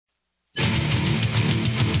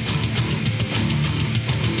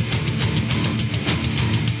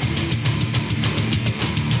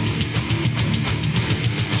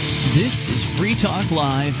Talk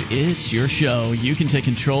Live, it's your show. You can take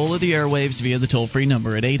control of the airwaves via the toll-free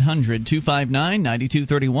number at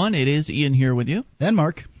 800-259-9231. It is Ian here with you. And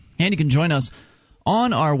Mark. And you can join us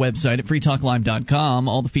on our website at freetalklive.com.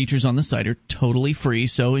 All the features on the site are totally free,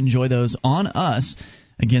 so enjoy those on us.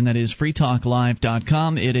 Again, that is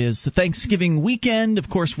freetalklive.com. It is Thanksgiving weekend. Of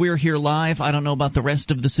course, we're here live. I don't know about the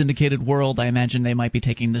rest of the syndicated world. I imagine they might be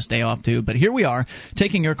taking this day off too. But here we are,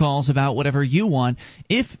 taking your calls about whatever you want,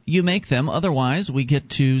 if you make them. Otherwise, we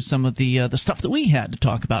get to some of the stuff that we had to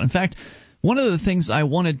talk about. In fact, one of the things I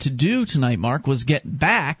wanted to do tonight, Mark, was get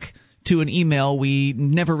back to an email we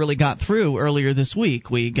never really got through earlier this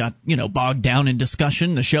week. We got, bogged down in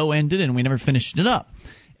discussion. The show ended, and we never finished it up.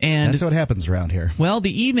 And that's what happens around here. Well,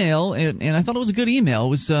 the email, and I thought it was a good email, it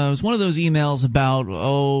was one of those emails about,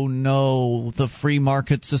 oh no, the free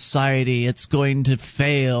market society, it's going to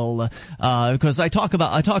fail. Because I talk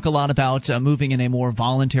a lot about moving in a more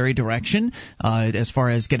voluntary direction as far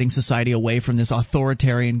as getting society away from this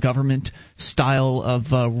authoritarian government style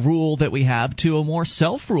of rule that we have to a more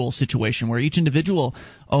self-rule situation where each individual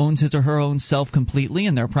owns his or her own self completely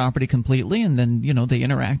and their property completely, and then they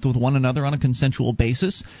interact with one another on a consensual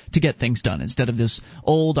basis to get things done instead of this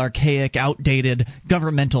old, archaic, outdated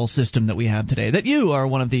governmental system that we have today. That you are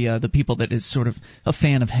one of the people that is sort of a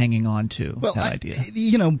fan of hanging on to. Well, that idea.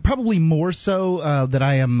 Probably more so that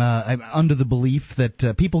I'm under the belief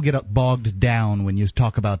that people get bogged down when you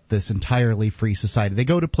talk about this entirely free society. They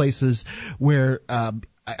go to places where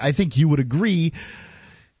I think you would agree.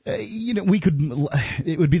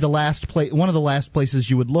 It would be the last place, one of the last places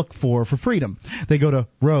you would look for freedom. They go to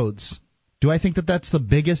roads. Do I think that that's the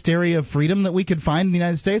biggest area of freedom that we could find in the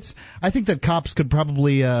United States? I think that cops could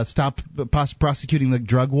probably stop prosecuting the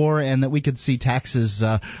drug war, and that we could see taxes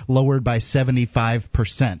lowered by 75%.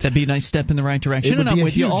 That'd be a nice step in the right direction, and I'm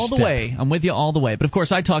with you all the way. I'm with you all the way. But of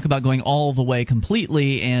course, I talk about going all the way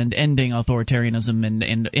completely and ending authoritarianism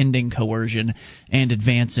and ending coercion and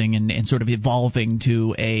advancing and sort of evolving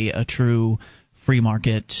to a true free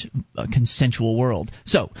market, consensual world.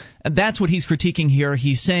 So that's what he's critiquing here.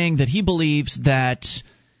 He's saying that he believes that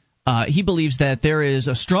there is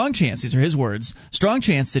a strong chance, these are his words, strong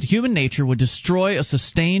chance that human nature would destroy a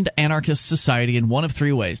sustained anarchist society in one of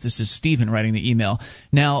three ways. This is Stephen writing the email.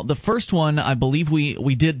 Now, the first one I believe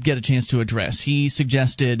we did get a chance to address. He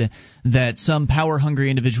suggested that some power-hungry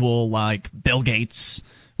individual like Bill Gates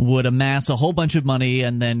would amass a whole bunch of money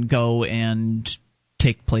and then go and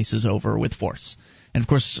take places over with force. And, of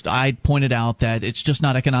course, I pointed out that it's just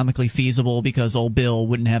not economically feasible because old Bill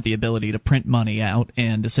wouldn't have the ability to print money out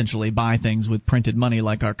and essentially buy things with printed money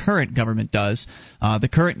like our current government does.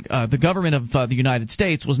 The government of the United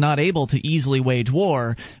States was not able to easily wage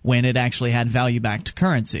war when it actually had value-backed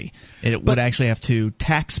currency. It would actually have to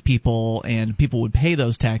tax people, and people would pay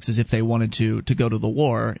those taxes if they wanted to go to the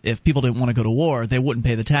war. If people didn't want to go to war, they wouldn't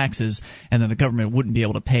pay the taxes, and then the government wouldn't be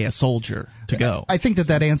able to pay a soldier to go. I think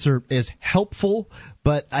that answer is helpful,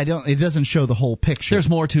 but it doesn't show the whole picture. There's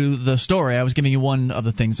more to the story. I was giving you one of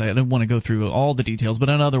the things. I didn't want to go through all the details, but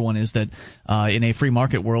another one is that in a free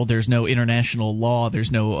market world, there's no international law,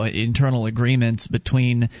 there's no internal agreements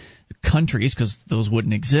between countries, because those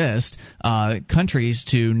wouldn't exist, countries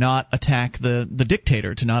to not attack the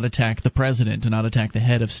dictator, to not attack the president, to not attack the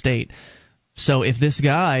head of state. So if this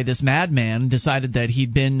guy, this madman, decided that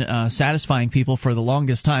he'd been satisfying people for the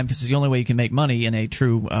longest time, because it's the only way you can make money in a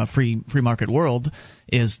true free market world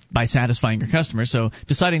is by satisfying your customers. So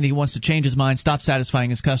deciding that he wants to change his mind, stop satisfying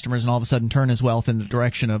his customers, and all of a sudden turn his wealth in the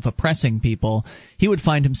direction of oppressing people, he would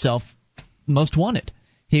find himself most wanted.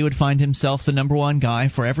 He would find himself the number one guy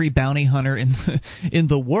for every bounty hunter in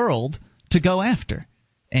the world to go after.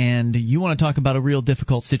 And you want to talk about a real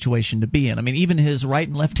difficult situation to be in. I mean, even his right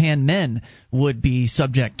and left-hand men would be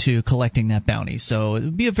subject to collecting that bounty. So it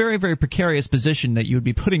would be a very, very precarious position that you would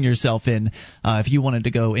be putting yourself in if you wanted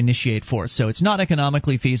to go initiate force. So it's not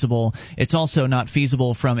economically feasible. It's also not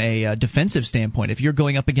feasible from a defensive standpoint. If you're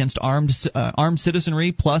going up against armed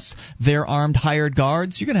citizenry plus their armed hired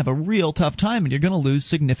guards, you're going to have a real tough time, and you're going to lose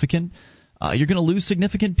significant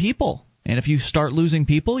people. And if you start losing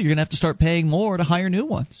people, you're going to have to start paying more to hire new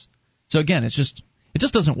ones. So again, it just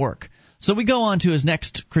doesn't work. So we go on to his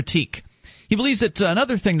next critique. He believes that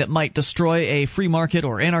another thing that might destroy a free market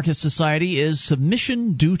or anarchist society is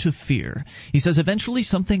submission due to fear. He says eventually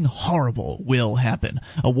something horrible will happen.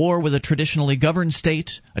 A war with a traditionally governed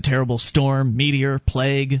state, a terrible storm, meteor,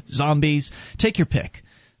 plague, zombies, take your pick.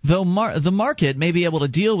 Though the market may be able to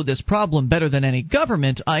deal with this problem better than any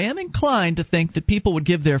government, I am inclined to think that people would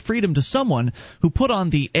give their freedom to someone who put on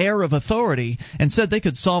the air of authority and said they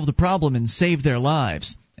could solve the problem and save their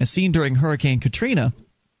lives. As seen during Hurricane Katrina,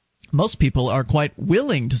 Most people are quite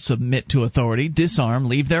willing to submit to authority, disarm,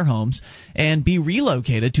 leave their homes, and be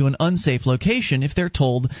relocated to an unsafe location if they're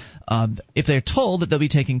told that they'll be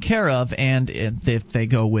taken care of, and if they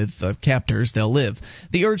go with captors, they'll live.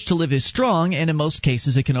 The urge to live is strong, and in most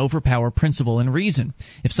cases it can overpower principle and reason.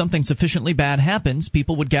 If something sufficiently bad happens,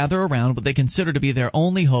 people would gather around what they consider to be their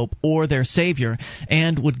only hope or their savior,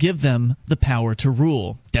 and would give them the power to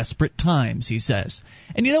rule. Desperate times, he says.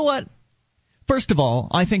 And you know what? First of all,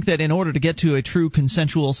 I think that in order to get to a true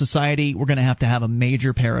consensual society, we're going to have a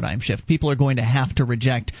major paradigm shift. People are going to have to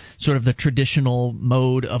reject sort of the traditional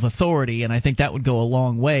mode of authority, and I think that would go a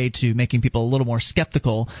long way to making people a little more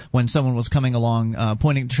skeptical when someone was coming along,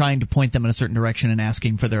 trying to point them in a certain direction and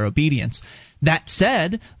asking for their obedience. That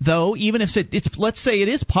said, though, even if let's say it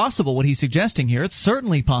is possible what he's suggesting here, it's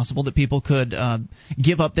certainly possible that people could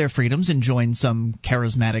give up their freedoms and join some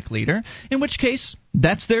charismatic leader, in which case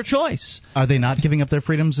that's their choice. Are they not giving up their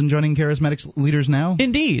freedoms and joining charismatic leaders now?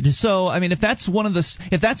 Indeed. So, I mean, if that's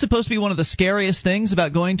supposed to be one of the scariest things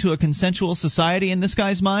about going to a consensual society in this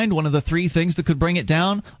guy's mind, one of the three things that could bring it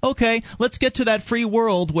down, okay, let's get to that free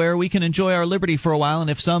world where we can enjoy our liberty for a while,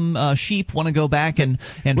 and if some sheep want to go back and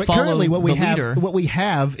follow the leader. What we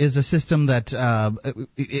have is a system that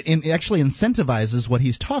actually incentivizes what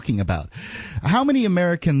he's talking about. How many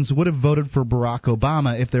Americans would have voted for Barack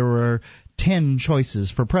Obama if there were 10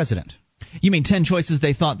 choices for president? You mean 10 choices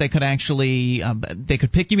they thought they could actually they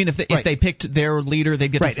could pick? You mean if they picked their leader,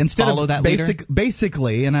 they'd get to follow that leader?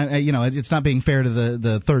 Basically, and it's not being fair to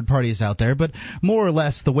the third parties out there, but more or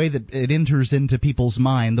less the way that it enters into people's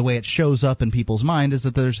mind, the way it shows up in people's mind is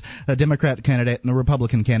that there's a Democrat candidate and a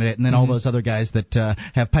Republican candidate, and then all those other guys that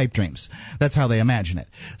have pipe dreams. That's how they imagine it.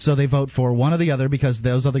 So they vote for one or the other because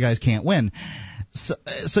those other guys can't win.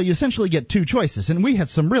 So you essentially get two choices, and we had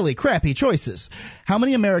some really crappy choices. How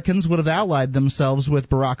many Americans would have allied themselves with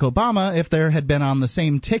Barack Obama if there had been on the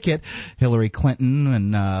same ticket Hillary Clinton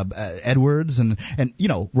and Edwards and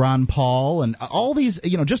Ron Paul and all these,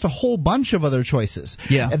 just a whole bunch of other choices?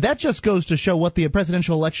 Yeah. And that just goes to show what the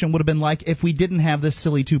presidential election would have been like if we didn't have this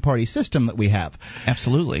silly two-party system that we have.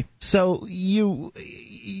 Absolutely. So you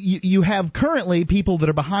have currently people that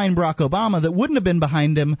are behind Barack Obama that wouldn't have been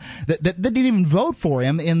behind him, that didn't even vote for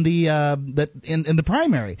him in the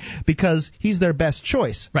primary because he's their best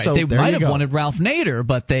choice. Right. So they might have wanted Ralph Nader,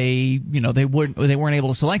 but they weren't able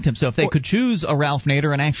to select him. So if they could choose a Ralph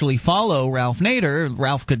Nader and actually follow Ralph Nader,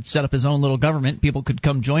 Ralph could set up his own little government. People could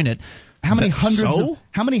come join it. How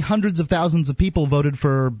many hundreds of thousands of people voted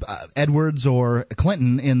for Edwards or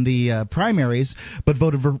Clinton in the primaries, but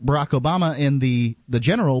voted for Barack Obama in the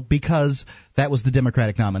general because that was the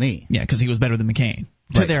Democratic nominee? Yeah, because he was better than McCain,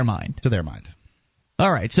 to their mind. To their mind.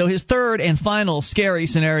 All right, so his third and final scary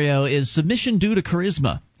scenario is submission due to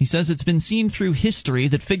charisma. He says it's been seen through history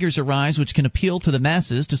that figures arise which can appeal to the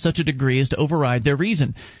masses to such a degree as to override their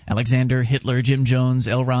reason. Alexander, Hitler, Jim Jones,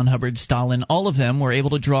 L. Ron Hubbard, Stalin, all of them were able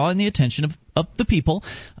to draw in the attention of the people,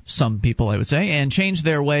 some people I would say, and change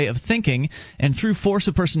their way of thinking, and through force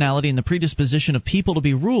of personality and the predisposition of people to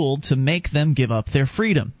be ruled to make them give up their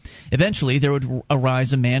freedom. Eventually there would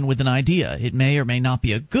arise a man with an idea. It may or may not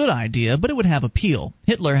be a good idea, but it would have appeal.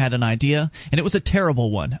 Hitler had an idea, and it was a terrible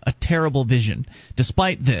one, a terrible vision.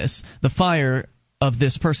 Despite this, the fire of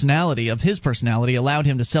his personality, allowed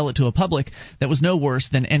him to sell it to a public that was no worse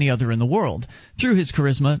than any other in the world. Through his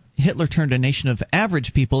charisma, Hitler turned a nation of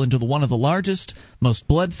average people into one of the largest, most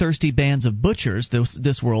bloodthirsty bands of butchers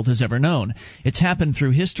this world has ever known. It's happened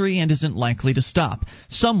through history and isn't likely to stop.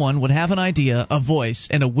 Someone would have an idea, a voice,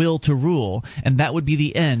 and a will to rule, and that would be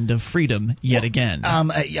the end of freedom yet again.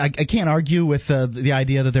 I can't argue with the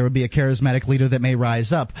idea that there would be a charismatic leader that may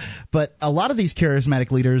rise up, but a lot of these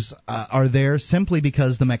charismatic leaders are there simply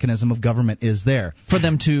because the mechanism of government is there for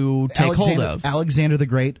them to take hold of. Alexander the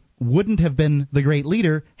Great wouldn't have been the great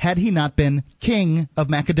leader had he not been king of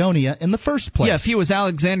Macedonia in the first place. Yeah, if he was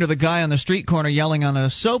Alexander the guy on the street corner yelling on a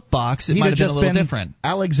soapbox, it might have been a little different.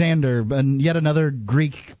 Alexander, and yet another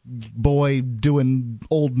Greek boy doing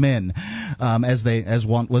old men, as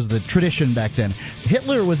was the tradition back then.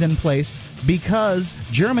 Hitler was in place because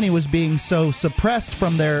Germany was being so suppressed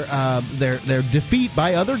from their defeat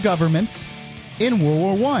by other governments in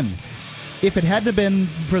World War I. If it hadn't been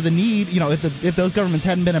for the need, if those governments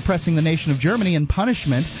hadn't been oppressing the nation of Germany in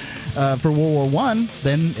punishment for World War I,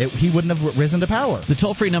 then he wouldn't have risen to power. The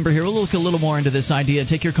toll-free number here, we'll look a little more into this idea.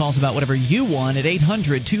 Take your calls about whatever you want at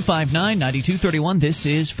 800-259-9231. This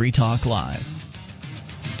is Free Talk Live.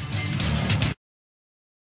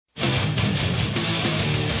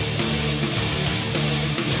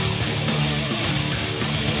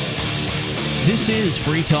 This This is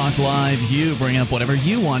Free Talk Live. You bring up whatever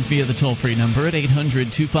you want via the toll-free number at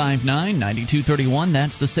 800-259-9231.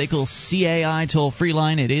 That's the SACL CAI toll-free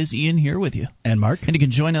line. It is Ian here with you. And Mark. And you can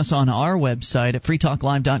join us on our website at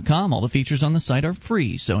freetalklive.com. All the features on the site are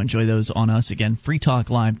free, so enjoy those on us. Again,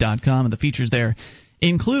 freetalklive.com. And the features there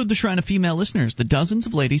include the Shrine of Female Listeners, the dozens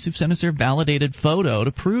of ladies who've sent us their validated photo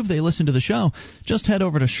to prove they listen to the show. Just head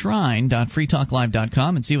over to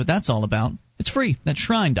shrine.freetalklive.com and see what that's all about. It's free. That's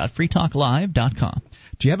shrine.freetalklive.com.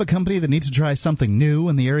 Do you have a company that needs to try something new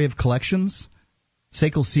in the area of collections?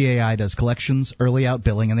 SACL CAI does collections, early out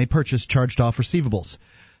billing, and they purchase charged-off receivables.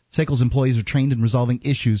 SACL's employees are trained in resolving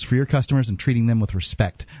issues for your customers and treating them with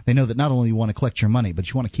respect. They know that not only you want to collect your money, but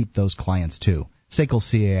you want to keep those clients too. SACL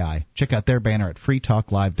CAI. Check out their banner at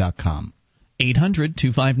freetalklive.com.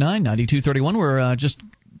 800-259-9231. We're just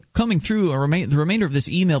coming through the remainder of this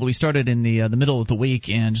email that we started in the middle of the week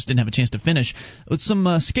and just didn't have a chance to finish, with some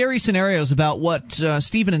scary scenarios about what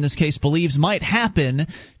Stephen in this case believes might happen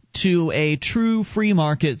to a true free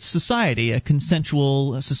market society, a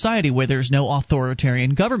consensual society where there's no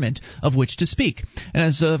authoritarian government of which to speak. And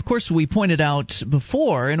as, of course, we pointed out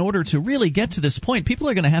before, in order to really get to this point, people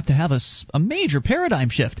are going to have a major paradigm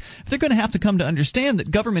shift. If they're going to have to come to understand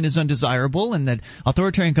that government is undesirable and that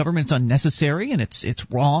authoritarian government is unnecessary and it's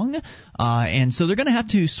wrong, and so they're going to have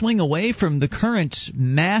to swing away from the current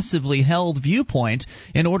massively held viewpoint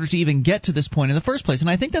in order to even get to this point in the first place. And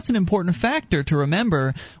I think that's an important factor to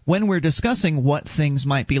remember when we're discussing what things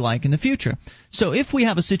might be like in the future. So if we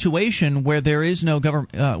have a situation where there is no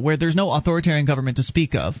where there's no authoritarian government to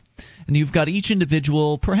speak of, and you've got each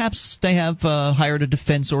individual, perhaps they have hired a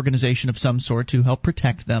defense organization of some sort to help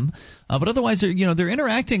protect them, but otherwise they're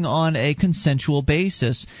interacting on a consensual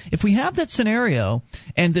basis. If we have that scenario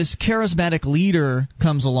and this charismatic leader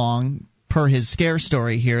comes along, per his scare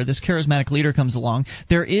story here, this charismatic leader comes along,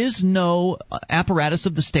 there is no apparatus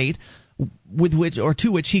of the state with which or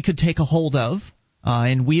to which he could take a hold of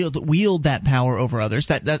and wield that power over others.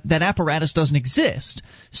 That apparatus doesn't exist.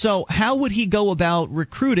 So how would he go about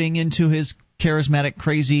recruiting into his charismatic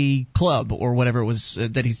crazy club or whatever it was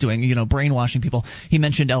that he's doing, brainwashing people? He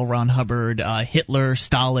mentioned L. Ron Hubbard, Hitler,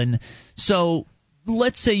 Stalin. So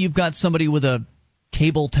let's say you've got somebody with a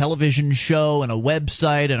cable television show and a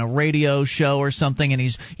website and a radio show or something, and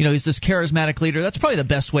he's this charismatic leader. That's probably the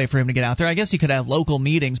best way for him to get out there. I guess he could have local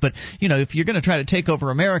meetings, but if you're going to try to take over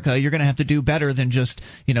America, you're going to have to do better than just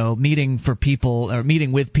meeting with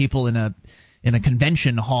people in a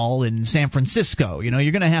convention hall in San Francisco.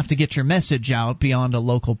 You're going to have to get your message out beyond a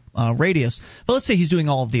local radius. But let's say he's doing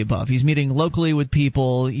all of the above. He's meeting locally with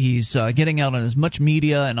people. He's getting out on as much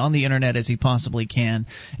media and on the internet as he possibly can.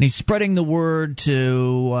 And he's spreading the word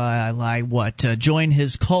to, join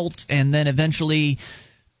his cult and then eventually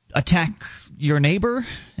attack your neighbor.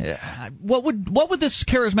 What would this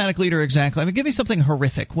charismatic leader exactly? I mean, give me something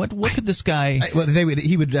horrific. What could this guy?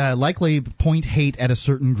 He would likely point hate at a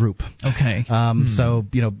certain group. Okay. So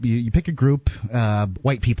you pick a group,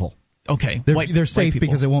 white people. Okay. They're safe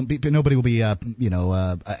because it won't be. Nobody will be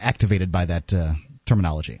activated by that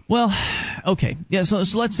terminology. Well, okay, yeah. So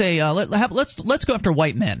let's say let's go after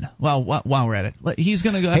white men. Well, while we're at it, he's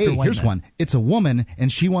going to go after white men. Here's one. It's a woman,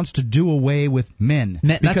 and she wants to do away with men.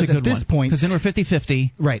 That's a good one. Because then we're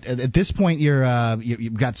 50-50. Right. At this point,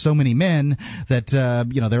 you've got so many men that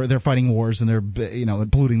they're fighting wars and they're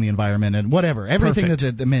polluting the environment and whatever. Everything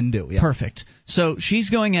that the men do. Yeah. Perfect. So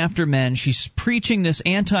she's going after men. She's preaching this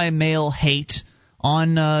anti-male hate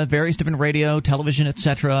on various different radio, television,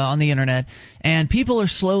 etc., on the internet, and people are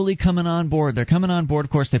slowly coming on board. They're coming on board.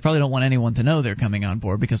 Of course, they probably don't want anyone to know they're coming on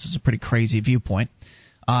board because it's a pretty crazy viewpoint.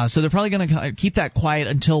 So they're probably going to keep that quiet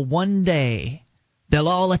until one day they'll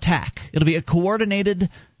all attack. It'll be a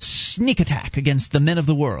coordinated sneak attack against the men of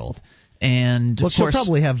the world. And of course, she'll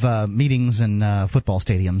probably have meetings in football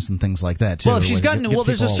stadiums and things like that too. Well, if she's gotten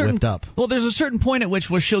there's a certain point at which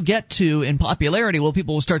she'll get to in popularity. Well,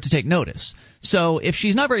 people will start to take notice. So if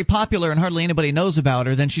she's not very popular and hardly anybody knows about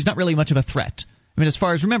her, then she's not really much of a threat. I mean, as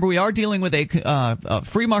far as remember, we are dealing with a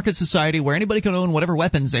free market society where anybody can own whatever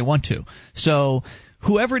weapons they want to. So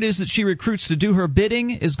whoever it is that she recruits to do her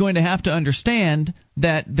bidding is going to have to understand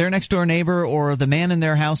that their next door neighbor or the man in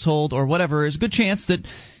their household or whatever is a good chance that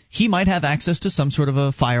he might have access to some sort of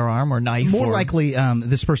a firearm or knife. More likely,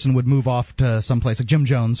 this person would move off to someplace, like Jim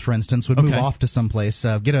Jones, for instance, would move off to someplace,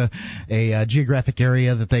 get a geographic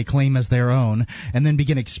area that they claim as their own, and then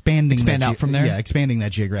begin expanding out from there. Yeah, expanding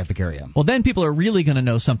that geographic area. Well, then people are really going to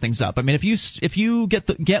know something's up. I mean, if you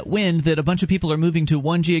get wind that a bunch of people are moving to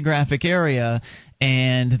one geographic area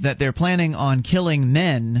and that they're planning on killing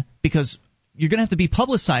men, because you're going to have to be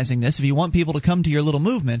publicizing this if you want people to come to your little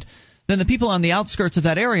movement. then the people on the outskirts of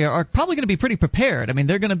that area are probably going to be pretty prepared. I mean,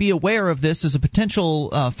 they're going to be aware of this as a potential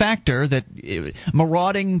factor that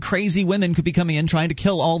marauding, crazy women could be coming in trying to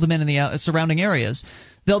kill all the men in the surrounding areas.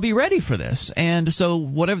 They'll be ready for this, and so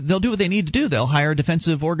whatever they'll do, what they need to do. They'll hire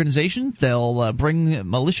defensive organizations. They'll bring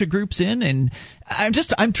militia groups in, and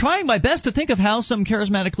I'm trying my best to think of how some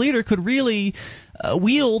charismatic leader could really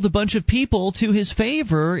wield a bunch of people to his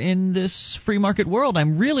favor in this free market world.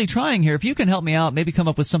 I'm really trying here. If you can help me out, maybe come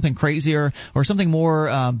up with something crazier or something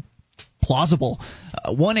more plausible.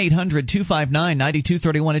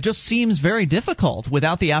 1-800-259-9231. It just seems very difficult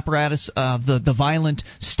without the apparatus of the violent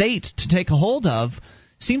state to take a hold of.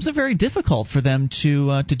 Seems very difficult for them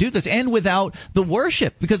to do this, and without the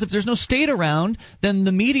worship, because if there's no state around, then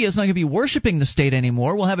the media is not going to be worshiping the state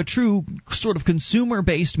anymore. We'll have a true sort of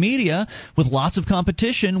consumer-based media with lots of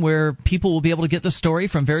competition where people will be able to get the story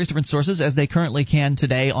from various different sources as they currently can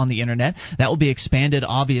today on the Internet. That will be expanded,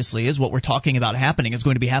 obviously, as what we're talking about happening is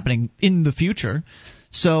going to be happening in the future.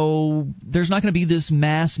 So there's not going to be this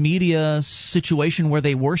mass media situation where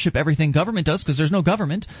they worship everything government does, because there's no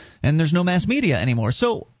government and there's no mass media anymore.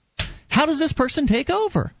 So how does this person take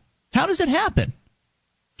over? How does it happen?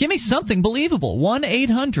 Give me something believable.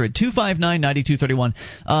 1-800-259-9231.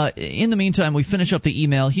 In the meantime, we finish up the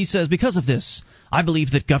email. He says, because of this, I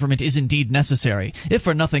believe that government is indeed necessary. If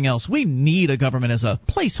for nothing else, we need a government as a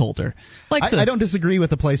placeholder. I don't disagree with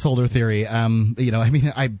the placeholder theory.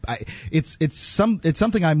 It's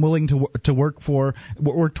something I'm willing to work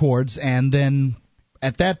towards, and then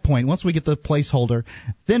at that point, once we get the placeholder,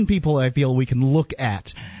 then people, I feel, we can look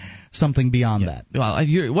at something beyond that. Well,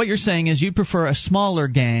 what you're saying is you prefer a smaller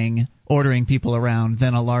gang ordering people around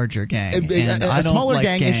than a larger gang. A smaller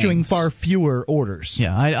gang gangs. Issuing far fewer orders.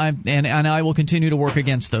 Yeah, I will continue to work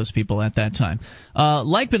against those people at that time.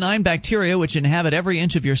 Like benign bacteria which inhabit every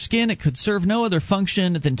inch of your skin, it could serve no other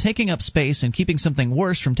function than taking up space and keeping something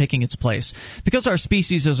worse from taking its place. Because our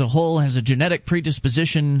species as a whole has a genetic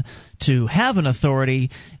predisposition to have an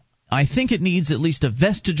authority, I think it needs at least a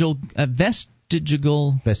vestigial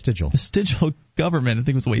government, I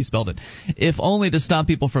think was the way he spelled it, if only to stop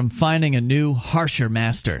people from finding a new, harsher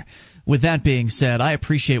master. With that being said, I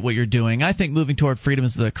appreciate what you're doing. I think moving toward freedom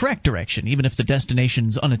is the correct direction, even if the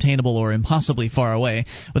destination's unattainable or impossibly far away.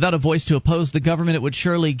 Without a voice to oppose the government, it would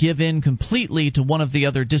surely give in completely to one of the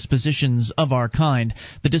other dispositions of our kind,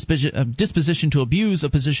 the disposition to abuse a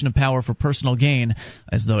position of power for personal gain,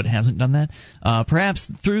 as though it hasn't done that. Perhaps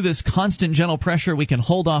through this constant gentle pressure, we can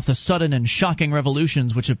hold off the sudden and shocking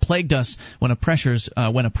revolutions which have plagued us when oppressors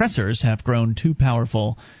have grown too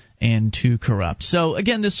powerful and too corrupt. So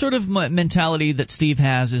again, this sort of mentality that Steve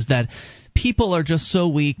has is that people are just so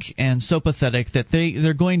weak and so pathetic that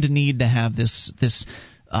they're going to need to have this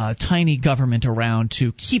tiny government around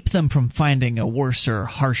to keep them from finding a worse or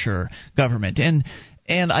harsher government. And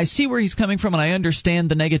I see where he's coming from, and I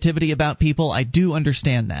understand the negativity about people. I do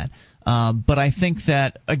understand that. But I think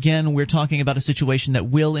that, again, we're talking about a situation that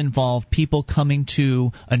will involve people coming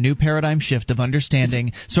to a new paradigm shift of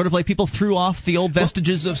understanding, sort of like people threw off the old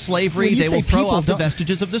vestiges of slavery. They will throw off the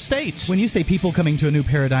vestiges of the state. When you say people coming to a new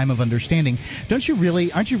paradigm of understanding, aren't you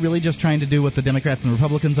really just trying to do what the Democrats and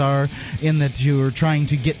Republicans are, in that you're trying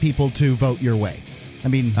to get people to vote your way? I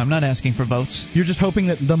mean, I'm not asking for votes. You're just hoping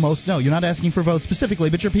that No, you're not asking for votes specifically,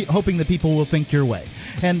 but you're hoping that people will think your way.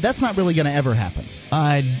 And that's not really going to ever happen.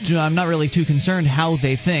 I'm not really too concerned how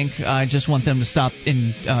they think. I just want them to stop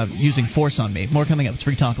using force on me. More coming up. It's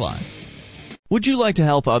Free Talk Live. Would you like to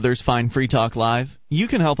help others find Free Talk Live? You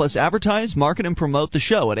can help us advertise, market, and promote the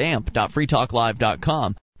show at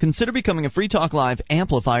amp.freetalklive.com. Consider becoming a Free Talk Live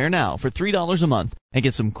amplifier now for $3 a month and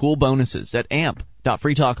get some cool bonuses at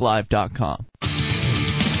amp.freetalklive.com.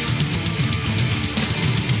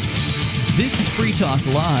 This is Free Talk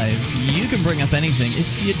Live. You can bring up anything if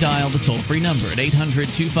you dial the toll-free number at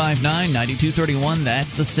 800-259-9231.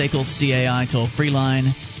 That's the SACL CAI toll-free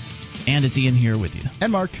line. And it's Ian here with you.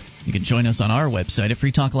 And Mark. You can join us on our website at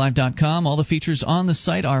freetalklive.com. All the features on the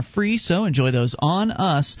site are free, so enjoy those on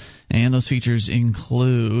us. And those features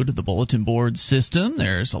include the bulletin board system.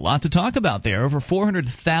 There's a lot to talk about there. Over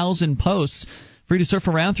 400,000 posts. Free to surf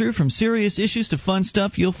around through, from serious issues to fun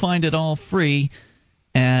stuff. You'll find it all free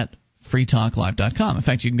at freetalklive.com. In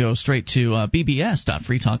fact, you can go straight to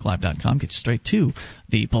bbs.freetalklive.com, get you straight to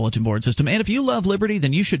the bulletin board system. And if you love liberty,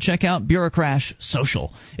 then you should check out Bureaucrash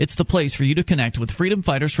Social. It's the place for you to connect with freedom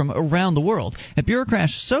fighters from around the world. At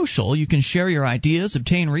Bureaucrash Social, you can share your ideas,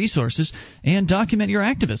 obtain resources, and document your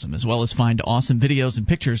activism, as well as find awesome videos and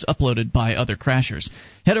pictures uploaded by other crashers.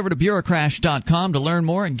 Head over to Bureaucrash.com to learn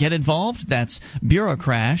more and get involved. That's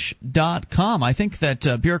Bureaucrash.com. I think that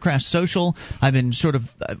Bureaucrash Social, I've been sort of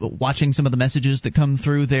watching some of the messages that come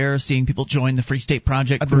through there, seeing people join the Free State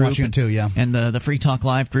Project group. I've been watching it too, yeah. And the Free Talk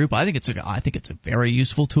Live group. I think it's a very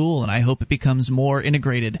useful tool, and I hope it becomes more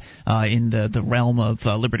integrated in the realm of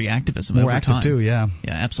liberty activism more over active time. too, yeah.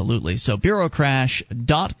 Yeah, absolutely. So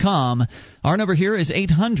Bureaucrash.com. Our number here is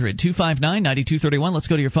 800-259-9231. Let's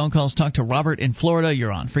go to your phone calls. Talk to Robert in Florida.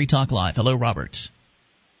 You're on Free Talk Live. Hello, Robert.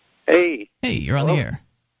 Hey. Hey, you're on the air.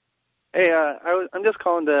 Hey, I'm just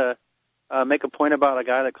calling to make a point about a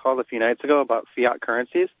guy that called a few nights ago about fiat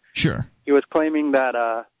currencies. Sure. He was claiming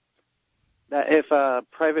that if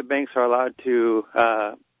private banks are allowed to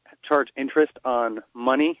charge interest on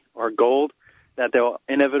money or gold, that they'll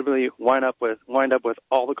inevitably wind up with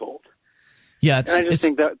all the gold. Yeah, and I just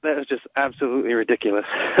think that is just absolutely ridiculous.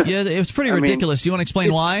 Yeah, it was pretty ridiculous. Do you want to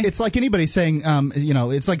explain why? It's like anybody saying,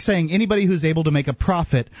 it's like saying anybody who's able to make a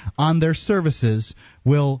profit on their services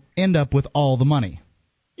will end up with all the money.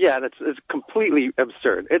 Yeah, it's completely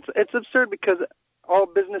absurd. It's absurd because all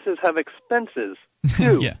businesses have expenses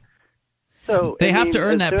too. Yeah. So they have to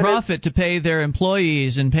earn that profit to pay their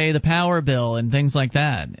employees and pay the power bill and things like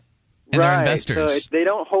that. And right, their investors. So they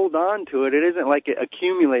don't hold on to it. It isn't like it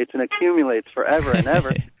accumulates and accumulates forever and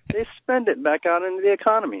ever. They spend it back out into the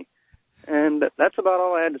economy, and that's about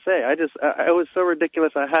all I had to say. It was so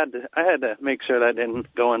ridiculous. I had to make sure that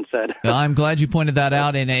didn't go unsaid. Well, I'm glad you pointed that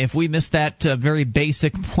out, and if we missed that very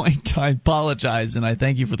basic point, I apologize, and I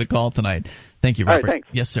thank you for the call tonight. Thank you, Robert. All right, thanks.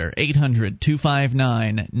 Yes, sir.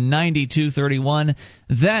 800-259-9231.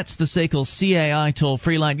 That's the SACL CAI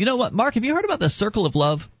toll-free line. You know what, Mark? Have you heard about the Circle of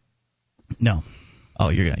Love? No. Oh,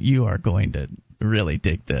 you are going to really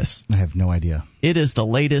dig this. I have no idea. It is the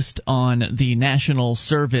latest on the national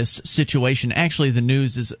service situation. Actually, the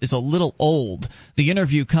news is a little old. The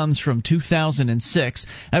interview comes from 2006.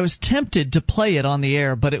 I was tempted to play it on the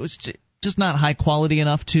air, but it was just not high quality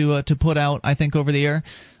enough to put out, I think, over the air.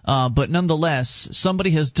 But nonetheless,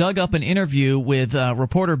 somebody has dug up an interview with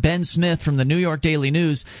reporter Ben Smith from the New York Daily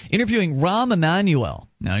News, interviewing Rahm Emanuel.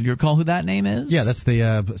 Now, do you recall who that name is? Yeah, that's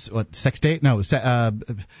the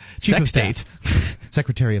Chief of State.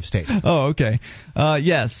 Secretary of State. Oh, okay.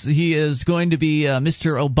 Yes, he is going to be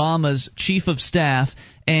Mr. Obama's chief of staff.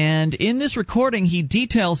 And in this recording, he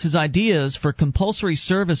details his ideas for compulsory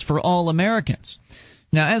service for all Americans.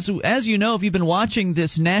 Now, as you know, if you've been watching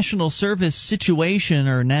this national service situation,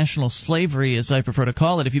 or national slavery, as I prefer to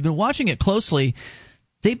call it, if you've been watching it closely,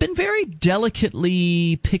 they've been very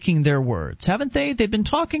delicately picking their words, haven't they? They've been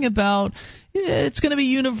talking about it's going to be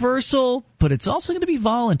universal, but it's also going to be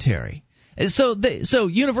voluntary. So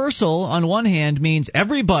universal, on one hand, means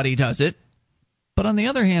everybody does it, but on the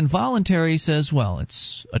other hand, voluntary says, well,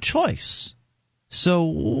 it's a choice. So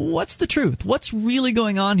what's the truth? What's really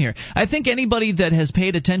going on here? I think anybody that has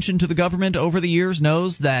paid attention to the government over the years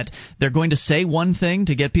knows that they're going to say one thing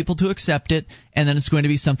to get people to accept it, and then it's going to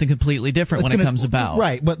be something completely different when it comes about.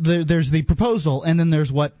 Right, but there's the proposal, and then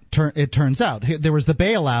there's what it turns out. There was the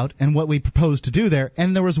bailout and what we proposed to do there,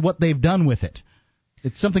 and there was what they've done with it.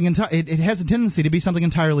 It's something it has a tendency to be something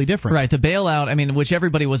entirely different. Right, the bailout, which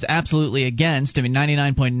everybody was absolutely against.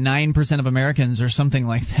 99.9% of Americans or something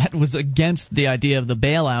like that was against the idea of the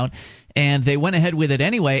bailout, and they went ahead with it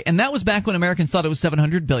anyway. And that was back when Americans thought it was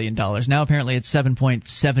 $700 billion. Now apparently it's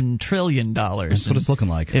 $7.7 trillion. That's what it's looking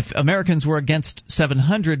like. If Americans were against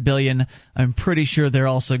 $700 billion, I'm pretty sure they're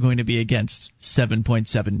also going to be against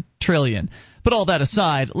 $7.7 trillion. But all that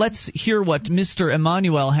aside, let's hear what Mr.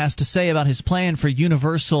 Emanuel has to say about his plan for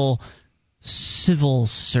universal civil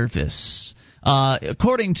service.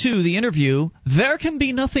 According to the interview, there can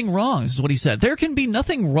be nothing wrong. This is what he said. There can be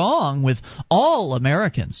nothing wrong with all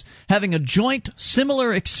Americans having a joint,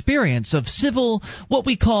 similar experience of what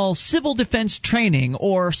we call civil defense training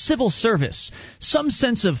or civil service, some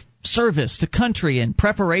sense of service to country and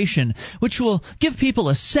preparation, which will give people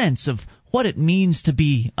a sense of what it means to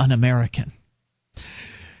be an American.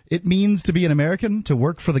 It means to be an American, to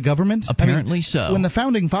work for the government? Apparently so. When the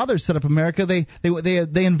Founding Fathers set up America, they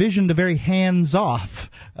envisioned a very hands-off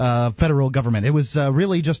federal government. It was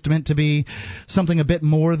really just meant to be something a bit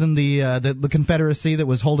more than the Confederacy that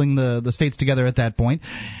was holding the states together at that point.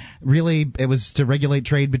 Really, it was to regulate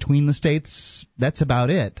trade between the states. That's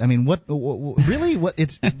about it. What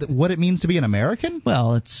it means to be an American?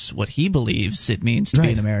 Well, it's what he believes it means to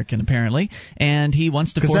be an American, apparently, and he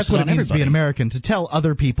wants to force it on everybody. Because that's what it means to be an American, to tell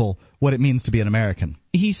other people what it means to be an American.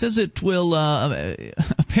 He says it will,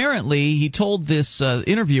 apparently, he told this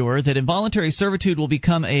interviewer that involuntary servitude will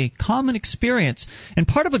become a common experience and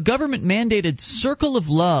part of a government-mandated circle of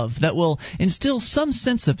love that will instill some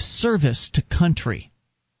sense of service to country.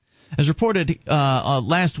 As reported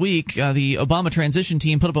last week, the Obama transition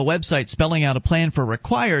team put up a website spelling out a plan for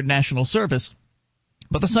required national service.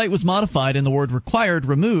 But the site was modified and the word required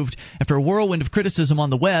removed after a whirlwind of criticism on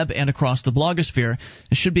the web and across the blogosphere.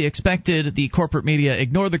 It should be expected the corporate media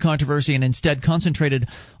ignored the controversy and instead concentrated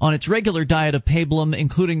on its regular diet of pablum,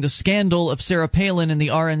 including the scandal of Sarah Palin and the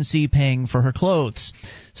RNC paying for her clothes.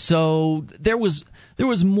 So there was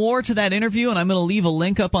more to that interview, and I'm going to leave a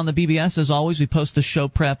link up on the BBS. As always, we post the show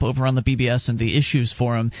prep over on the BBS and the Issues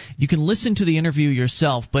Forum. You can listen to the interview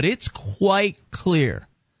yourself, but it's quite clear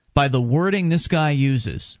by the wording this guy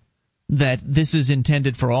uses that this is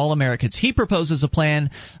intended for all Americans. He proposes a plan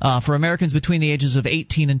for Americans between the ages of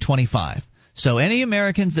 18 and 25. So any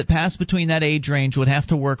Americans that pass between that age range would have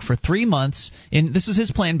to work for 3 months. This is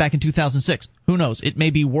his plan back in 2006. Who knows? It may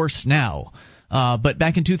be worse now. But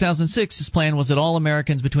back in 2006, his plan was that all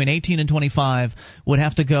Americans between 18 and 25 would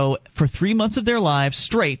have to go for 3 months of their lives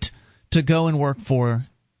straight to go and work for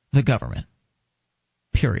the government.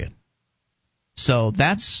 Period. So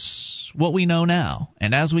that's what we know now.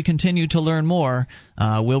 And as we continue to learn more,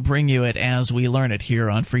 we'll bring you it as we learn it here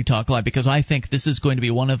on Free Talk Live, because I think this is going to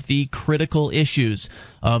be one of the critical issues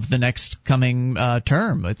of the next coming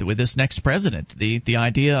term with this next president. The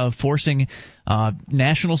idea of forcing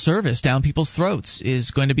national service down people's throats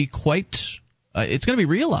is going to be it's going to be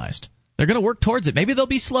realized. They're going to work towards it. Maybe they'll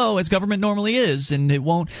be slow, as government normally is, and it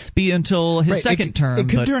won't be until his second term. It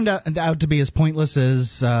could turn out to be as pointless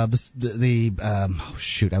as the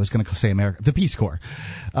Peace Corps,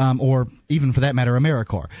 or even for that matter,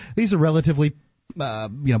 AmeriCorps. These are relatively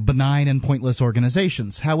benign and pointless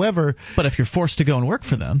organizations. However, but if you're forced to go and work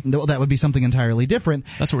for them, that would be something entirely different.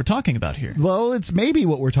 That's what we're talking about here. Well, it's maybe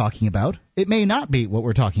what we're talking about. It may not be what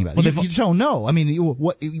we're talking about. Well, you don't know. I mean,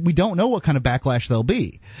 we don't know what kind of backlash there'll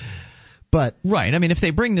be. But right. I mean, if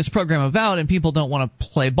they bring this program about and people don't want to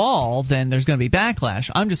play ball, then there's going to be backlash.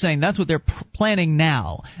 I'm just saying that's what they're planning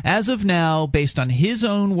now. As of now, based on his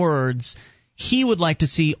own words, he would like to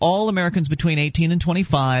see all Americans between 18 and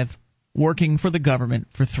 25 working for the government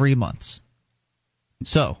for 3 months.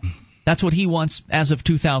 So that's what he wants as of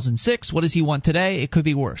 2006. What does he want today? It could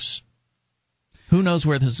be worse. Who knows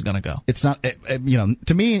where this is going to go? It's not,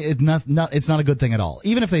 to me, it's not a good thing at all.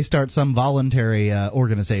 Even if they start some voluntary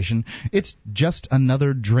organization, it's just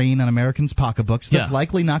another drain on Americans' pocketbooks that's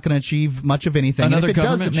likely not going to achieve much of anything. Another and if it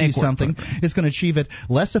does government achieve something, it's going to achieve it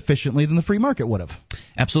less efficiently than the free market would have.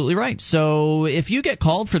 Absolutely right. So if you get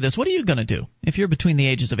called for this, what are you going to do? If you're between the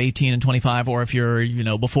ages of 18 and 25, or if you're,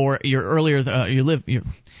 before you're earlier,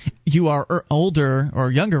 you are older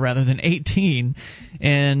or younger rather than 18,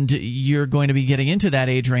 and you're going to be getting into that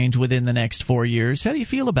age range within the next 4 years. How do you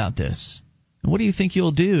feel about this? What do you think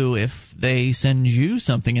you'll do if they send you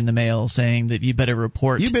something in the mail saying that you better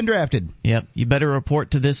report? You've been drafted. Yep. You better report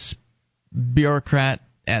to this bureaucrat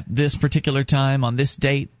at this particular time on this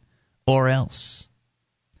date, or else.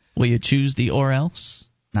 Will you choose the or else?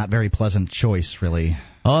 Not very pleasant choice, really.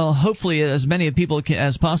 Well, hopefully as many people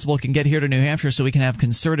as possible can get here to New Hampshire so we can have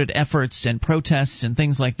concerted efforts and protests and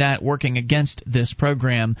things like that working against this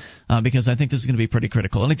program, because I think this is going to be pretty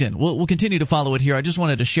critical. And again, we'll continue to follow it here. I just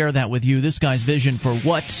wanted to share that with you, this guy's vision for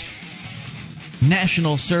what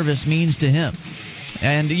national service means to him.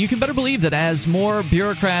 And you can better believe that as more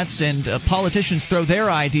bureaucrats and politicians throw their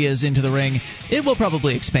ideas into the ring, it will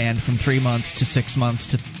probably expand from 3 months to 6 months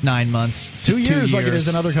to 9 months to 2 years. Like it is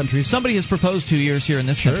in other countries. Somebody has proposed 2 years here in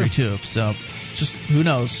this country, too. So just who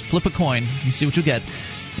knows? Flip a coin and see what you get.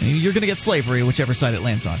 You're going to get slavery, whichever side it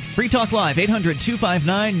lands on. Free Talk Live,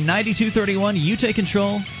 800-259-9231. You take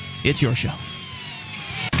control. It's your show.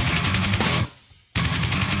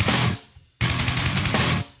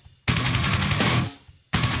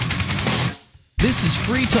 This is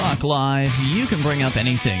Free Talk Live. You can bring up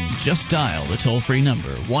anything. Just dial the toll-free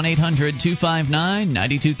number,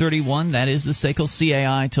 1-800-259-9231. That is the SACL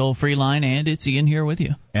CAI toll-free line, and it's Ian here with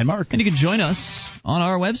you. And Mark. And you can join us on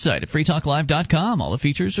our website at freetalklive.com. All the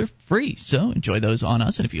features are free, so enjoy those on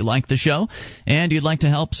us. And if you like the show and you'd like to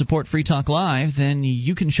help support Free Talk Live, then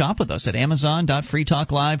you can shop with us at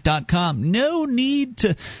amazon.freetalklive.com. No need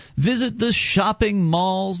to visit the shopping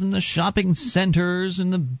malls and the shopping centers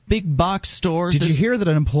and the big box stores. Did you hear that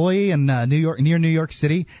an employee in near New York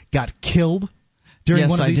City got killed during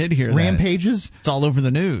one of these rampages? It's all over the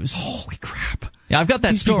news. Holy crap. Yeah, I've got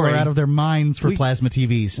that These story. People are out of their minds for plasma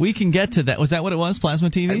TVs. We can get to that. Was that what it was, plasma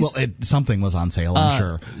TVs? Well, something was on sale, I'm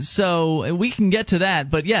sure. So we can get to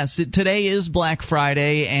that. But yes, today is Black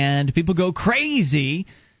Friday, and people go crazy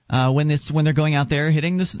when they're going out there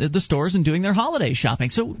hitting the stores and doing their holiday shopping.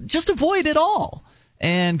 So just avoid it all.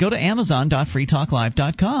 And go to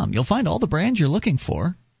amazon.freetalklive.com. You'll find all the brands you're looking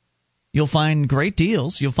for You'll find great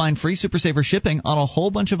deals. You'll find free Super Saver shipping on a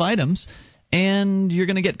whole bunch of items. And you're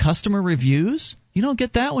going to get customer reviews. You don't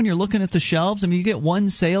get that when you're looking at the shelves. I mean, you get one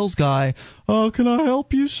sales guy. Oh, can I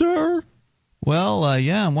help you, sir? Well,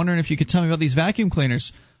 yeah, I'm wondering if you could tell me about these vacuum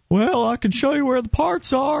cleaners. Well, I can show you where the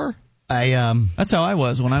parts are. That's how I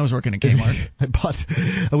was when I was working at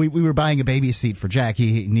Kmart. We were buying a baby seat for Jack.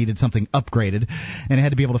 He needed something upgraded, and it had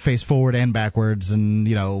to be able to face forward and backwards and,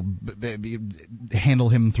 handle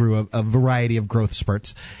him through a variety of growth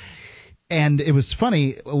spurts. And it was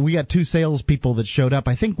funny, we got two salespeople that showed up.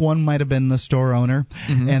 I think one might have been the store owner,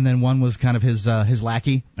 and then one was kind of his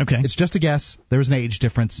lackey. Okay. It's just a guess. There was an age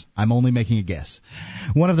difference. I'm only making a guess.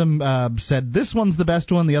 One of them said, this one's the best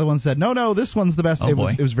one. The other one said, no, this one's the best. Oh,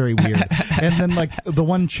 boy. It was very weird. And then, the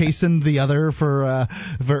one chastened the other for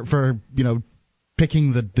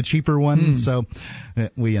picking the cheaper one. So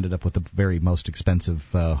we ended up with the very most expensive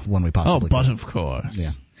one we possibly could. Oh, but of course.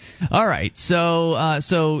 Yeah. All right, so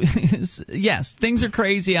yes, things are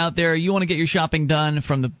crazy out there. You want to get your shopping done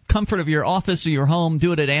from the comfort of your office or your home,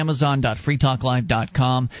 do it at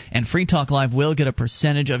amazon.freetalklive.com, and Free Talk Live will get a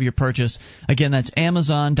percentage of your purchase. Again, that's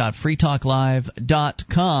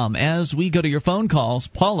amazon.freetalklive.com. As we go to your phone calls,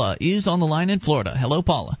 Paula is on the line in Florida. Hello,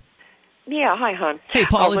 Paula. Yeah, hi, hon. Hey,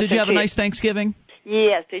 Paula, did you have a nice Thanksgiving?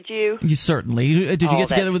 Yes, did you? You certainly. Did you get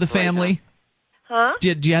together with the family? Huh?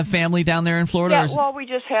 Did you have family down there in Florida? Yeah, well, we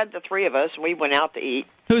just had the three of us, and we went out to eat.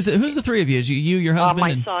 Who's the three of you? Is you, your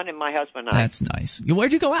husband? My son and my husband and I. That's nice.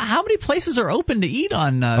 Where'd you go out? How many places are open to eat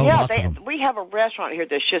on? We have a restaurant here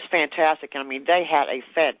that's just fantastic. I mean, they had a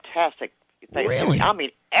fantastic Thanksgiving. Really? I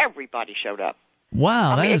mean, everybody showed up.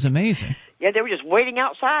 Wow, that is amazing. Yeah, they were just waiting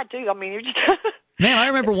outside, too. I mean, they're just... Man, I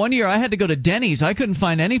remember one year I had to go to Denny's. I couldn't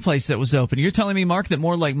find any place that was open. You're telling me, Mark, that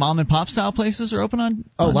more like mom-and-pop style places are open on?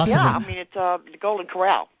 Lots of them. Yeah, I mean, it's the Golden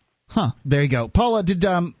Corral. Huh. There you go. Paula, did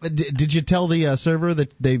you tell the server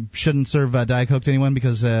that they shouldn't serve Diet Coke to anyone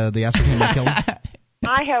because the aspartame might kill them?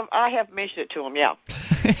 I have mentioned it to them, yeah.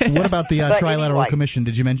 What about the Trilateral anyway. Commission?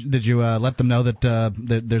 Did you let them know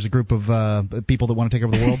that there's a group of people that want to take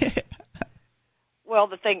over the world? Well,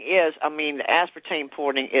 the thing is, I mean, the aspartame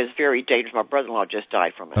poisoning is very dangerous. My brother-in-law just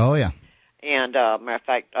died from it. Oh, yeah. And, matter of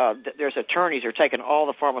fact, there's attorneys who are taking all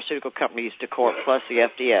the pharmaceutical companies to court, plus the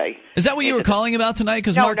FDA. Is that what you were calling about tonight?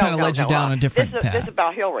 Because Mark kind of led you down a different path. This is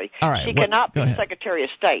about Hillary. All right, she cannot be Secretary of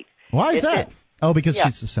State. Why is that? Because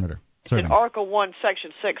she's a senator. It's in Article 1,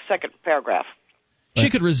 Section 6, second paragraph. She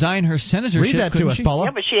could resign her senatorship. Read that to us, Paula.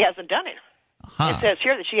 Yeah, but she hasn't done it. It says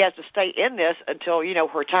here that she has to stay in this until,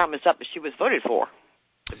 her time is up that she was voted for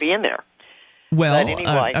to be in there. Well, anyway.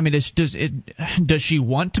 I mean, does she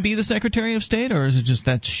want to be the Secretary of State, or is it just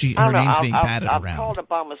that her name's being batted around? I've called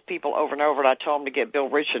Obama's people over and over, and I told them to get Bill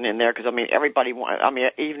Richardson in there because, I mean, even everybody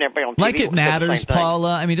on TV. Like it matters,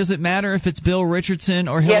 Paula. I mean, does it matter if it's Bill Richardson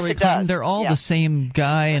or Hillary Clinton? They're all the same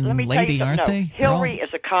guy and lady, aren't they? Hillary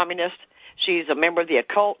is a communist. She's a member of the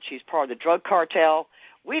occult. She's part of the drug cartel.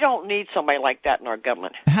 We don't need somebody like that in our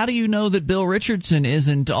government. How do you know that Bill Richardson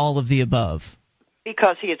isn't all of the above?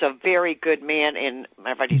 Because he is a very good man, and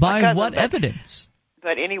by what evidence?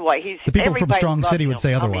 But anyway, the people from Strong City would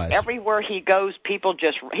say otherwise. I mean, everywhere he goes, people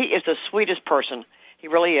he is the sweetest person. He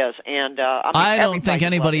really is, and I don't think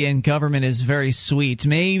anybody in government is very sweet.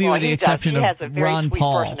 Maybe with the exception of Ron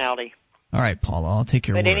Paul. Personality. All right, Paula, I'll take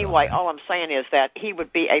your word. But anyway, all I'm saying is that he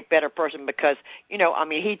would be a better person because,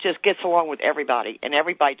 he just gets along with everybody, and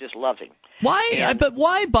everybody just loves him. Why? But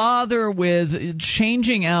why bother with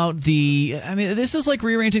changing out this is like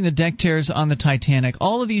rearranging the deck chairs on the Titanic.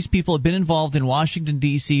 All of these people have been involved in Washington,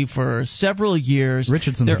 D.C. for several years.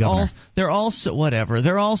 Richardson's the governor. They're also, whatever.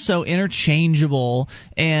 They're also interchangeable,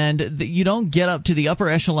 and you don't get up to the upper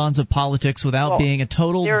echelons of politics without being a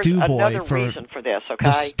total do-boy for reason for this, okay?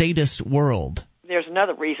 The statist world. There's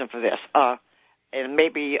another reason for this. And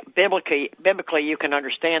maybe biblically you can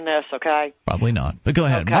understand this, okay? Probably not. But go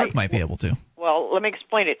ahead. Okay. Mark might be able to. Well, let me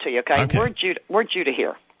explain it to you, okay? We're Judah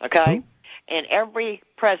here, okay? And every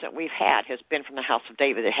president we've had has been from the house of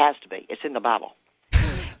David. It has to be. It's in the Bible.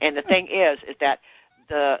 And the thing is that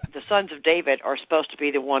the sons of David are supposed to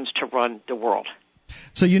be the ones to run the world.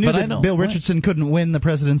 So you knew that Bill Richardson couldn't win the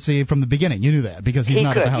presidency from the beginning. You knew that because he's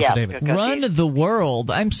not of the House of David. Run the world.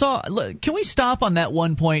 Can we stop on that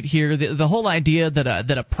one point here? The whole idea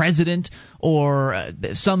that a president or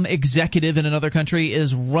some executive in another country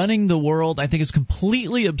is running the world, I think, is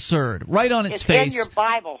completely absurd. Right on its face. It's in your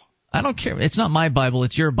Bible. I don't care. It's not my Bible.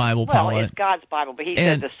 It's your Bible, Paula. Well, it's God's Bible, but he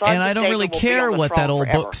said the sons and I don't really care what that old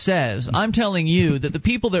book says. I'm telling you that the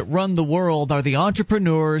people that run the world are the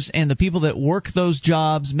entrepreneurs and the people that work those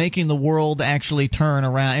jobs, making the world actually turn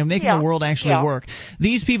around and making the world actually work.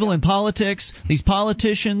 These people in politics, these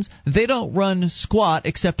politicians, they don't run squat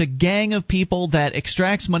except a gang of people that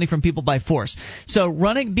extracts money from people by force. So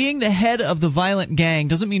being the head of the violent gang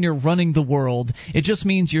doesn't mean you're running the world. It just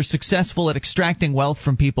means you're successful at extracting wealth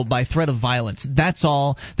from people by threat of violence. That's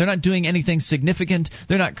all. They're not doing anything significant.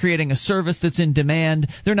 They're not creating a service that's in demand.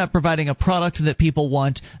 They're not providing a product that people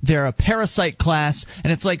want. They're a parasite class,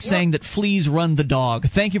 and it's like saying that fleas run the dog.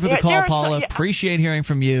 Thank you for the call, Paula. Appreciate hearing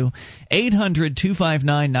from you.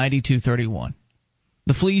 800-259-9231.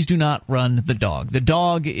 The fleas do not run the dog. The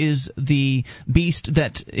dog is the beast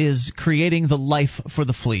that is creating the life for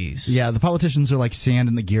the fleas. Yeah, the politicians are like sand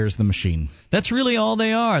in the gears of the machine. That's really all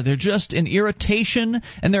they are. They're just an irritation,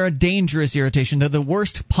 and they're a dangerous irritation. They're the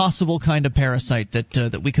worst possible kind of parasite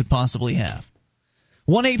that we could possibly have.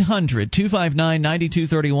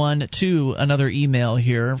 1-800-259-9231 to another email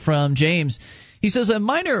here from James. He says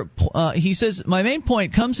my main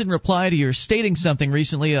point comes in reply to your stating something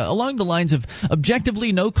recently along the lines of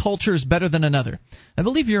objectively no culture is better than another. I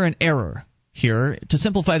believe you're in error here. To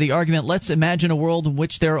simplify the argument, let's imagine a world in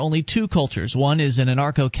which there are only two cultures. One is an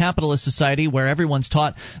anarcho-capitalist society where everyone's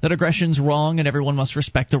taught that aggression's wrong and everyone must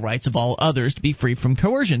respect the rights of all others to be free from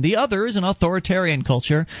coercion. The other is an authoritarian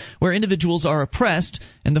culture where individuals are oppressed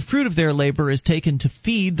and the fruit of their labor is taken to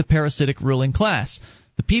feed the parasitic ruling class.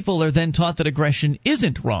 The people are then taught that aggression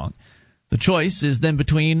isn't wrong. The choice is then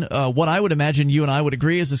between what I would imagine you and I would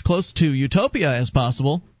agree is as close to utopia as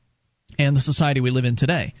possible and the society we live in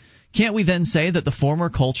today. Can't we then say that the former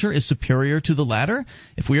culture is superior to the latter?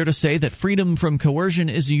 If we are to say that freedom from coercion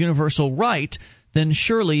is a universal right, then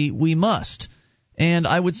surely we must. And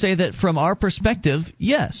I would say that from our perspective,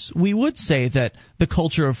 yes, we would say that the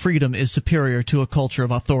culture of freedom is superior to a culture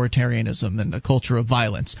of authoritarianism and a culture of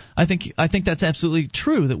violence. I think that's absolutely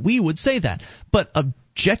true that we would say that. But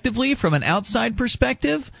objectively, from an outside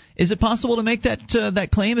perspective, is it possible to make that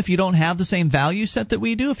claim if you don't have the same value set that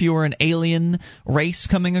we do? If you were an alien race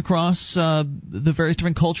coming across the various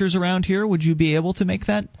different cultures around here, would you be able to make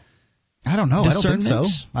that? I don't know. I don't think so.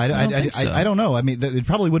 I don't know. I mean, it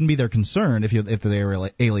probably wouldn't be their concern if they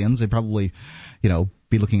were aliens. They'd probably,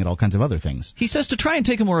 be looking at all kinds of other things. He says to try and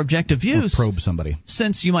take a more objective view. Or probe somebody.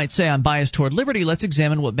 Since you might say I'm biased toward liberty, let's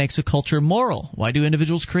examine what makes a culture moral. Why do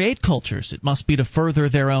individuals create cultures? It must be to further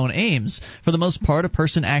their own aims. For the most part, a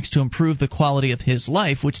person acts to improve the quality of his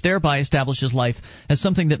life, which thereby establishes life as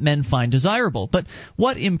something that men find desirable. But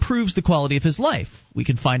what improves the quality of his life? We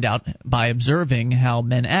can find out by observing how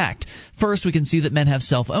men act. First, we can see that men have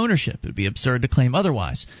self-ownership. It would be absurd to claim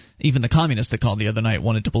otherwise. Even the communists that called the other night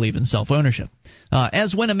wanted to believe in self-ownership.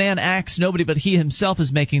 As when a man acts, nobody but he himself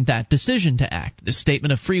is making that decision to act. This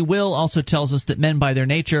statement of free will also tells us that men by their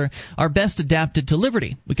nature are best adapted to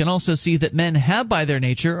liberty. We can also see that men have by their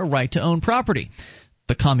nature a right to own property.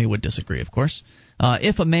 The commie would disagree, of course.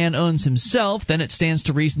 If a man owns himself, then it stands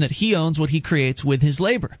to reason that he owns what he creates with his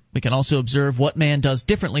labor. We can also observe what man does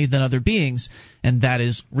differently than other beings, and that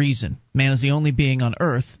is reason. Man is the only being on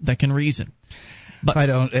earth that can reason. But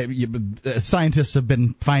scientists have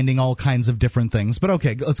been finding all kinds of different things, but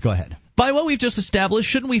okay, let's go ahead. By what we've just established,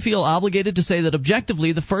 shouldn't we feel obligated to say that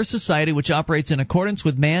objectively the first society which operates in accordance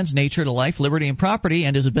with man's nature to life, liberty, and property,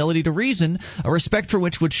 and his ability to reason, a respect for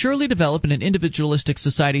which would surely develop in an individualistic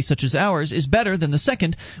society such as ours, is better than the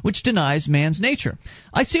second, which denies man's nature?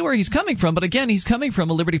 I see where he's coming from, but again, he's coming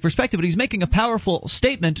from a liberty perspective, but he's making a powerful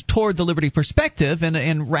statement toward the liberty perspective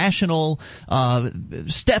and rational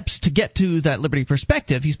steps to get to that liberty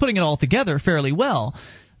perspective. He's putting it all together fairly well.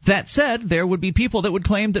 That said, there would be people that would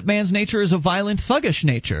claim that man's nature is a violent, thuggish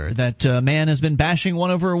nature, that man has been bashing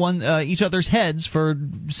each other's heads for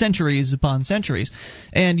centuries upon centuries.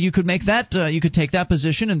 And you could make that, you could take that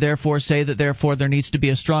position and therefore say that therefore there needs to be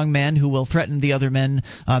a strong man who will threaten the other men,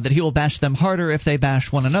 that he will bash them harder if they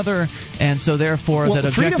bash one another, and so therefore that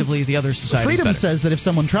objectively the other society is better. Freedom says that if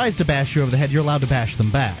someone tries to bash you over the head, you're allowed to bash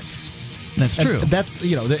them back. That's true. And that's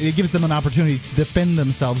it gives them an opportunity to defend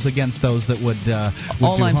themselves against those that would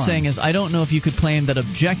all I'm harm. saying is I don't know if you could claim that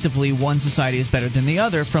objectively one society is better than the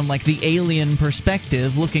other from like the alien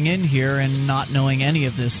perspective looking in here and not knowing any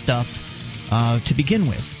of this stuff to begin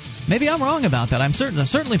with. Maybe I'm wrong about that. I'm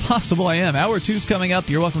certainly possible I am. Hour 2's coming up.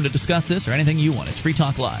 You're welcome to discuss this or anything you want. It's Free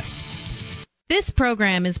Talk Live. This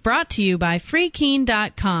program is brought to you by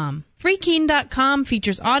FreeKeene.com. FreeKeene.com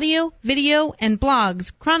features audio, video, and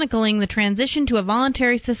blogs chronicling the transition to a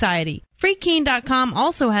voluntary society. FreeKeene.com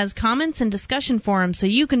also has comments and discussion forums so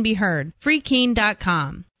you can be heard.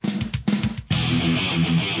 FreeKeene.com.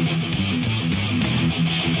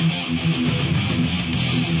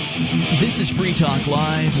 This is Free Talk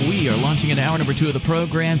Live. We are launching into hour number 2 of the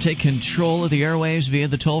program. Take control of the airwaves via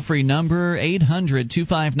the toll-free number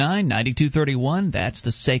 800-259-9231. That's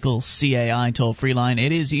the SACL CAI toll-free line.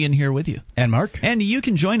 It is Ian here with you. And Mark. And you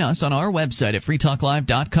can join us on our website at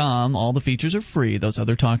freetalklive.com. All the features are free. Those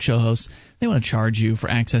other talk show hosts, they want to charge you for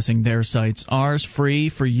accessing their sites. Ours free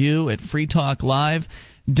for you at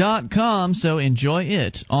freetalklive.com. So enjoy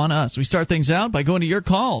it on us. We start things out by going to your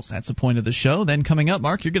calls. That's the point of the show. Then coming up,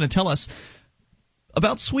 Mark, you're going to tell us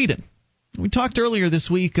about Sweden. We talked earlier this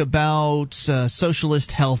week about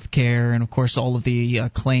socialist health care and, of course, all of the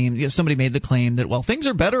claims. Somebody made the claim that, well, things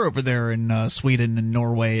are better over there in Sweden and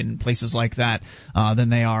Norway and places like that than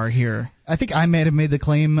they are here. I think I may have made the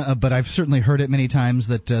claim, but I've certainly heard it many times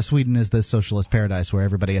that Sweden is the socialist paradise where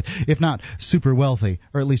everybody, if not super wealthy,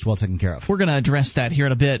 or at least well taken care of. We're going to address that here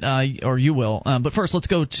in a bit, or you will. But first, let's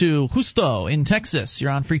go to Justo in Texas.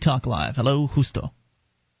 You're on Free Talk Live. Hello, Justo.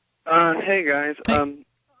 Hey, guys. Hey.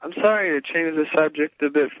 I'm sorry to change the subject a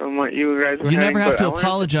bit from what you guys were You having, never have to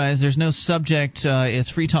apologize. There's no subject. It's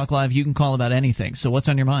Free Talk Live. You can call about anything. So what's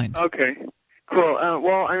on your mind? Okay, cool.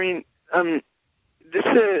 Well, I mean,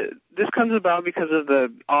 this comes about because of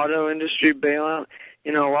the auto industry bailout.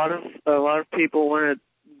 You know, a lot of people want to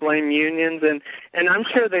blame unions, and I'm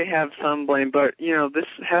sure they have some blame, but you know, this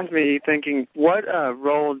has me thinking: what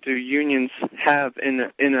role do unions have in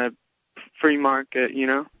a free market? You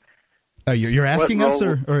know. You're asking us,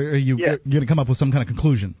 or are you going to come up with some kind of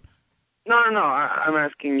conclusion? No. I'm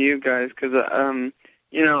asking you guys because,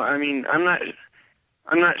 you know, I mean, I'm not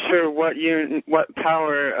sure what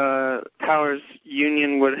powers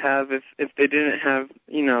union would have if they didn't have,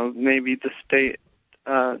 you know, maybe the state.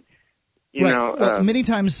 Many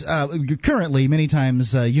times, currently,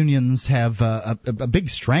 unions have a big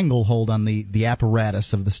stranglehold on the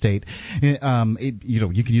apparatus of the state. You can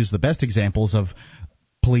use the best examples of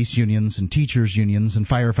police unions and teachers unions and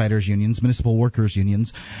firefighters unions, municipal workers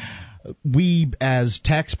unions. We, as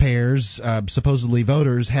taxpayers, supposedly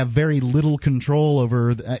voters, have very little control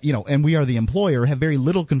over, and we are the employer, have very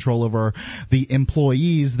little control over the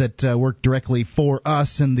employees that work directly for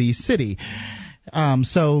us in the city.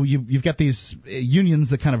 So you've got these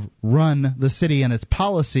unions that kind of run the city and its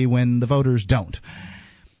policy when the voters don't.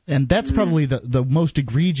 And that's probably the most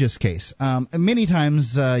egregious case. Many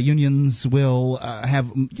times unions will have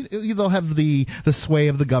the sway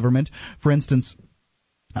of the government. For instance,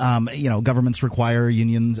 governments require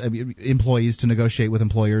unions, employees to negotiate with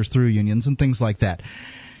employers through unions and things like that.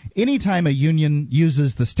 Anytime a union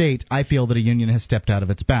uses the state, I feel that a union has stepped out of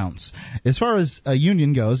its bounds. As far as a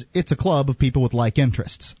union goes, it's a club of people with like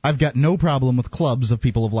interests. I've got no problem with clubs of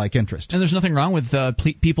people of like interest. And there's nothing wrong with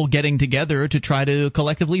people getting together to try to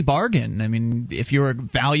collectively bargain. I mean, if you're a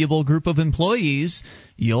valuable group of employees,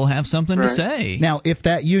 you'll have something to say. Now, if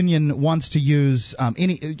that union wants to use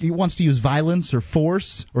violence or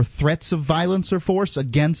force or threats of violence or force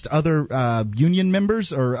against other union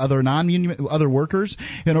members or other other workers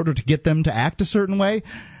in order to get them to act a certain way,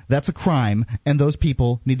 that's a crime, and those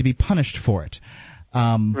people need to be punished for it.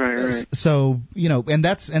 So, and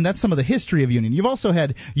that's some of the history of union. You've also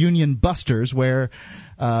had union busters where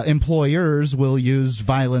employers will use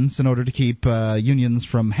violence in order to keep unions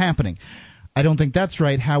from happening. I don't think that's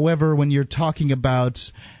right. However, when you're talking about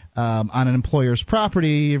on an employer's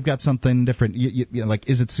property, you've got something different. Like,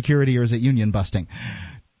 is it security or is it union busting?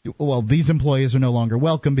 Well, these employees are no longer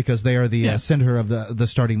welcome because they are the center of the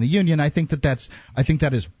starting the union. I think that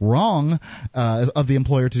is wrong of the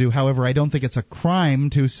employer to do. However, I don't think it's a crime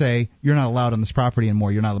to say you're not allowed on this property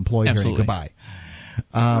anymore. You're not employed here. And goodbye.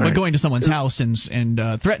 But going to someone's house and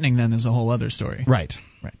threatening them is a whole other story. Right.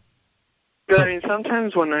 I mean,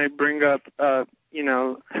 sometimes when I bring up,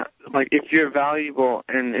 like if you're valuable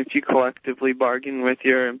and if you collectively bargain with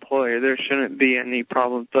your employer, there shouldn't be any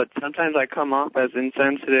problems. But sometimes I come off as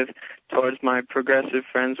insensitive towards my progressive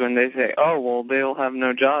friends when they say, "Oh, well, they'll have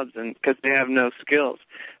no jobs and because they have no skills."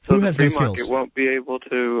 So the free market won't be able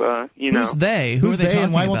to, Who's they? Who are they talking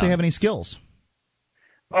and why about? Won't they have any skills?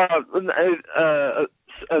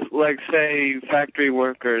 Like say factory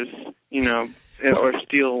workers, or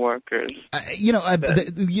steel workers.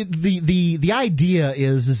 The idea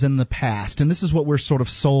is in the past, and this is what we're sort of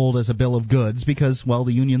sold as a bill of goods because, well,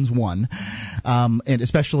 the unions won, and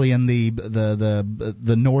especially in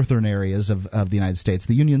the northern areas of the United States,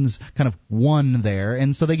 the unions kind of won there,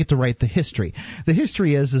 and so they get to write the history. The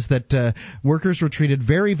history is that workers were treated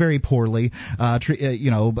very, very poorly,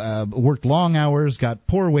 worked long hours, got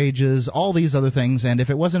poor wages, all these other things, and if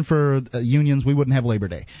it wasn't for unions, we wouldn't have Labor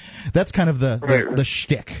Day. That's kind of the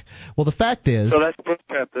shtick. Well, the fact is... So that's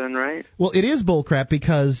bullcrap then, right? Well, it is bullcrap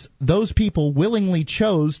because those people willingly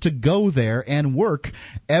chose to go there and work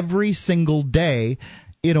every single day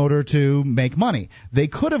in order to make money. They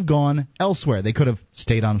could have gone elsewhere. They could have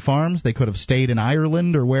stayed on farms. They could have stayed in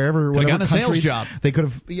Ireland or wherever. Could have gotten a sales job. They could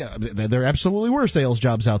have. There absolutely were sales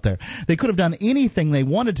jobs out there. They could have done anything they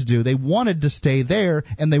wanted to do. They wanted to stay there,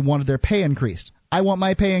 and they wanted their pay increased. I want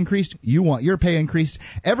my pay increased. You want your pay increased.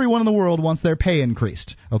 Everyone in the world wants their pay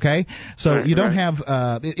increased. Okay, so you don't have,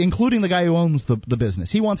 including the guy who owns the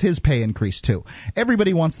business. He wants his pay increased too.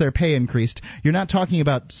 Everybody wants their pay increased. You're not talking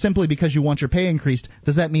about simply because you want your pay increased.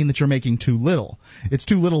 Does that mean that you're making too little? It's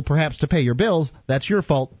too little, perhaps, to pay your bills. That's your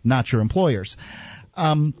fault, not your employer's.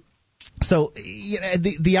 So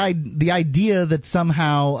the idea that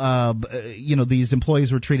somehow these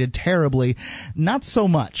employees were treated terribly, not so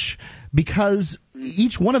much, because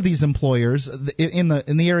each one of these employers in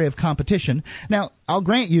the area of competition. Now, I'll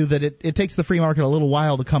grant you that it takes the free market a little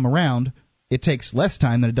while to come around. It takes less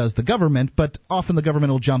time than it does the government, but often the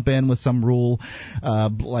government will jump in with some rule,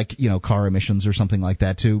 like car emissions or something like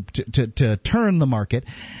that, to turn the market.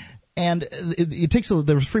 And it takes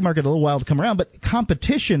the free market a little while to come around, but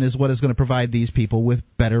competition is what is going to provide these people with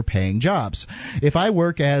better paying jobs. If I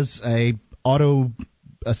work as a auto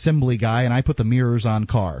assembly guy and I put the mirrors on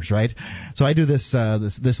cars, right? So I do this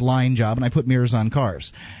line job and I put mirrors on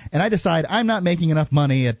cars. And I decide I'm not making enough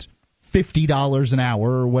money at $50 an hour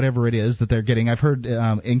or whatever it is that they're getting. I've heard,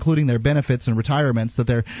 including their benefits and retirements, that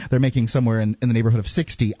they're making somewhere in the neighborhood of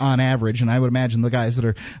 60 on average. And I would imagine the guys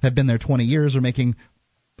that have been there 20 years are making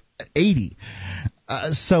 80.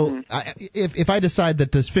 If I decide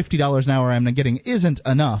that this $50 an hour I'm getting isn't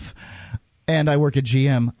enough, and I work at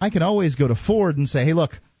GM, I can always go to Ford and say, hey,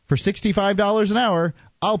 look, for $65 an hour,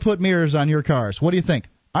 I'll put mirrors on your cars. What do you think?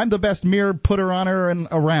 I'm the best mirror putter oner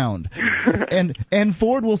around. and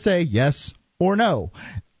Ford will say yes or no.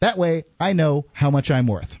 That way I know how much I'm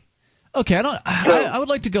worth. Okay, I would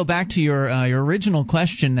like to go back to your original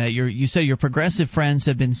question that you said your progressive friends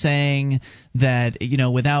have been saying that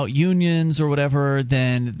without unions or whatever,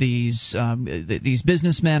 then these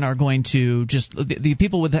businessmen are going to just the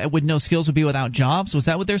people with no skills would be without jobs. Was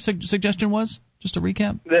that what their suggestion was? Just to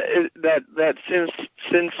recap. That since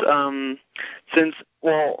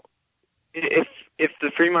if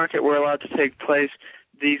the free market were allowed to take place,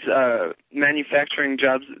 these manufacturing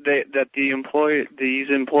jobs, these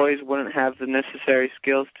employees wouldn't have the necessary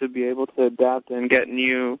skills to be able to adapt and get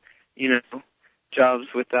new, jobs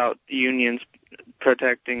without unions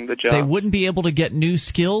protecting the job. They wouldn't be able to get new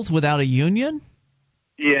skills without a union?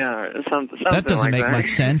 Yeah, something that doesn't like make much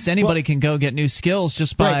sense. Anybody can go get new skills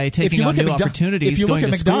just by taking on new opportunities. If you look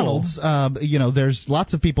at McDonald's, there's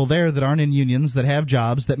lots of people there that aren't in unions that have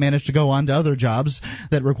jobs that manage to go on to other jobs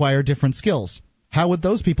that require different skills. How would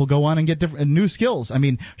those people go on and get new skills? I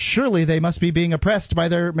mean, surely they must be being oppressed by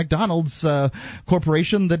their McDonald's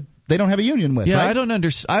corporation that they don't have a union with. Yeah, right? I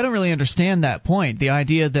don't really understand that point. The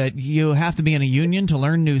idea that you have to be in a union to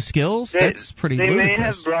learn new skills, that's pretty ludicrous. They may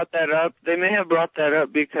have brought that up. They may have brought that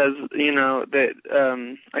up because,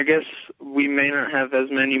 that I guess we may not have as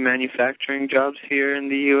many manufacturing jobs here in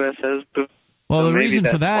the U.S. as before. Well, the reason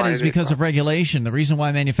for that is because of regulation. The reason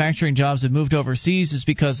why manufacturing jobs have moved overseas is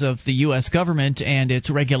because of the U.S. government and its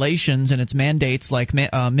regulations and its mandates like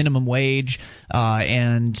minimum wage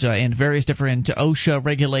and various different OSHA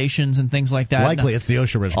regulations and things like that. Likely it's the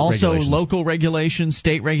OSHA regulations. Also local regulations,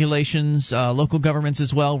 state regulations, local governments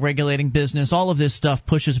as well, regulating business. All of this stuff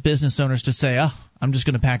pushes business owners to say, I'm just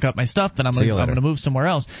going to pack up my stuff and I'm going to move somewhere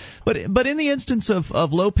else. But in the instance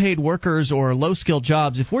of low-paid workers or low-skilled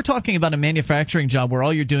jobs, if we're talking about a manufacturing job where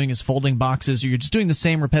all you're doing is folding boxes or you're just doing the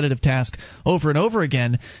same repetitive task over and over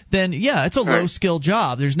again, then, yeah, it's a low-skilled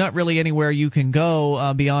job. There's not really anywhere you can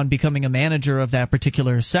go beyond becoming a manager of that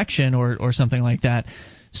particular section or something like that.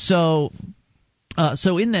 So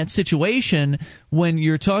in that situation, when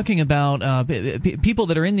you're talking about people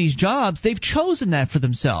that are in these jobs, they've chosen that for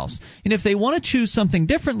themselves. And if they want to choose something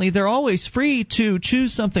differently, they're always free to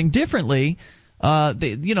choose something differently.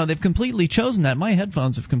 They've completely chosen that. My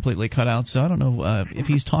headphones have completely cut out, so I don't know if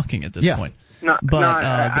he's talking at this point.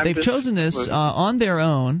 But they've chosen this on their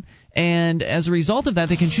own, and as a result of that,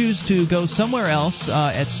 they can choose to go somewhere else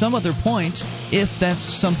at some other point if that's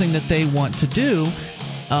something that they want to do.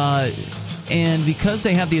 And because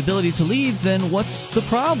they have the ability to leave, then what's the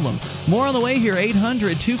problem? More on the way here,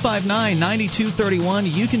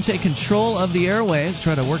 800-259-9231. You can take control of the airwaves,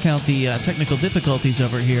 try to work out the technical difficulties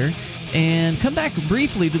over here, and come back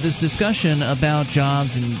briefly to this discussion about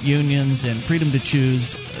jobs and unions and freedom to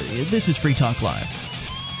choose. This is Free Talk Live.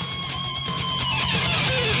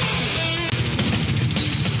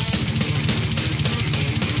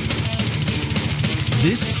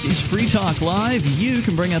 This is Free Talk Live. You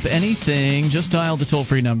can bring up anything. Just dial the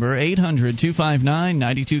toll-free number,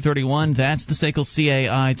 800-259-9231. That's the SACL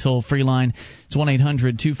CAI toll-free line. It's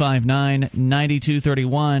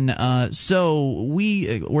 1-800-259-9231. So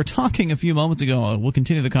we were talking a few moments ago. We'll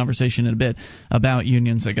continue the conversation in a bit about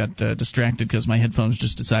unions. I got distracted because my headphones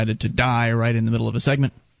just decided to die right in the middle of a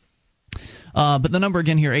segment. But the number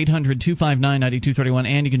again here, 800-259-9231,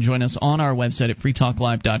 and you can join us on our website at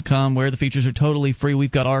freetalklive.com, where the features are totally free.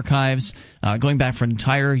 We've got archives going back for an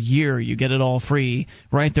entire year. You get it all free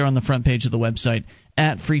right there on the front page of the website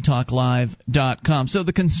at freetalklive.com. So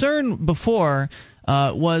the concern before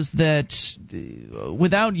was that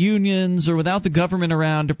without unions or without the government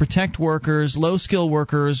around to protect workers, low-skill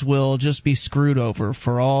workers will just be screwed over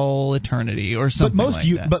for all eternity or something like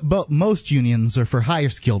that. But most unions are for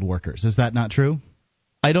higher-skilled workers. Is that not true?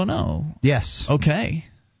 I don't know. Yes. Okay.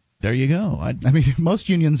 There you go. I mean, most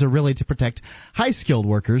unions are really to protect high-skilled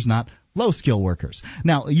workers, not low-skill workers.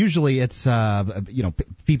 Now, usually it's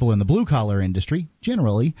people in the blue-collar industry,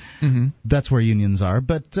 generally. Mm-hmm. That's where unions are.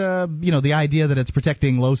 But, the idea that it's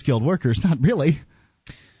protecting low-skilled workers, not really.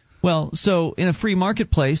 Well, so in a free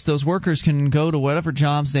marketplace, those workers can go to whatever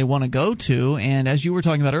jobs they want to go to, and as you were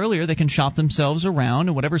talking about earlier, they can shop themselves around,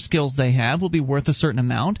 and whatever skills they have will be worth a certain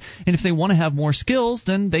amount. And if they want to have more skills,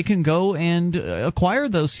 then they can go and acquire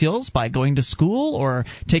those skills by going to school or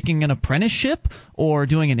taking an apprenticeship or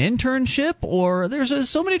doing an internship, or there's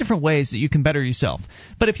so many different ways that you can better yourself.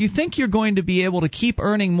 But if you think you're going to be able to keep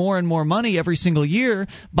earning more and more money every single year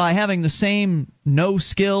by having the same no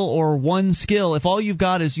skill or one skill, if all you've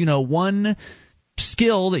got is, one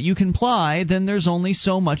skill that you can apply, then there's only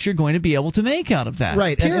so much you're going to be able to make out of that.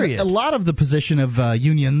 Right. Period. And a lot of the position of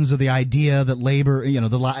unions, or the idea that labor,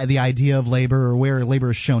 the idea of labor, or where labor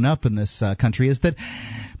has shown up in this country, is that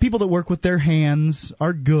people that work with their hands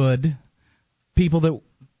are good. People that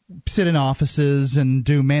sit in offices and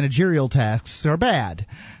do managerial tasks are bad.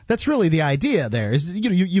 That's really the idea there. Is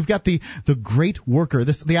you've got the great worker.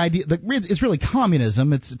 The idea it's really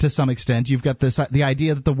communism. It's to some extent. You've got the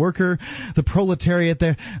idea that the worker, the proletariat,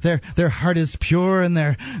 their heart is pure and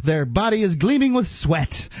their body is gleaming with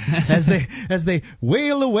sweat as they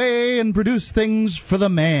wail away and produce things for the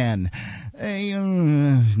man.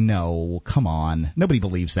 No, come on. Nobody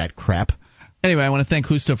believes that crap. Anyway, I want to thank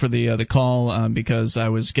Justo for the call because I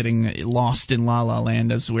was getting lost in La La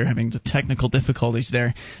Land as we were having the technical difficulties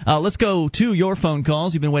there. Let's go to your phone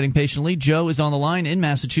calls. You've been waiting patiently. Joe is on the line in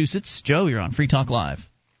Massachusetts. Joe, you're on Free Talk Live.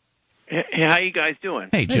 Hey, how you guys doing?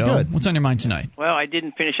 Hey, Joe. Hey, good. What's on your mind tonight? Well, I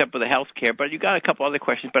didn't finish up with the health care, but you got a couple other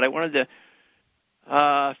questions. But I wanted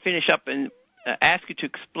to finish up and ask you to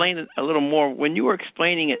explain it a little more. When you were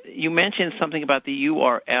explaining it, you mentioned something about the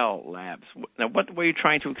URL labs. Now, what were you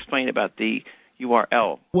trying to explain about the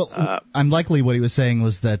URL? Well, unlikely what he was saying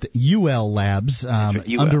was that UL Labs,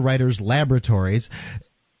 Underwriters Laboratories,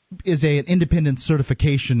 is an independent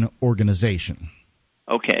certification organization.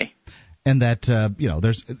 Okay. And that,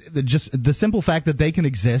 there's just the simple fact that they can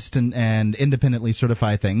exist and independently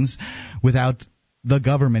certify things without the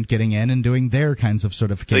government getting in and doing their kinds of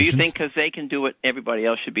certifications. So you think because they can do it, everybody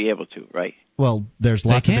else should be able to, right? Well, there's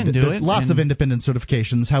lots of independent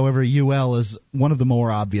certifications. However, UL is one of the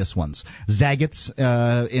more obvious ones. Zagat's,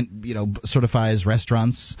 certifies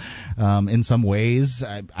restaurants in some ways.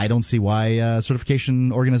 I don't see why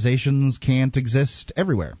certification organizations can't exist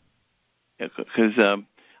everywhere. Because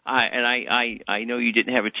I know you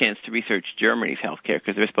didn't have a chance to research Germany's healthcare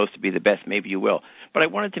because they're supposed to be the best. Maybe you will. But I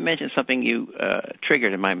wanted to mention something you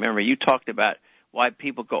triggered in my memory. You talked about why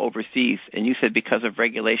people go overseas, and you said because of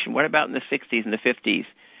regulation. What about in the 60s and the 50s?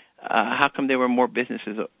 How come there were more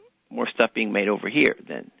businesses, more stuff being made over here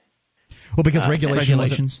then? Well, because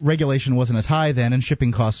regulation wasn't as high then, and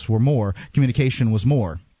shipping costs were more. Communication was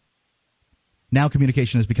more. Now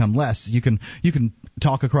communication has become less. You can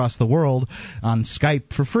talk across the world on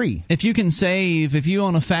Skype for free. If you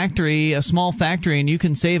own a small factory, and you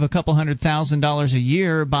can save a couple $100,000 a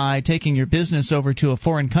year by taking your business over to a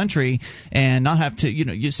foreign country and not have to,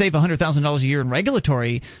 you save $100,000 a year in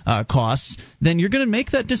regulatory costs, then you're going to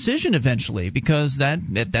make that decision eventually, because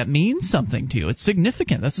that means something to you. It's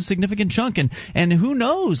significant. That's a significant chunk, and who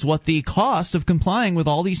knows what the cost of complying with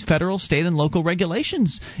all these federal, state, and local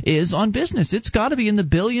regulations is on business. It's got to be in the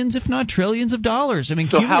billions, if not trillions of dollars. I mean,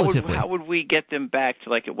 so cumulatively. how would we get them back to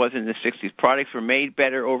like it was in the 60s? Products were made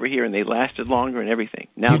better over here, and they lasted longer and everything.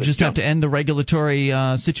 Now you just have to end the regulatory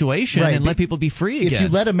situation and let people be free again.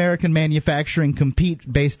 If you let American manufacturing compete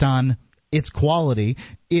based on its quality,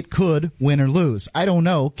 it could win or lose. I don't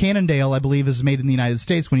know. Cannondale, I believe, is made in the United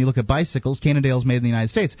States. When you look at bicycles, Cannondale's made in the United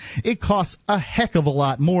States. It costs a heck of a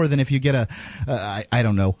lot more than if you get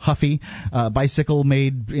Huffy bicycle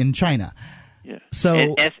made in China. Yeah. So,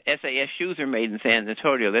 and SAS shoes are made in San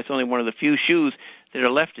Antonio. That's only one of the few shoes that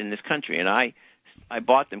are left in this country, and I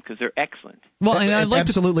bought them because they're excellent. Well, and I'd like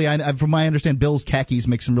absolutely. From my understanding, Bill's Khakis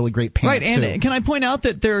make some really great pants, right, and too. Can I point out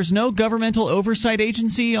that there's no governmental oversight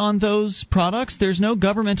agency on those products? There's no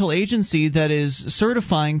governmental agency that is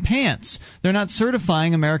certifying pants. They're not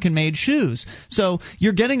certifying American-made shoes. So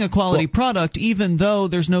you're getting a quality product even though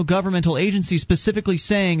there's no governmental agency specifically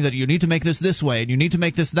saying that you need to make this way and you need to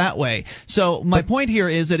make this that way. So my point here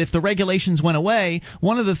is that if the regulations went away,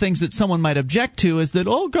 one of the things that someone might object to is that,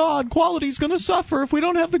 oh, God, quality's going to suffer if we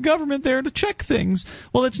don't have the government there to check things.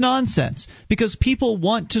 Well, it's nonsense, because people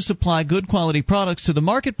want to supply good quality products to the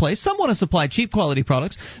marketplace. Some want to supply cheap quality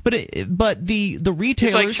products, but the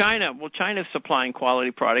retailers, it's like China. Well, China's supplying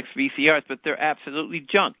quality products, VCRs, but they're absolutely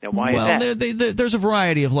junk. Now, why is that? There's a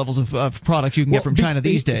variety of levels of products you can get from China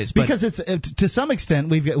these days. Because it's to some extent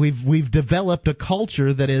we've developed a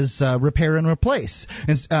culture that is repair and replace,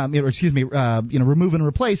 remove and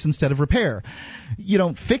replace instead of repair. You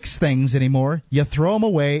don't fix things anymore. You throw them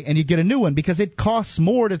away and you get a new one, because it costs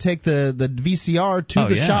more to take the VCR to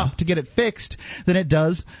the shop to get it fixed than it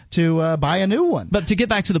does to buy a new one. But to get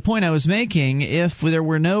back to the point I was making, if there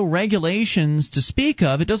were no regulations to speak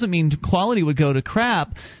of, it doesn't mean quality would go to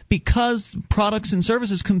crap, because products and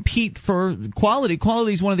services compete for quality.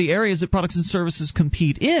 Quality is one of the areas that products and services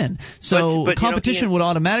compete in. So but competition would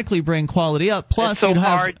automatically bring quality up. Plus,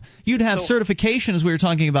 you'd have certification, as we were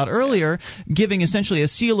talking about earlier, giving essentially a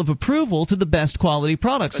seal of approval to the best quality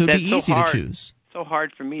products. So it would be easy to choose. So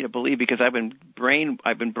hard for me to believe, because I've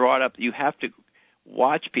been brought up. You have to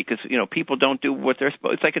watch, because people don't do what they're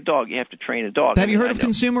supposed. It's like a dog. You have to train a dog. Have you heard of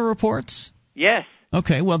Consumer Reports? Yes.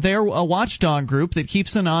 Okay, well, they're a watchdog group that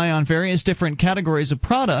keeps an eye on various different categories of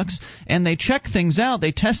products, and they check things out.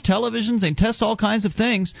 They test televisions, they test all kinds of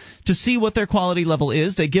things to see what their quality level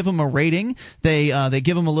is. They give them a rating, they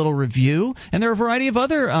give them a little review, and there are a variety of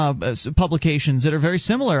other publications that are very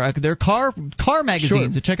similar. They're car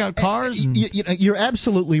magazines that check out cars. You're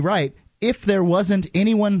absolutely right. If there wasn't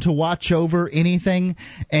anyone to watch over anything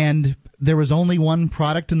and there was only one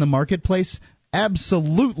product in the marketplace,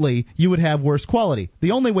 absolutely you would have worse quality.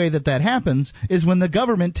 The only way that happens is when the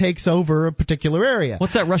government takes over a particular area.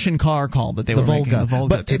 What's that Russian car called that they were making? The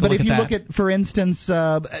Volga. But if you look at, for instance,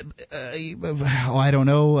 I don't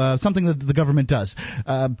know, something that the government does,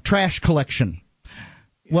 trash collection.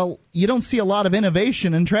 Well, you don't see a lot of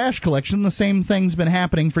innovation in trash collection. The same thing's been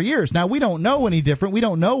happening for years. Now, we don't know any different. We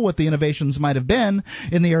don't know what the innovations might have been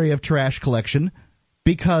in the area of trash collection,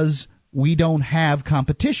 because we don't have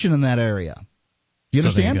competition in that area. Do you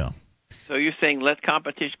understand? There you go. So you're saying less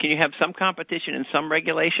competition. Can you have some competition and some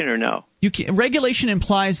regulation, or no? Regulation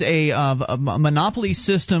implies a monopoly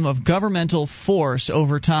system of governmental force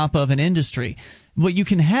over top of an industry. What you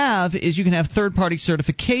can have is third-party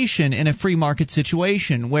certification in a free market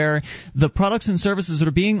situation where the products and services that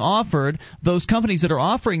are being offered, those companies that are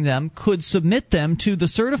offering them could submit them to the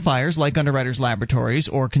certifiers like Underwriters Laboratories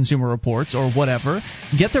or Consumer Reports or whatever,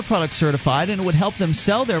 get their product certified, and it would help them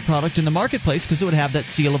sell their product in the marketplace because it would have that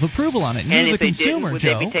seal of approval on it. And if they didn't, would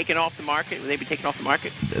they be taken off the market?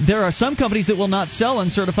 There are some companies that will not sell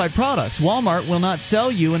uncertified products. Walmart will not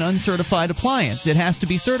sell you an uncertified appliance. It has to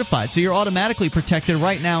be certified. So you're automatically protected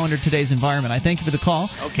right now under today's environment. I thank you for the call.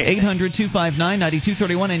 Okay.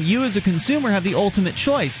 800-259-9231. And you as a consumer have the ultimate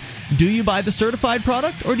choice. Do you buy the certified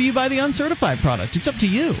product or do you buy the uncertified product? It's up to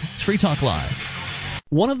you. It's Free Talk Live.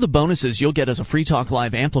 One of the bonuses you'll get as a Free Talk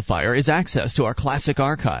Live amplifier is access to our classic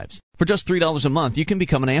archives. For just $3 a month, you can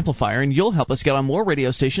become an amplifier, and you'll help us get on more radio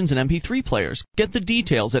stations and MP3 players. Get the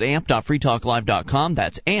details at amp.freetalklive.com.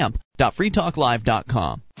 That's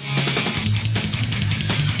amp.freetalklive.com.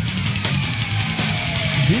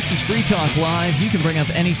 This is Free Talk Live. You can bring up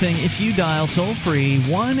anything if you dial toll-free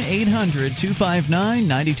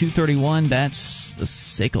 1-800-259-9231. That's the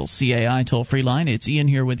SACL CAI toll-free line. It's Ian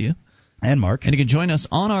here with you. And Mark. And you can join us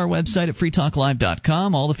on our website at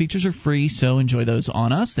freetalklive.com. All the features are free, so enjoy those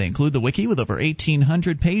on us. They include the wiki with over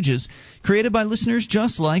 1,800 pages created by listeners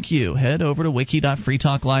just like you. Head over to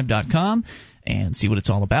wiki.freetalklive.com and see what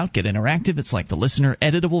it's all about. Get interactive. It's like the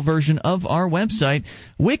listener-editable version of our website,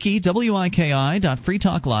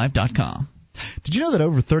 wiki.freetalklive.com. Did you know that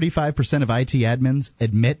over 35% of IT admins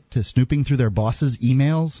admit to snooping through their boss's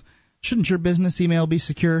emails? Shouldn't your business email be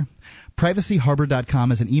secure?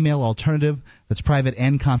 PrivacyHarbor.com is an email alternative that's private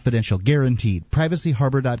and confidential, guaranteed.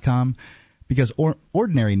 PrivacyHarbor.com, because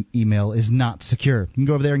ordinary email is not secure. You can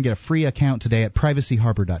go over there and get a free account today at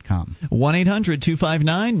PrivacyHarbor.com.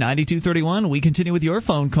 1-800-259-9231. We continue with your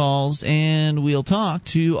phone calls, and we'll talk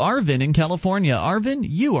to Arvin in California. Arvin,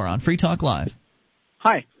 you are on Free Talk Live.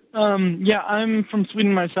 Hi. I'm from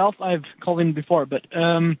Sweden myself. I've called in before, but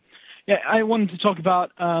I wanted to talk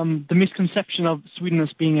about the misconception of Sweden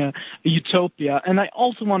as being a utopia. And I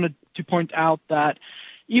also wanted to point out that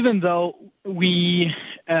even though we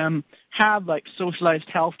have like socialized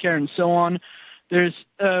healthcare and so on, there's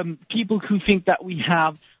people who think that we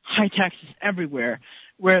have high taxes everywhere,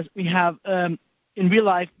 whereas we have in real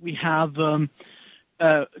life we have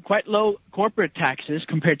quite low corporate taxes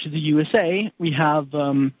compared to the USA. We have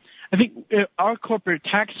I think our corporate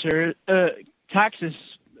taxes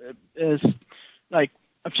is like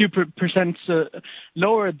a few percent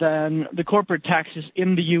lower than the corporate taxes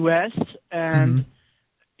in the U.S. and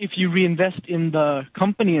if you reinvest in the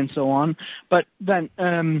company and so on. But then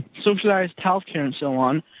socialized healthcare and so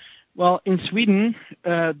on, well, in Sweden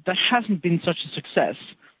that hasn't been such a success.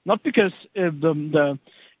 Not because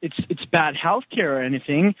it's bad healthcare or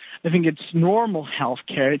anything. I think it's normal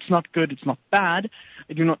healthcare. It's not good. It's not bad.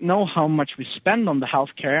 I do not know how much we spend on the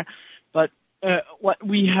healthcare, but what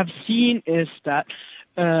we have seen is that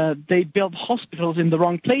they build hospitals in the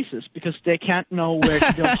wrong places because they can't know where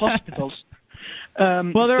to build hospitals.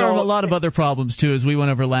 Well, there are a lot of other problems, too, as we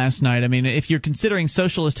went over last night. I mean, if you're considering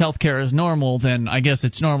socialist healthcare as normal, then I guess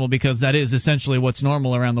it's normal because that is essentially what's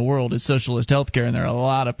normal around the world is socialist healthcare, and there are a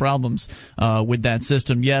lot of problems with that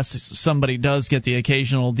system. Yes, somebody does get the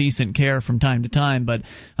occasional decent care from time to time, but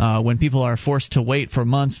when people are forced to wait for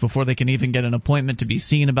months before they can even get an appointment to be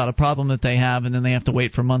seen about a problem that they have, and then they have to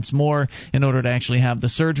wait for months more in order to actually have the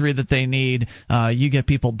surgery that they need, you get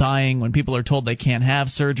people dying when people are told they can't have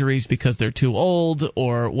surgeries because they're too old,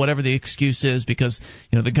 or whatever the excuse is, because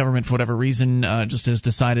the government for whatever reason just has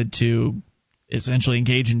decided to essentially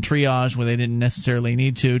engage in triage where they didn't necessarily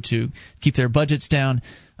need to keep their budgets down.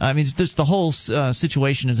 I mean, just the whole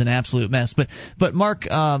situation is an absolute mess. But Mark,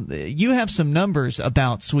 you have some numbers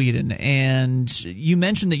about Sweden, and you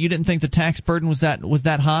mentioned that you didn't think the tax burden was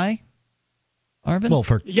that high, Arvin? Well,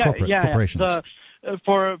 for corporations.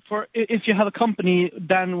 For if you have a company,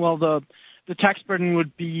 then the tax burden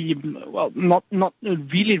would be not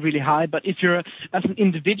really, really high. But if you're as an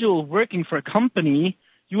individual working for a company,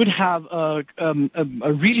 you would have a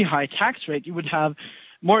really high tax rate. You would have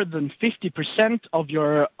more than 50% of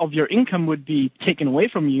your income would be taken away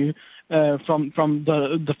from you from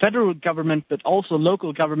the federal government, but also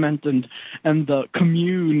local government and the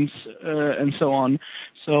communes and so on.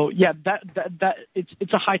 So yeah, that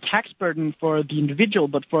it's a high tax burden for the individual,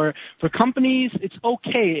 but for companies it's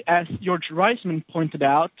okay. As George Reisman pointed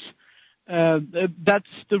out, that's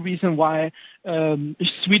the reason why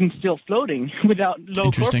Sweden's still floating. Without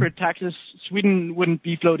low corporate taxes, Sweden wouldn't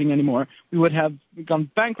be floating anymore. We would have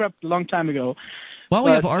gone bankrupt a long time ago. While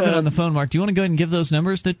we have Arvin on the phone, Mark, do you want to go ahead and give those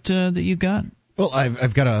numbers that you've got? Well,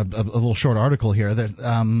 I've got a little short article here.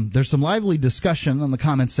 There's some lively discussion on the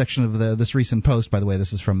comments section of this recent post. By the way,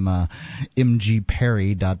 this is from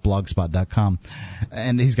mgperry.blogspot.com,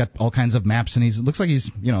 and he's got all kinds of maps, and looks like he's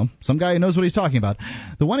some guy who knows what he's talking about.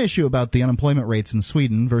 The one issue about the unemployment rates in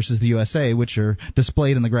Sweden versus the USA, which are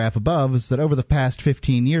displayed in the graph above, is that over the past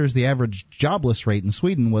 15 years, the average jobless rate in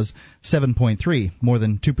Sweden was 7.3, more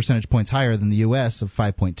than 2 percentage points higher than the U.S. of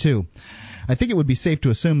 5.2. I think it would be safe to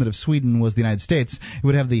assume that if Sweden was the United States, it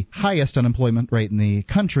would have the highest unemployment rate in the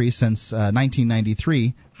country since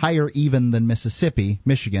 1993, higher even than Mississippi,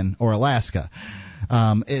 Michigan, or Alaska.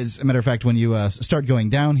 As a matter of fact, when you start going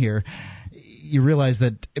down here, you realize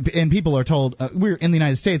that, and people are told, we're in the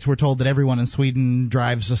United States, we're told that everyone in Sweden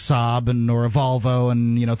drives a Saab or a Volvo,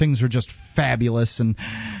 and things are just fabulous. And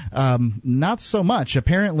not so much.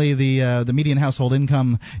 Apparently, the median household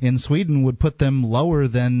income in Sweden would put them lower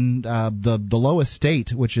than the lowest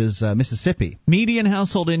state, which is Mississippi. Median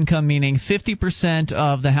household income meaning 50%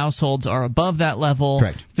 of the households are above that level.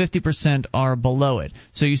 Correct. 50% are below it.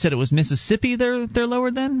 So you said it was Mississippi they're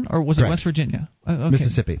lower than, or was it West Virginia? Okay.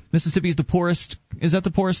 Mississippi. Mississippi is the poorest. Is that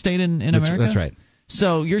the poorest state in America? That's right.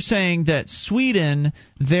 So you're saying that Sweden,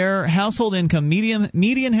 their household income,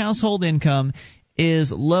 median household income,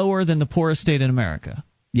 is lower than the poorest state in America.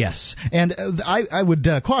 Yes, and I would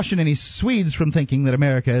caution any Swedes from thinking that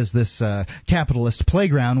America is this capitalist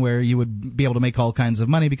playground where you would be able to make all kinds of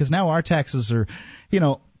money, because now our taxes are,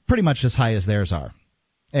 pretty much as high as theirs are,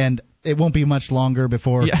 and it won't be much longer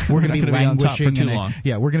before we're going to be languishing.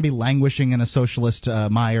 We're going to be languishing in a socialist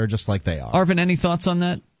mire just like they are. Arvin, any thoughts on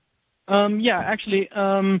that? Actually,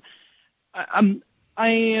 I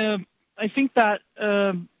think that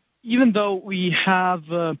even though we have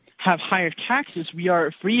higher taxes, we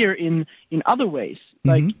are freer in other ways.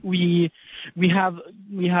 Like we have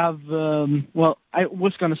I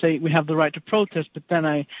was going to say we have the right to protest, but then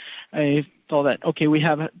I thought that okay, we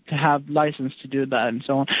have to have license to do that and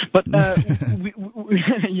so on. But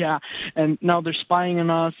and now they're spying on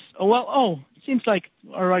us. It seems like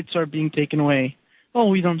our rights are being taken away. Oh,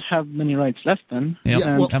 we don't have many rights left then.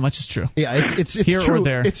 That much is true. Yeah, it's here true. Or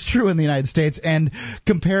there. It's true in the United States, and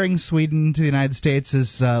comparing Sweden to the United States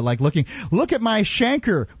is like look at my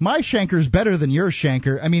shanker. My shanker's better than your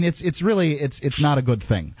shanker. I mean, it's really not a good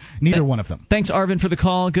thing. Neither one of them. Thanks, Arvin, for the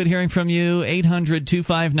call. Good hearing from you.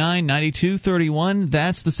 800-259-9231.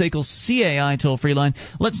 That's the SACL CAI toll-free line.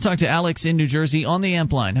 Let's talk to Alex in New Jersey on the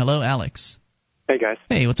AMP line. Hello, Alex. Hey, guys.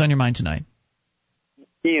 Hey, what's on your mind tonight?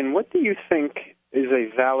 Ian, what do you think is a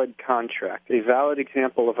valid contract, a valid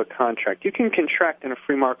example of a contract? You can contract in a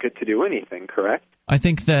free market to do anything, correct? I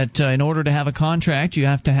think that in order to have a contract, you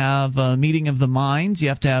have to have a meeting of the minds. You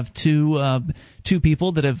have to have two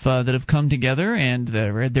people that have come together, and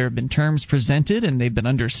there have been terms presented, and they've been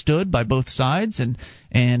understood by both sides, and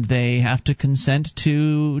they have to consent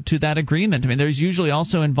to that agreement. I mean, there's usually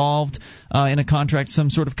also involved in a contract some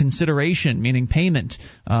sort of consideration, meaning payment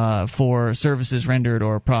for services rendered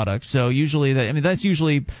or products. So usually, that's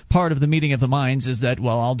usually part of the meeting of the minds, is that,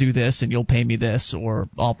 well, I'll do this and you'll pay me this, or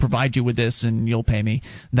I'll provide you with this and you'll pay me,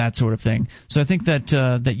 that sort of thing. So I think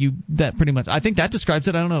that pretty much, I think that describes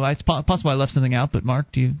it. I don't know. It's possible I left something out, but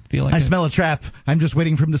Mark, do you feel like I smell a trap? I'm just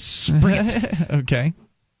waiting for him to spring it. Okay.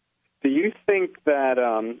 Do you think that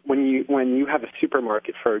when you have a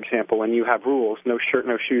supermarket, for example, when you have rules, no shirt,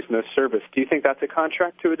 no shoes, no service, do you think that's a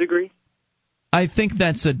contract to a degree? I think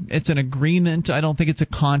it's an agreement. I don't think it's a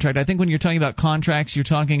contract. I think when you're talking about contracts, you're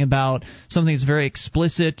talking about something that's very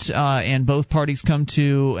explicit, and both parties come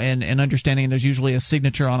to an understanding, and there's usually a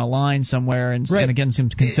signature on a line somewhere, and again, some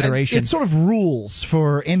consideration. It's sort of rules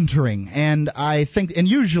for entering, and I think, and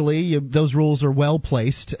usually those rules are well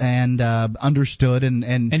placed and understood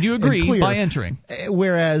and you agree and clear. By entering.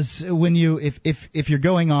 Whereas when if you're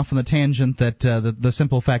going off on the tangent that the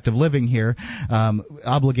simple fact of living here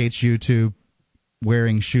obligates you to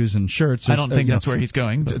wearing shoes and shirts. I don't think that's where he's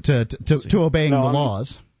going. To obeying the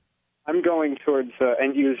laws. I'm going towards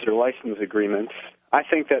end-user license agreements. I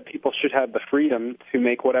think that people should have the freedom to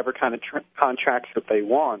make whatever kind of contracts that they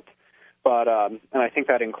want, but and I think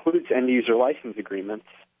that includes end-user license agreements.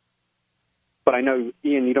 But I know,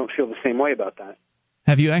 Ian, you don't feel the same way about that.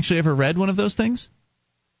 Have you actually ever read one of those things?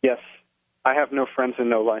 Yes. I have no friends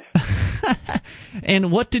and no life.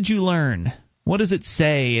 And what did you learn? What does it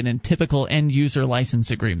say in a typical end-user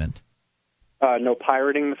license agreement? No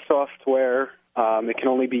pirating the software. It can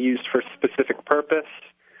only be used for a specific purpose.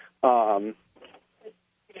 Don't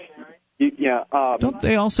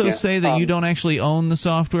they also say that you don't actually own the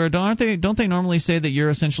software? Don't they normally say that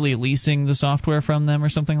you're essentially leasing the software from them or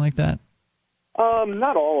something like that?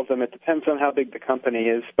 Not all of them. It depends on how big the company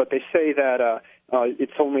is, but they say that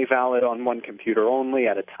it's only valid on one computer only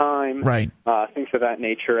at a time, right? Things of that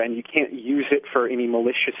nature, and you can't use it for any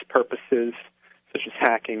malicious purposes, such as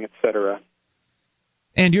hacking, etc.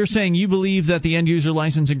 And you're saying you believe that the end-user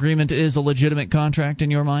license agreement is a legitimate contract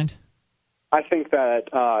in your mind? I think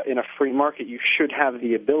that in a free market, you should have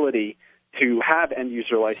the ability to have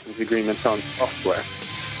end-user license agreements on software.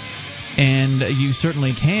 And you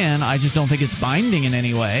certainly can. I just don't think it's binding in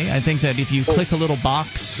any way. I think that if you click a little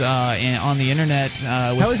box on the internet...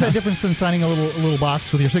 How is that different than signing a little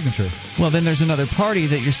box with your signature? Well, then there's another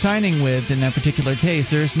party that you're signing with in that particular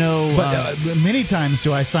case. There's no... But many times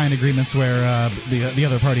do I sign agreements where the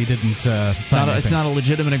other party didn't sign anything. It's not a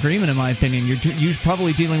legitimate agreement, in my opinion. You're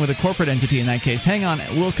probably dealing with a corporate entity in that case. Hang on.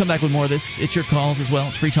 We'll come back with more of this. It's your calls as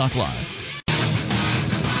well. It's Free Talk Live.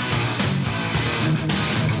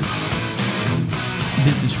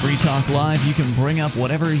 Free Talk Live. You can bring up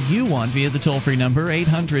whatever you want via the toll-free number,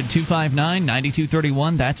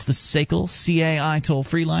 800-259-9231. That's the SACL CAI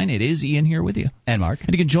toll-free line. It is Ian here with you. And Mark. And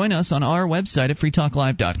you can join us on our website at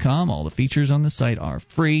freetalklive.com. All the features on the site are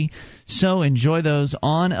free, so enjoy those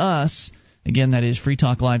on us. Again, that is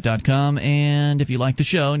freetalklive.com, and if you like the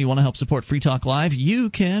show and you want to help support Free Talk Live, you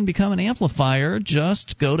can become an amplifier.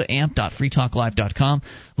 Just go to amp.freetalklive.com.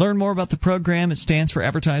 Learn more about the program. It stands for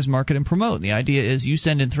Advertise, Market, and Promote. The idea is you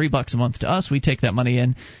send in $3 a month to us. We take that money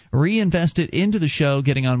in, reinvest it into the show,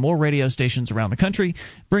 getting on more radio stations around the country,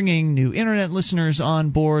 bringing new Internet listeners on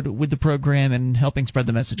board with the program, and helping spread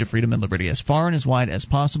the message of freedom and liberty as far and as wide as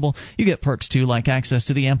possible. You get perks, too, like access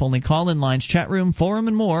to the AMP-only call-in lines, chat room, forum,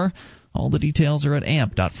 and more. All the details are at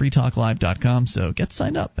amp.freetalklive.com, so get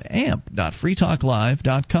signed up,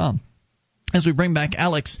 amp.freetalklive.com. As we bring back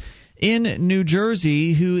Alex in New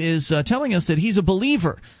Jersey, who is telling us that he's a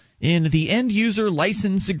believer in the end-user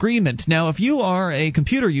license agreement. Now, if you are a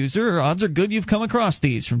computer user, odds are good you've come across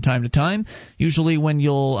these from time to time. Usually when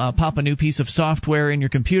you'll pop a new piece of software in your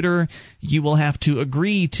computer, you will have to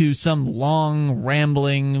agree to some long,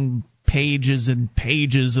 rambling pages and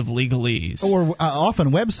pages of legalese. Or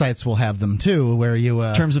often websites will have them too, where you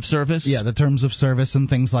terms of service. Yeah, the terms of service and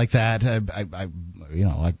things like that. I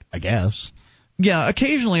guess. Yeah,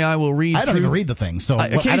 occasionally I will read. I don't even read the things, so I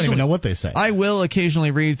don't even know what they say. I will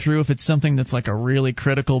occasionally read through if it's something that's like a really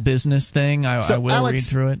critical business thing. I will Alex, read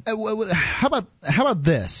through it. How about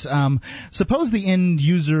this? Suppose the end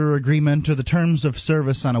user agreement or the terms of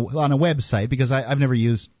service on a website, because I've never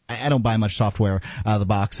used. I don't buy much software out of the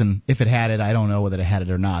box, and if it had it, I don't know whether it had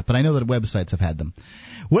it or not. But I know that websites have had them.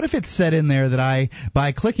 What if it said in there that I,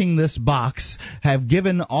 by clicking this box, have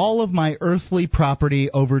given all of my earthly property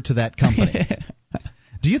over to that company?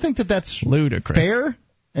 Do you think that that's ludicrous? Fair?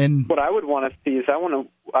 And what I would want to see is I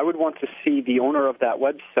would want to see the owner of that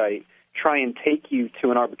website try and take you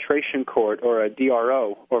to an arbitration court or a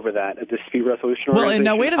DRO over that, a dispute resolution organization. Well, and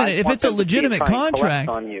now wait a minute. If it's a legitimate contract,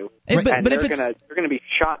 on you, but if they're going to be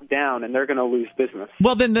shot down and they're going to lose business.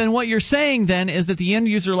 Well, then what you're saying then is that the end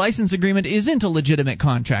user license agreement isn't a legitimate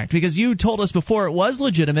contract, because you told us before it was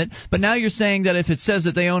legitimate, but now you're saying that if it says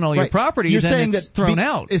that they own all your property, then it's thrown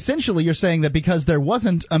out. Essentially, you're saying that because there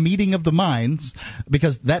wasn't a meeting of the minds,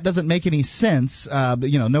 because that doesn't make any sense.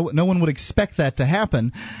 No one would expect that to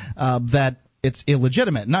happen. That it's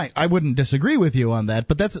illegitimate. And I wouldn't disagree with you on that,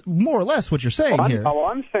 but that's more or less what you're saying here.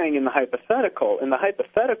 I'm saying in the hypothetical,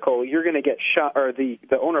 you're going to get shot, or the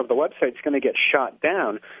owner of the website is going to get shot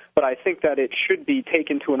down. But I think that it should be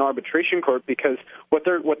taken to an arbitration court, because what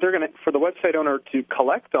they're going to, for the website owner to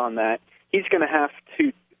collect on that, he's going to have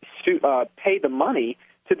to pay the money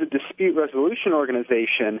to the dispute resolution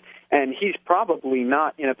organization, and he's probably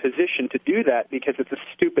not in a position to do that because it's a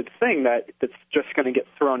stupid thing that's just going to get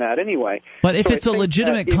thrown out anyway. But if it's a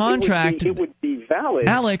legitimate contract, it would be valid.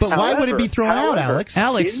 Alex, but why would it be thrown out, Alex?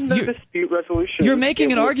 Alex, in the dispute resolution, you're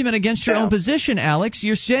making an argument against your own position, Alex.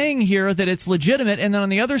 You're saying here that it's legitimate, and then on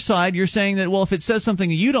the other side, you're saying that, well, if it says something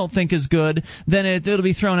that you don't think is good, then it'll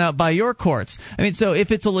be thrown out by your courts. I mean, so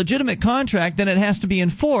if it's a legitimate contract, then it has to be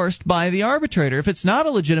enforced by the arbitrator. If it's not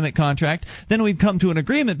a legitimate contract, then we've come to an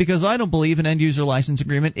agreement, because I don't believe an end-user license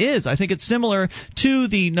agreement is. I think it's similar to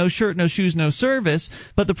the no shirt, no shoes, no service,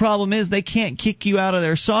 but the problem is they can't kick you out of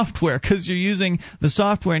their software because you're using the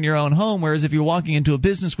software in your own home, whereas if you're walking into a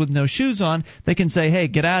business with no shoes on, they can say, hey,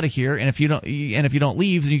 get out of here, and if you don't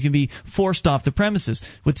leave, then you can be forced off the premises.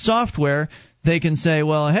 With software, they can say,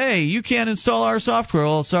 well, hey, you can't install our software.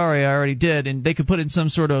 Well, sorry, I already did. And they could put in some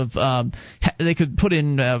sort of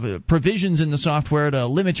provisions in the software to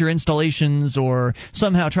limit your installations or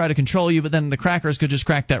somehow try to control you, but then the crackers could just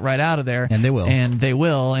crack that right out of there. And they will.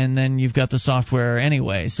 And then you've got the software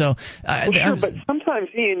anyway. So, sure, but sometimes,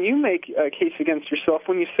 Ian, you make a case against yourself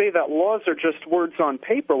when you say that laws are just words on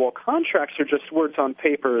paper. Well, contracts are just words on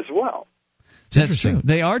paper as well. That's true.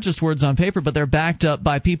 They are just words on paper, but they're backed up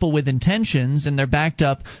by people with intentions, and they're backed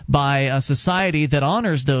up by a society that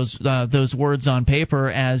honors those words on paper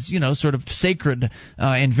as, sort of sacred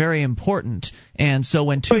and very important. And so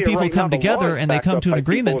when two people come together and they come to an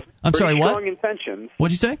agreement, I'm sorry, what? Strong intentions.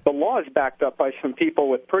 What'd you say? The law is backed up by some people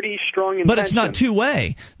with pretty strong intentions. But it's not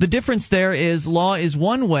two-way. The difference there is law is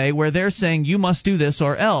one way, where they're saying you must do this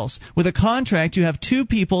or else. With a contract, you have two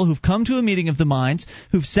people who've come to a meeting of the minds,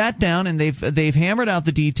 who've sat down and they've they've hammered out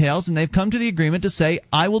the details, and they've come to the agreement to say,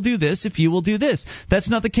 I will do this if you will do this. That's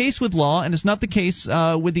not the case with law, and it's not the case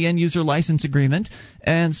with the end-user license agreement.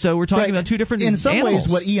 And so we're talking about two different In some animals.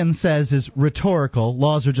 ways, what Ian says is rhetorical.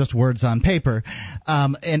 Laws are just words on paper.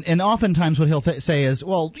 And oftentimes what he'll say is,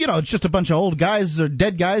 well, it's just a bunch of old guys or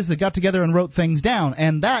dead guys that got together and wrote things down.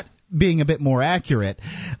 And that being a bit more accurate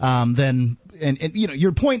than... And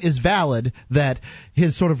your point is valid that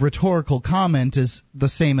his sort of rhetorical comment is the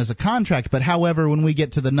same as a contract. But however, when we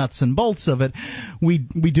get to the nuts and bolts of it, we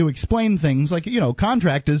do explain things like,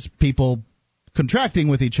 contract is people contracting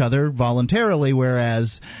with each other voluntarily,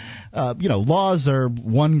 whereas laws are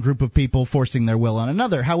one group of people forcing their will on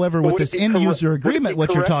another. However, with this end-user agreement,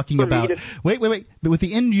 what you're talking about... Wait. But with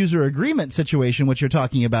the end-user agreement situation, what you're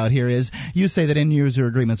talking about here is you say that end-user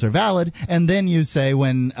agreements are valid, and then you say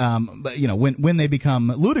when they become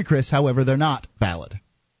ludicrous, however, they're not valid.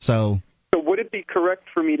 So would it be correct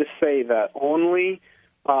for me to say that only...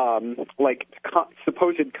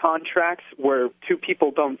 supposed contracts where two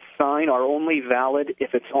people don't sign are only valid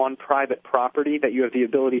if it's on private property that you have the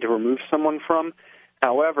ability to remove someone from?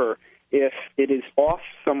 However, if it is off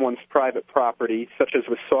someone's private property, such as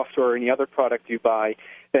with software or any other product you buy,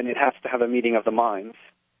 then it has to have a meeting of the minds.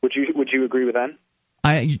 Would you agree with that?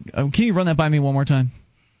 Can you run that by me one more time?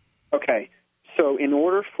 Okay. So in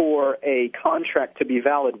order for a contract to be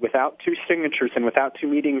valid without two signatures and without two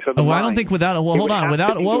meetings of the minds... I don't think without... Well, hold on.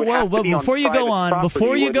 Before you go on,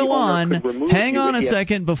 hang on a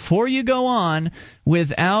second. Before you go on,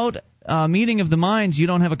 without a meeting of the minds, you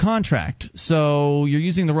don't have a contract. So you're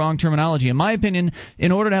using the wrong terminology. In my opinion,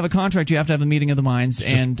 in order to have a contract, you have to have a meeting of the minds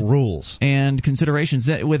and rules and considerations.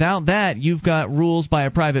 Without that, you've got rules by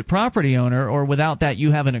a private property owner, or without that,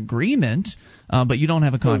 you have an agreement, but you don't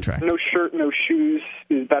have a contract. No shirt, no shoes.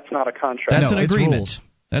 That's not a contract. That's an agreement. Rules.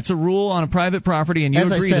 That's a rule on a private property, and you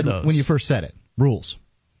agree to those. When you first said it, rules.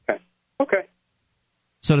 Okay.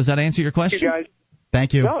 So does that answer your question? Thank you, guys.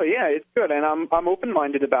 Thank you. No, yeah, it's good, and I'm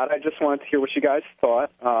open-minded about it. I just wanted to hear what you guys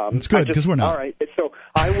thought. It's good, because we're not. All right, so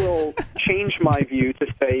I will change my view to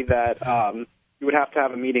say that you would have to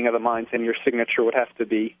have a meeting of the minds, and your signature would have to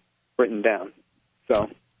be written down. So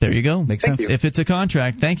there you go. Makes sense. If it's a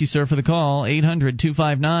contract. Thank you, sir, for the call.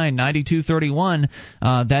 800-259-9231.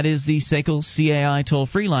 That is the SACL CAI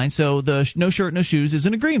toll-free line. So the no shirt, no shoes is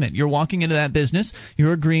an agreement. You're walking into that business.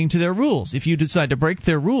 You're agreeing to their rules. If you decide to break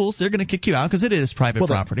their rules, they're going to kick you out because it is private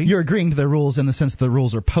property. You're agreeing to their rules in the sense that the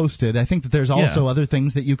rules are posted. I think that there's also other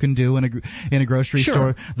things that you can do in a grocery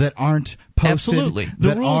store that aren't posted, Absolutely.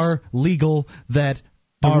 that are legal, that...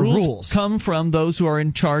 The rules come from those who are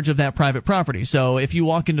in charge of that private property. So if you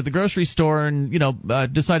walk into the grocery store and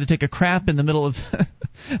decide to take a crap in the middle of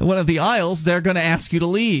one of the aisles, they're going to ask you to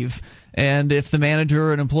leave. And if the manager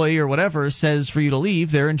or an employee or whatever says for you to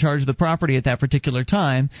leave, they're in charge of the property at that particular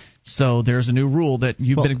time. So there's a new rule that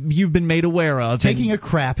you've been made aware of. Taking a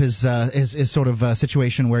crap is sort of a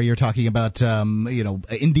situation where you're talking about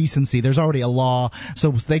indecency. There's already a law,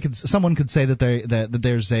 so someone could say that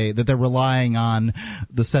they're relying on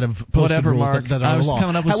the set of posted rules Mark. that are the law. I was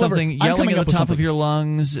coming up with something, yelling at the top of your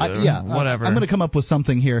lungs. Whatever. I'm going to come up with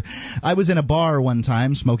something here. I was in a bar one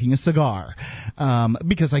time smoking a cigar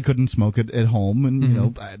because I couldn't smoke it at home,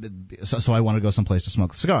 and so I wanted to go someplace to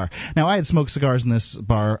smoke a cigar. Now I had smoked cigars in this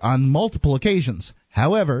bar on multiple occasions.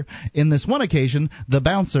 However, in this one occasion, the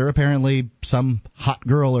bouncer, apparently some hot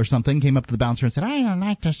girl or something, came up to the bouncer and said, "I don't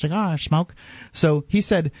like the cigar smoke." So he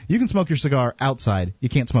said, "You can smoke your cigar outside. You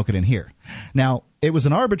can't smoke it in here." Now, it was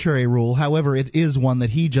an arbitrary rule. However, it is one that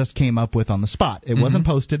he just came up with on the spot. It wasn't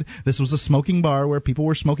posted. This was a smoking bar where people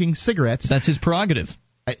were smoking cigarettes. That's his prerogative.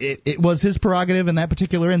 It was his prerogative in that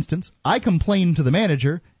particular instance. I complained to the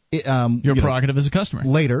manager. Your prerogative as a customer.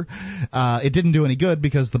 Later, it didn't do any good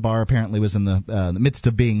because the bar apparently was in the midst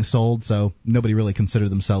of being sold, so nobody really considered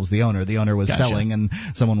themselves the owner. The owner was selling, and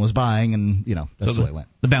someone was buying, and that's the way it went.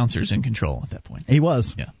 The bouncer's in control at that point. He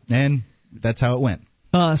was, and that's how it went.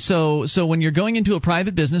 So when you're going into a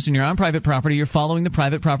private business and you're on private property, you're following the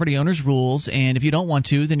private property owner's rules, and if you don't want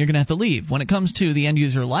to, then you're going to have to leave. When it comes to the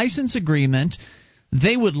end-user license agreement,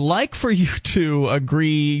 they would like for you to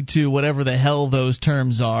agree to whatever the hell those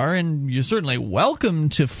terms are, and you're certainly welcome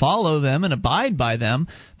to follow them and abide by them,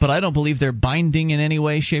 but I don't believe they're binding in any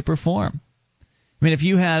way, shape, or form. I mean, if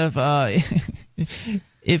you have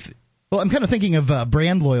Well, I'm kind of thinking of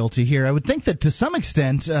brand loyalty here. I would think that to some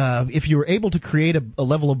extent, if you were able to create a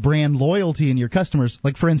level of brand loyalty in your customers,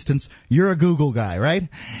 like for instance, you're a Google guy, right?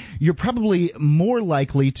 You're probably more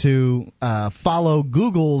likely to follow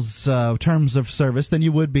Google's terms of service than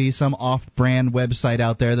you would be some off-brand website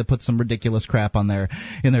out there that puts some ridiculous crap on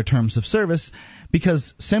in their terms of service,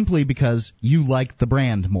 because you like the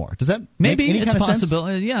brand more. Does that maybe make any it's kind of possible?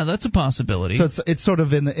 Sense? Yeah, that's a possibility. So it's sort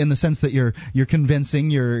of in the sense that you're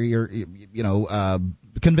convincing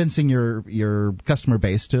convincing your customer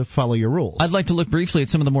base to follow your rules. I'd like to look briefly at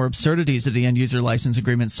some of the more absurdities of the end-user license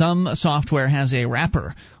agreement. Some software has a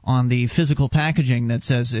wrapper on the physical packaging that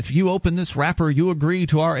says, if you open this wrapper, you agree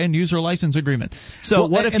to our end-user license agreement. So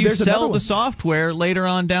what if you sell the software later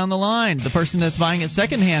on down the line? The person that's buying it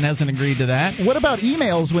secondhand hasn't agreed to that. What about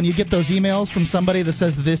emails, when you get those emails from somebody that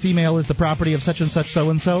says that this email is the property of such and such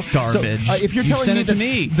so-and-so? Garbage. So, if you're telling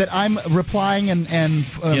me that I'm replying and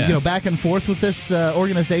back and forth with this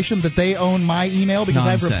organization, that they own my email because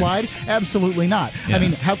Nonsense. I've replied? Absolutely not. Yeah. I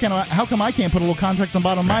mean, how come I can't put a little contract on the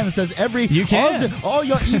bottom line that says all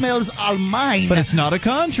your emails are mine? But it's not a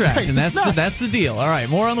contract, right, and that's the deal. All right,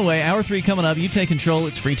 more on the way. Hour 3 coming up. You take control.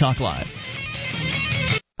 It's Free Talk Live.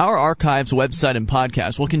 Our archives, website, and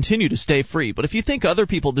podcast will continue to stay free, but if you think other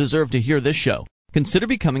people deserve to hear this show, consider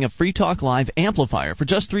becoming a Free Talk Live amplifier for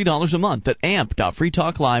just $3 a month at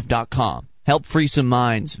amp.freetalklive.com. Help free some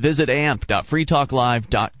minds. Visit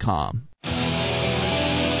amp.freetalklive.com.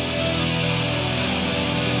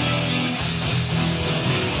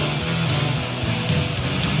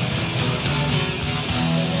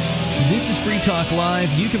 This is Free Talk Live.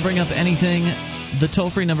 You can bring up anything. The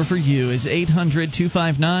toll-free number for you is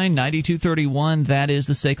 800-259-9231. That is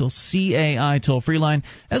the SACL CAI toll-free line.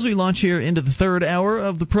 As we launch here into the third hour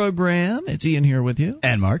of the program, it's Ian here with you.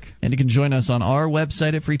 And Mark. And you can join us on our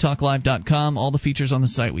website at freetalklive.com. All the features on the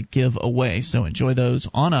site we give away, so enjoy those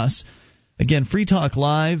on us. Again,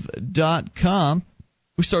 freetalklive.com.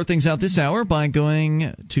 We start things out this hour by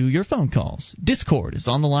going to your phone calls. Discord is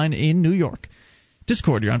on the line in New York.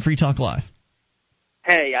 Discord, you're on Free Talk Live.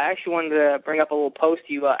 Hey, I actually wanted to bring up a little post.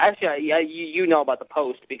 You know about the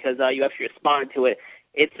post because you actually responded to it.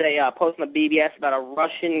 It's a post on the BBS about a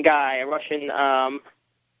Russian guy, I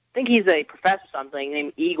think he's a professor or something,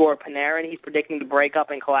 named Igor Panarin. He's predicting the breakup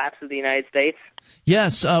and collapse of the United States.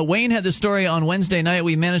 Yes, Wayne had the story on Wednesday night.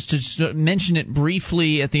 We managed to mention it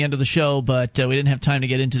briefly at the end of the show, but we didn't have time to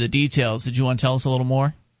get into the details. Did you want to tell us a little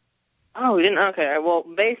more? Oh, we didn't? Okay. Well,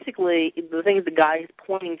 basically, the things the guy is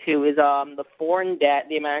pointing to is the foreign debt,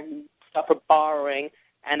 the amount of stuff for borrowing,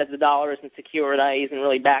 and if the dollar isn't securitized, isn't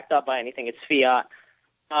really backed up by anything, it's fiat.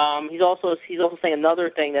 He's also saying another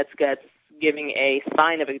thing that's giving a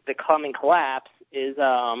sign of the coming collapse is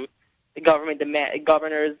the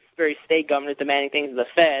various state governors demanding things of the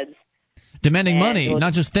feds. Demanding money,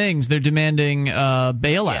 not just things. They're demanding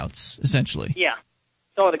bailouts, essentially. Yeah.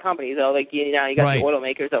 So are the companies, though. Like you got the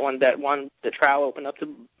automakers that want the trial open up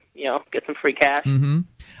to get some free cash. Mm-hmm.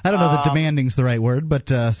 I don't know that demanding's the right word, but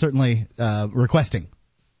certainly requesting.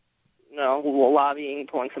 Lobbying,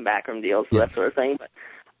 pulling some backroom deals, that sort of thing.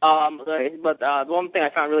 But the one thing I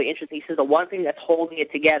found really interesting, he says the one thing that's holding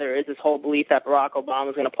it together is this whole belief that Barack Obama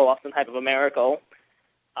is going to pull off some type of a miracle.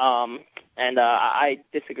 And I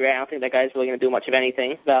disagree. I don't think that guy's really going to do much of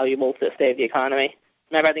anything valuable to save the economy.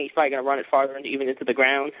 I think he's probably going to run it farther even into the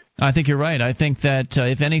ground. I think you're right. I think that,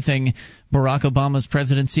 if anything, Barack Obama's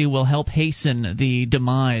presidency will help hasten the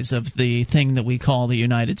demise of the thing that we call the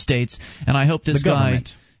United States. And I hope this guy...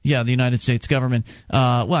 Yeah, the United States government.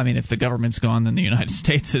 If the government's gone, then the United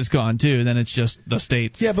States is gone too. Then it's just the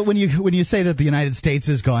states. Yeah, but when you say that the United States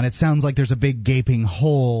is gone, it sounds like there's a big gaping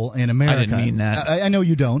hole in America. I didn't mean that. I know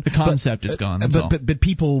you don't. The concept is gone. That's all. But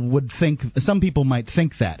people would think. Some people might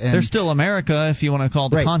think that. And there's still America, if you want to call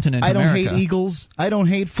the continent America. I don't hate eagles. I don't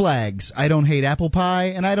hate flags. I don't hate apple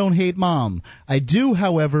pie, and I don't hate mom. I do,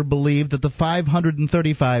 however, believe that the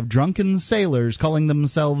 535 drunken sailors calling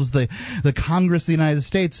themselves the Congress of the United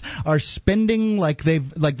States are spending like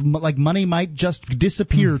money might just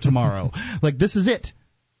disappear tomorrow. Like this is it.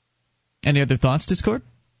 Any other thoughts, Discord?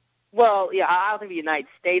 Well, yeah, I don't think the United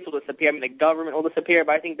States will disappear. I mean, the government will disappear,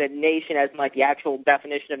 but I think the nation, as like the actual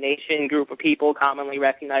definition of nation, group of people commonly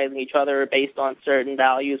recognizing each other based on certain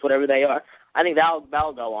values, whatever they are, I think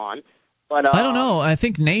that'll go on. But, I don't know. I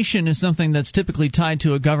think nation is something that's typically tied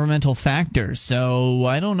to a governmental factor, so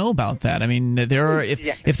I don't know about that. I mean,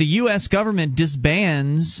 if the U.S. government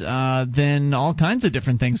disbands, then all kinds of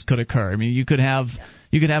different things could occur. I mean, you could have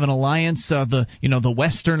You could have an alliance, the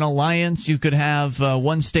Western Alliance. You could have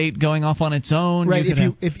one state going off on its own. Right.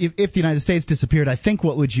 If the United States disappeared, I think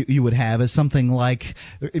what you would have is something like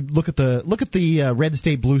look at the red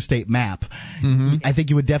state blue state map. Mm-hmm. I think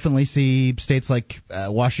you would definitely see states like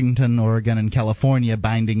Washington, Oregon, and California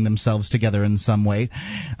binding themselves together in some way.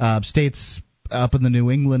 States up in the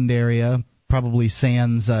New England area, probably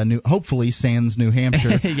hopefully sans New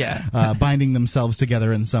Hampshire, binding themselves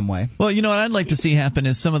together in some way. Well, what I'd like to see happen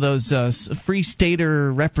is some of those free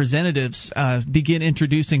stater representatives begin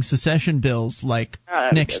introducing secession bills like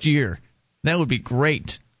next year. That would be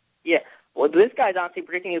great. Yeah. Well, this guy's honestly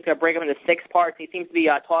predicting he's going to break up into 6 parts. He seems to be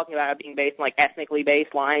talking about it being based on ethnically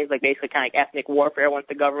based lines, like basically kind of like ethnic warfare. Once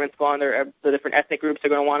the government's gone, the different ethnic groups are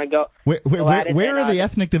going to want to go. Where are the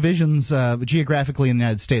ethnic divisions geographically in the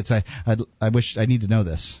United States? I need to know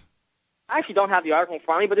this. I actually don't have the article in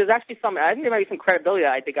front of me, but there's actually I think there might be some credibility.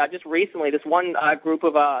 I think just recently this one group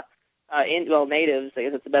of natives, I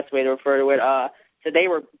guess that's the best way to refer to it. So they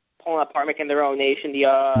were pulling apart, making their own nation. The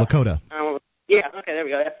Lakota. Yeah. Okay. There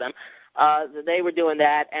we go. That's them. They were doing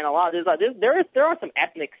that, and a lot of there are some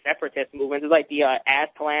ethnic separatist movements. There's like the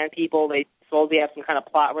Aztlan people. They supposedly have some kind of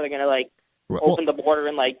plot where they're going to open the border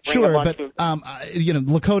and bring a bunch of...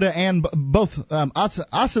 Lakota and both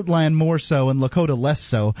Aztlan more so and Lakota less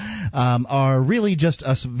so are really just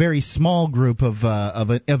a very small group of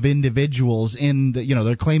individuals in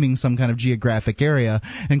they're claiming some kind of geographic area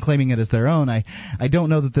and claiming it as their own. I don't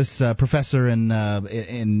know that this professor in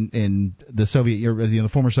the the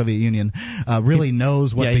former Soviet Union really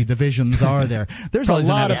knows what the divisions are there. There's a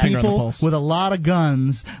lot of people with a lot of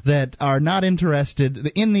guns that are not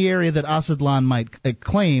interested in the area that Aztlan might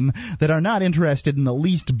claim, that are not interested in the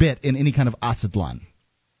least bit in any kind of Aztlan.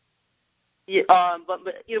 Yeah,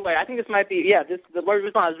 but either way, I think this might be the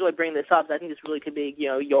reason I was really bringing this up is I think this really could be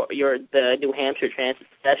the New Hampshire chance of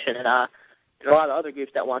secession, and a lot of other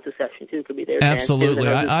groups that want secession too could be there. Absolutely,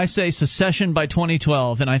 I say secession by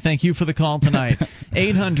 2012, and I thank you for the call tonight.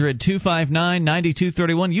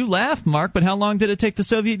 800-259-9231. You laugh, Mark, but how long did it take the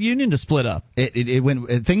Soviet Union to split up?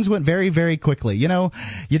 Things went very, very quickly. You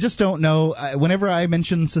just don't know. Whenever I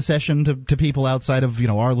mention secession to people outside of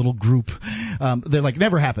our little group, they're like,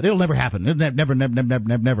 never happen. It'll never happen. It'll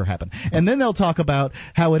never happen. And then they'll talk about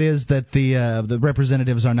how it is that the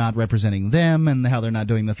representatives are not representing them, and how they're not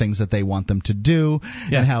doing the things that they want them to do,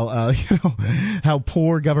 and how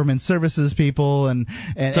poor government services people and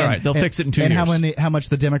it's all right. They'll fix it in 2 years. And how much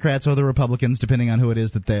the Democrats or the Republicans, depending on who it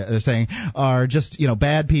is that they're saying, are just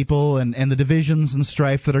bad people, and the divisions and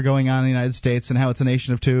strife that are going on in the United States, and how it's a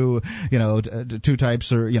nation of two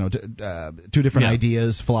types or two different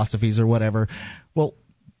ideas, philosophies, or whatever. Well,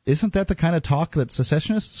 isn't that the kind of talk that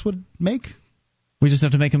secessionists would make? We just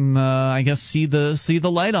have to make them, see the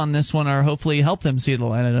light on this one, or hopefully help them see the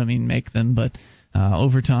light. I don't mean make them, but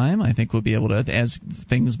over time, I think we'll be able to, as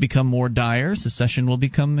things become more dire, secession will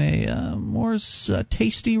become a more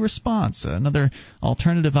tasty response, another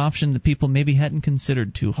alternative option that people maybe hadn't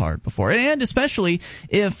considered too hard before. And especially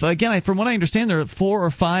if, again, from what I understand, there are 4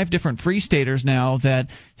 or 5 different free staters now that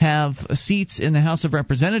have seats in the House of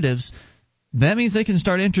Representatives. That means they can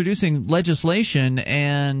start introducing legislation,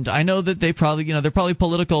 and I know that they probably, they're probably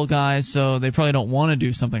political guys, so they probably don't want to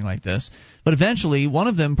do something like this. But eventually, one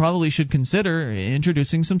of them probably should consider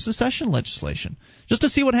introducing some secession legislation, just to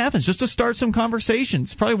see what happens, just to start some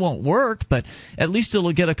conversations. Probably won't work, but at least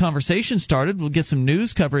it'll get a conversation started. We'll get some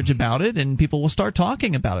news coverage about it, and people will start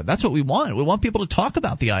talking about it. That's what we want. We want people to talk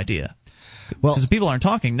about the idea. Well, because if people aren't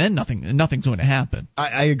talking, then nothing's going to happen.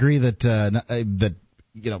 I agree that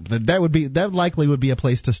that likely would be a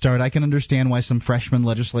place to start. I can understand why some freshman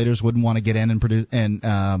legislators wouldn't want to get in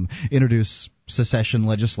and introduce secession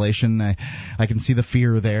legislation. I can see the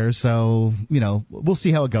fear there. So we'll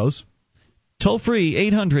see how it goes. Toll free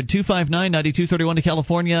 800-259-9231 to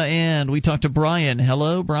California, and we talked to Brian.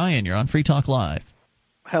 Hello, Brian. You're on Free Talk Live.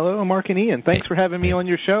 Hello, Mark and Ian. Thanks for having me on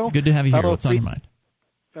your show. Good to have you here. What's on your mind?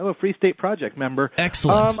 Fellow Free State Project member.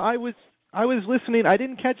 Excellent. I was listening. I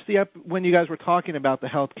didn't catch when you guys were talking about the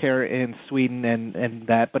health care in Sweden and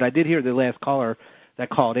that, but I did hear the last caller that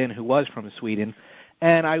called in who was from Sweden.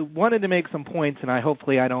 And I wanted to make some points, and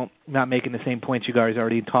hopefully I'm not making the same points you guys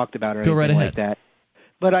already talked about or anything like that.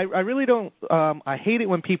 But I really don't I hate it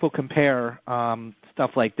when people compare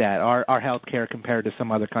stuff like that, our health care compared to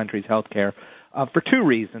some other countries' health care, for 2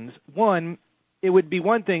 reasons. One, it would be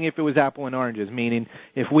one thing if it was apple and oranges, meaning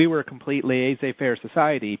if we were a complete laissez-faire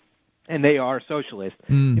society, and they are socialist.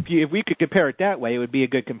 If we could compare it that way, it would be a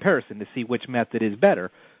good comparison to see which method is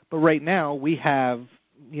better. But right now, we have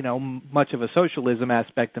much of a socialism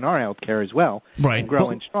aspect in our healthcare as well, right? And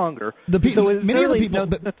growing stronger. Many of the people,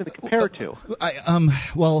 nothing to compare to.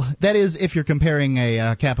 Well, that is if you're comparing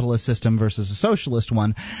a capitalist system versus a socialist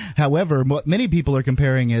one. However, what many people are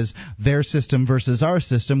comparing is their system versus our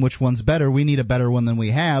system. Which one's better? We need a better one than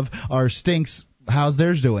we have. Ours stinks. How's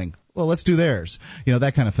theirs doing? Well, let's do theirs.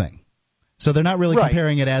 That kind of thing. So they're not really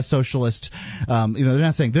comparing it as socialist. They're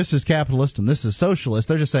not saying this is capitalist and this is socialist.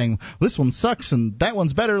 They're just saying this one sucks and that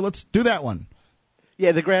one's better. Let's do that one.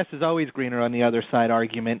 Yeah, the grass is always greener on the other side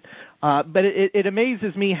argument. But it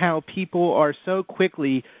amazes me how people are so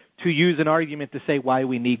quickly to use an argument to say why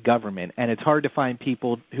we need government. And it's hard to find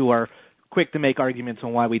people who are quick to make arguments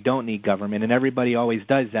on why we don't need government. And everybody always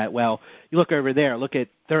does that. Well, you look over there, look at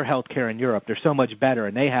their health care in Europe. They're so much better,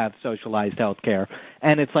 and they have socialized health care.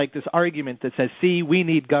 And it's like this argument that says, see, we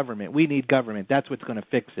need government. We need government. That's what's going to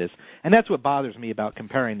fix this. And that's what bothers me about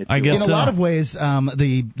comparing the two. In a lot of ways,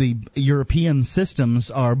 the European systems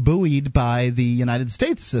are buoyed by the United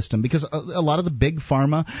States system because a lot of the big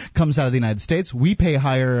pharma comes out of the United States. We pay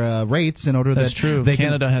higher rates in order that true. They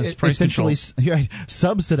Canada can has price essentially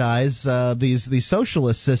subsidize these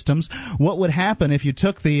socialist systems. What would happen if you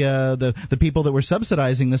took the people that were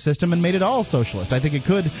subsidizing the system and made it all socialist? I think it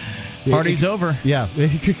could. Party's over. Yeah,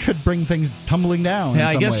 it could bring things tumbling down. Yeah,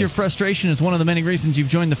 I guess ways. Your frustration is one of the many reasons you've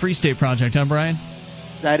joined the Free State Project, huh, Brian?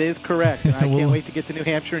 That is correct, and I can't wait to get to New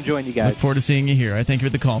Hampshire and join you guys. Look forward to seeing you here. I thank you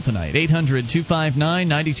for the call tonight.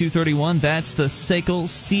 800-259-9231. That's the SACL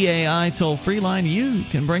CAI toll-free line. You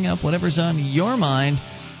can bring up whatever's on your mind.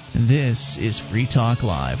 This is Free Talk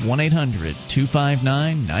Live.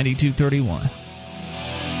 1-800-259-9231.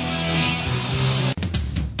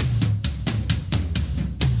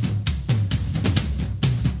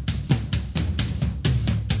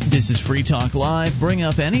 This is Free Talk Live. Bring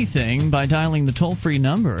up anything by dialing the toll-free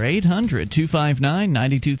number,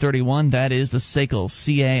 800-259-9231. That is the SACL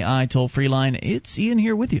CAI toll-free line. It's Ian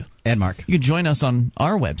here with you. And Mark. You can join us on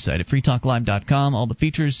our website at freetalklive.com. All the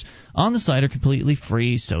features on the site are completely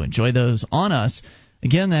free, so enjoy those on us.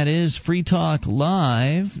 Again, that is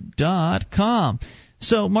freetalklive.com.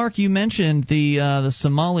 So, Mark, you mentioned the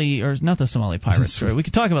Somali, or not the Somali pirates story. We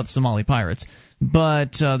could talk about the Somali pirates.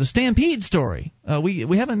 But the Stampede story,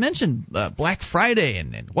 we haven't mentioned Black Friday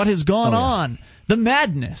and what has gone on, the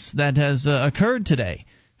madness that has occurred today.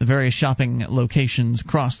 The various shopping locations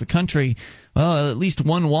across the country. Well, at least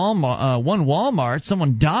one Walmart,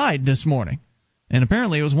 someone died this morning, and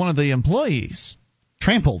apparently it was one of the employees.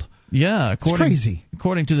 Trampled. Yeah, it's crazy.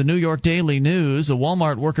 According to the New York Daily News, a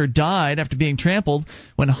Walmart worker died after being trampled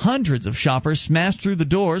when hundreds of shoppers smashed through the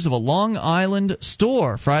doors of a Long Island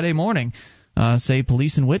store Friday morning. Say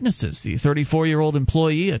police and witnesses. The 34-year-old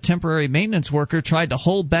employee, a temporary maintenance worker, tried to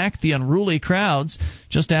hold back the unruly crowds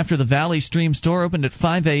just after the Valley Stream store opened at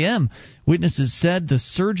 5 a.m. Witnesses said the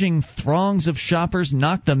surging throngs of shoppers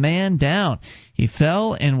knocked the man down. He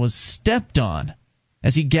fell and was stepped on.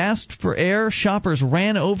 As he gasped for air, shoppers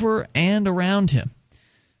ran over and around him.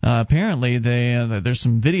 Apparently, there's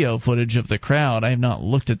some video footage of the crowd. I have not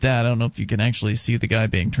looked at that. I don't know if you can actually see the guy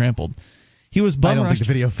being trampled. He was bum-rushed. I don't think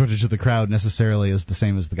the video footage of the crowd necessarily is the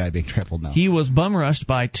same as the guy being trampled now. He was bum-rushed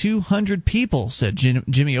by 200 people, said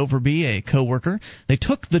Jimmy Overby, a co-worker. They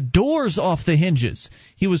took the doors off the hinges.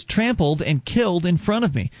 He was trampled and killed in front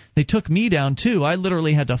of me. They took me down, too. I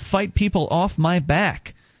literally had to fight people off my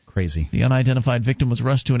back. Crazy. The unidentified victim was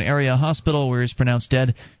rushed to an area hospital where he was pronounced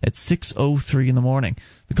dead at 6:03 in the morning.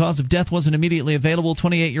 The cause of death wasn't immediately available.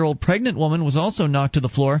 28-year-old pregnant woman was also knocked to the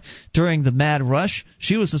floor during the mad rush.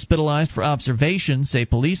 She was hospitalized for observation, say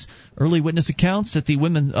police. Early witness accounts that the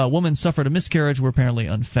woman suffered a miscarriage were apparently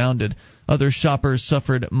unfounded. Other shoppers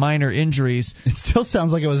suffered minor injuries. It still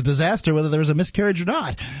sounds like it was a disaster, whether there was a miscarriage or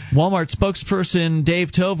not. Walmart spokesperson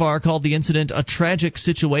Dave Tovar called the incident a tragic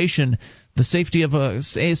situation. The safety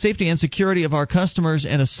and security of our customers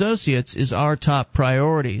and associates is our top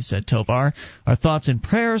priority, said Tovar. Our thoughts and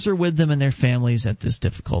prayers are with them and their families at this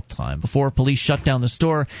difficult time. Before police shut down the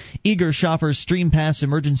store, eager shoppers streamed past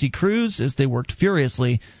emergency crews as they worked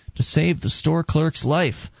furiously to save the store clerk's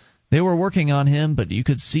life. They were working on him, but you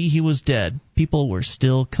could see he was dead. People were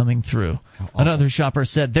still coming through. Another shopper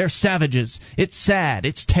said, "They're savages. It's sad.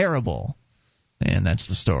 It's terrible." And that's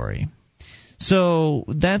the story. So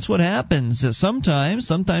that's what happens. Sometimes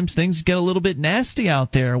things get a little bit nasty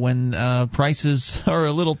out there when prices are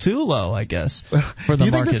a little too low, I guess, for the market. Do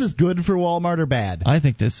you think this is good for Walmart or bad? I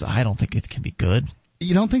don't think it can be good.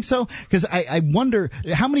 You don't think so? Because I wonder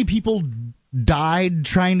how many people died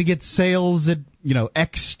trying to get sales at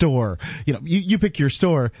X store. You pick your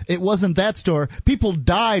store. It wasn't that store. People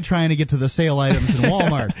die trying to get to the sale items in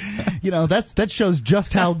Walmart. That shows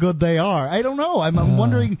just how good they are. I don't know. I'm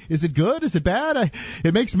wondering, is it good? Is it bad?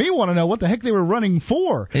 It makes me want to know what the heck they were running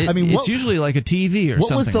for. It's usually like a TV or something like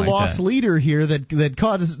that. What was the loss leader here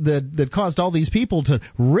that caused all these people to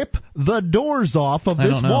rip the doors off of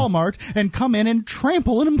this Walmart and come in and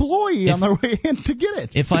trample an employee on their way in to get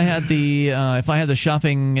it? If I had the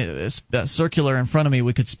shopping circular in front of me,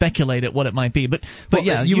 we could speculate at what it might be. But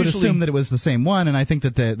yeah, you would assume that it was the same one, and I think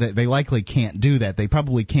that they likely can't do that. They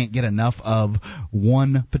probably can't get enough of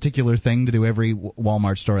one particular thing to do every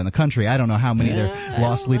Walmart store in the country. I don't know how many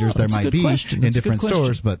loss leaders there might be in different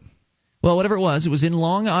stores, but. Well, whatever it was in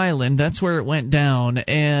Long Island. That's where it went down.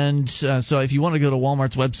 And so if you want to go to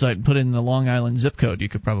Walmart's website and put in the Long Island zip code, you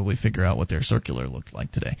could probably figure out what their circular looked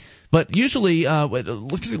like today. But usually,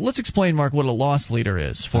 let's explain, Mark, what a loss leader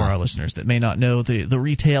is for our listeners that may not know the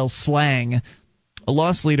retail slang. A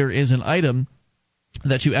loss leader is an item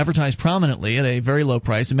that you advertise prominently at a very low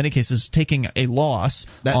price, in many cases taking a loss.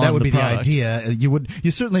 That would be product. The idea.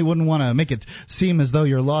 You certainly wouldn't want to make it seem as though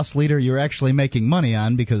your loss leader you're actually making money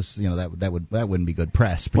on, because that wouldn't be good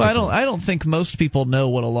press. Well, I don't think most people know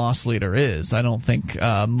what a loss leader is. I don't think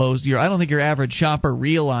I don't think your average shopper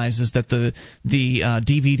realizes that the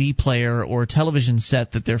DVD player or television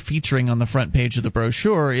set that they're featuring on the front page of the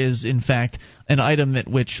brochure is in fact an item at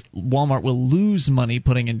which Walmart will lose money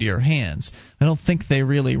putting into your hands. I don't think they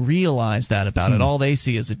really realize that about it. All they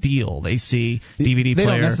see is a deal. They see DVD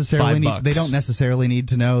player, $5. They don't necessarily need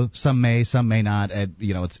to know. Some may not.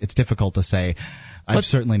 It's difficult to say. I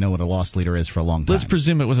certainly know what a loss leader is for a long time. Let's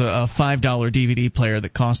presume it was a $5 DVD player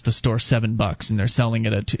that cost the store $7, and they're selling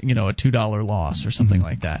it at a $2 loss or something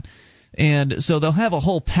like that. And so they'll have a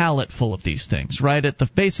whole pallet full of these things, right,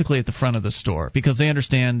 basically at the front of the store, because they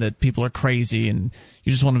understand that people are crazy and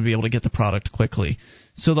you just want to be able to get the product quickly.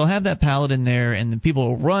 So they'll have that pallet in there, and then people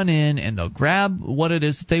will run in and they'll grab what it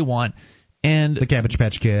is that they want. And the Cabbage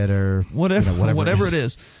Patch Kid or whatever it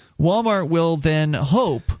is. Walmart will then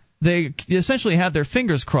hope, they essentially have their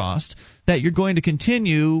fingers crossed, that you're going to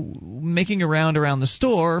continue making around the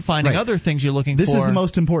store, finding other things you're looking for. This is the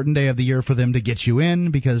most important day of the year for them to get you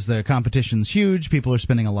in, because the competition's huge. People are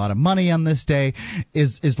spending a lot of money on this day.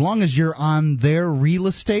 As long as you're on their real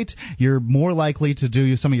estate, you're more likely to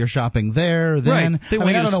do some of your shopping there. Then I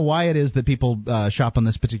don't know why it is that people shop on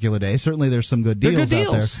this particular day. Certainly there's some good deals out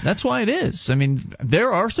there. That's why it is. I mean,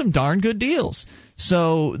 there are some darn good deals.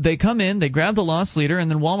 So they come in, they grab the loss leader,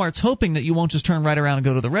 and then Walmart's hoping that you won't just turn right around and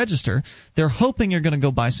go to the register. They're hoping you're going to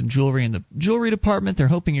go buy some jewelry in the jewelry department. They're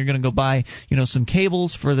hoping you're going to go buy, some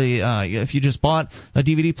cables for if you just bought a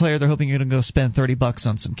DVD player, they're hoping you're going to go spend $30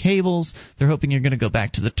 on some cables. They're hoping you're going to go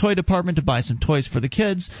back to the toy department to buy some toys for the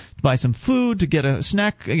kids, to buy some food, to get a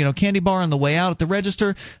snack, candy bar on the way out at the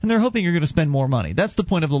register, and they're hoping you're going to spend more money. That's the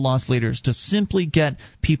point of the loss leaders, to simply get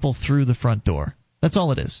people through the front door. That's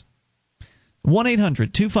all it is.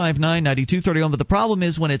 1-800-259-9231, but the problem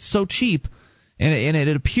is when it's so cheap and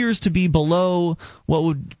it appears to be below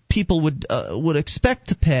what people would expect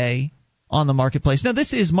to pay on the marketplace. Now,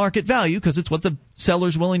 this is market value because it's what the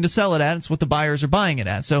seller's willing to sell it at. It's what the buyers are buying it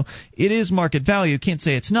at. So it is market value. Can't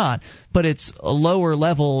say it's not, but it's a lower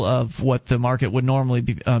level of what the market would normally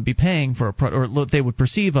be paying for or what they would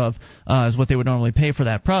perceive of as what they would normally pay for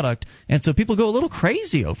that product. And so people go a little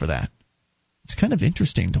crazy over that. It's kind of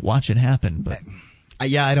interesting to watch it happen, but I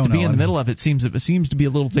don't know. To be in the middle of it seems to be a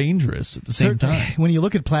little dangerous at the same time. When you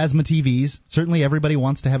look at plasma TVs, certainly everybody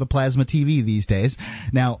wants to have a plasma TV these days.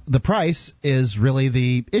 Now, the price is really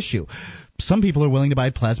the issue. Some people are willing to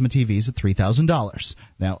buy plasma TVs at $3,000.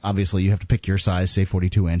 Now, obviously, you have to pick your size, say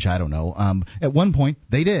 42-inch, I don't know. At one point,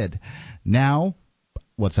 they did. Now,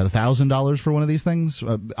 what's that, $1,000 for one of these things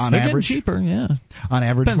on They're average? Cheaper, yeah. On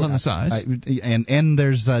average, depends on the size. And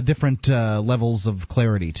there's different levels of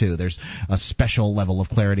clarity too. There's a special level of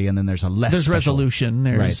clarity, and then there's a less. There's special. Resolution.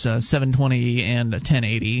 There's 720 and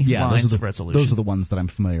 1080 lines of resolution. Those are the ones that I'm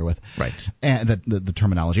familiar with. Right. And the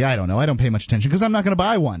terminology, I don't know. I don't pay much attention because I'm not going to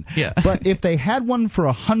buy one. Yeah. But if they had one for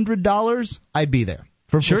 $100, I'd be there.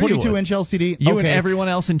 For 42-inch LCD, you and everyone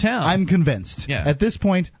else in town. I'm convinced. Yeah. At this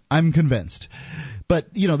point, I'm convinced. But,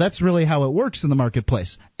 that's really how it works in the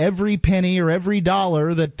marketplace. Every penny or every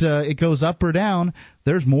dollar that it goes up or down,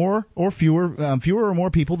 there's more or fewer or more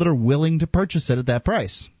people that are willing to purchase it at that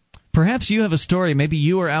price. Perhaps you have a story. Maybe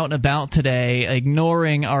you were out and about today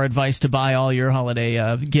ignoring our advice to buy all your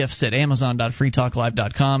holiday gifts at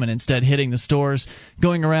Amazon.freetalklive.com and instead hitting the stores,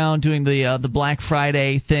 going around doing the Black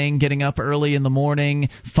Friday thing, getting up early in the morning,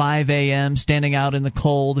 5 a.m., standing out in the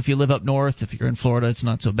cold. If you live up north, if you're in Florida, it's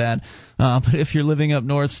not so bad. But if you're living up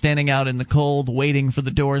north, standing out in the cold, waiting for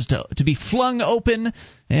the doors to be flung open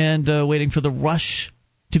and waiting for the rush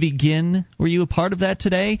to begin. Were you a part of that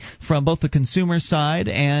today from both the consumer side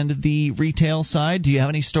and the retail side? Do you have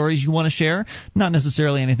any stories you want to share? Not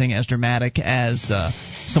necessarily anything as dramatic as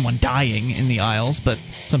someone dying in the aisles, but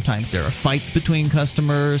sometimes there are fights between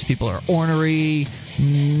customers, people are ornery,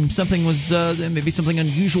 maybe something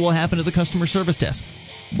unusual happened at the customer service desk.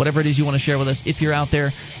 Whatever it is you want to share with us, if you're out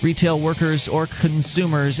there, retail workers or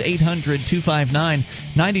consumers,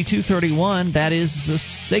 800-259-9231. That is the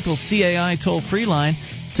SACL CAI toll-free line.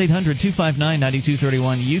 It's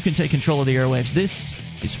 800-259-9231. You can take control of the airwaves. This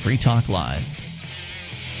is Free Talk Live.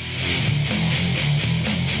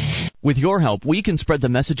 With your help, we can spread the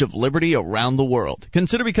message of liberty around the world.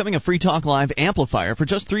 Consider becoming a Free Talk Live amplifier for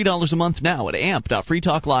just $3 a month now at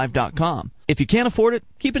amp.freetalklive.com. If you can't afford it,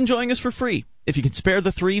 keep enjoying us for free. If you can spare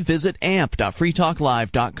the $3, visit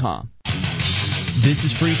amp.freetalklive.com. This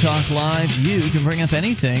is Free Talk Live. You can bring up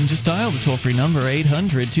anything. Just dial the toll-free number,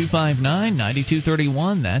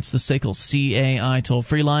 800-259-9231. That's the SACL CAI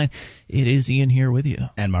toll-free line. It is Ian here with you.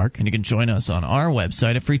 And Mark. And you can join us on our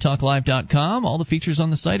website at freetalklive.com. All the features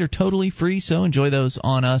on the site are totally free, so enjoy those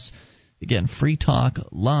on us. Again,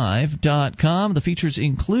 freetalklive.com. The features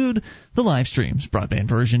include the live streams, broadband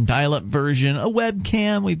version, dial-up version, a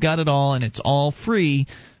webcam. We've got it all, and it's all free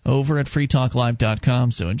over at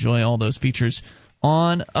freetalklive.com. So enjoy all those features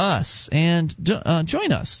on us. And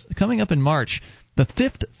join us coming up in March. The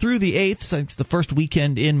 5th through the 8th, so it's the first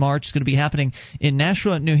weekend in March, is going to be happening in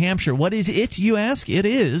Nashua, New Hampshire. What is it, you ask? It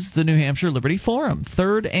is the New Hampshire Liberty Forum,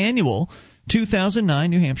 3rd annual 2009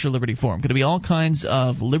 New Hampshire Liberty Forum. Going to be all kinds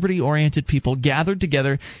of liberty-oriented people gathered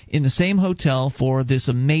together in the same hotel for this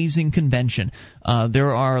amazing convention.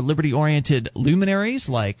 There are liberty-oriented luminaries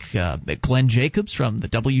like Glenn Jacobs from the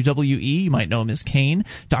WWE. You might know him as Kane.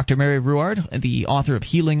 Dr. Mary Ruwart, the author of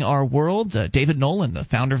Healing Our World. David Nolan, the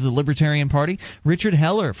founder of the Libertarian Party. Richard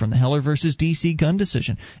Heller from the Heller versus D.C. gun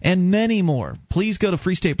decision. And many more. Please go to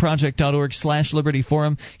freestateproject.org/Liberty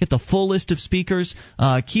Forum. Get the full list of speakers.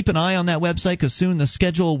 Keep an eye on that website, because soon the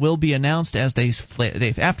schedule will be announced as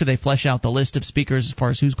after they flesh out the list of speakers as far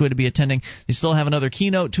as who's going to be attending. They still have another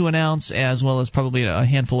keynote to announce, as well as probably a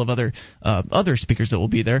handful of other speakers that will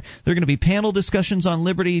be there. There are going to be panel discussions on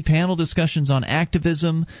liberty, panel discussions on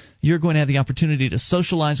activism. You're going to have the opportunity to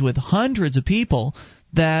socialize with hundreds of people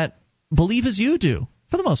that believe as you do.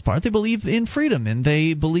 For the most part, they believe in freedom, and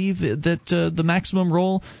they believe that the maximum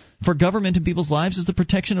role for government in people's lives is the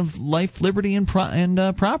protection of life, liberty, and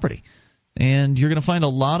property. And you're going to find a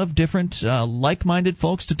lot of different like-minded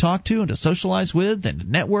folks to talk to and to socialize with and to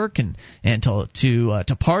network and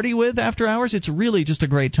to party with after hours. It's really just a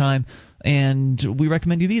great time, and we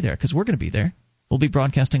recommend you be there because we're going to be there. We'll be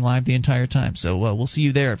broadcasting live the entire time. So we'll see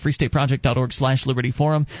you there at freestateproject.org/Liberty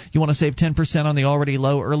Forum. You want to save 10% on the already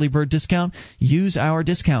low early bird discount? Use our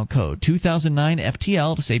discount code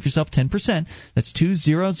 2009FTL to save yourself 10%. That's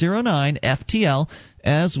 2009FTL.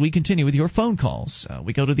 As we continue with your phone calls,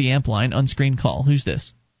 we go to the amp line, unscreened call. Who's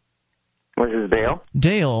this? This is Dale.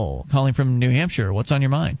 Dale, calling from New Hampshire. What's on your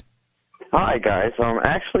mind? Hi, guys.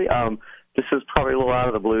 Actually, this is probably a little out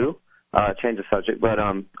of the blue. Change the subject, but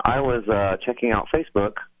I was checking out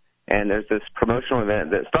Facebook, and there's this promotional event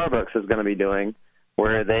that Starbucks is going to be doing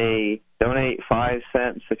where they donate 5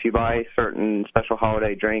 cents if you buy certain special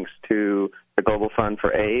holiday drinks to the Global Fund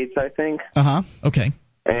for AIDS, I think. Uh-huh. Okay.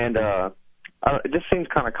 And it just seems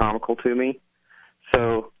kind of comical to me.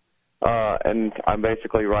 So, and I'm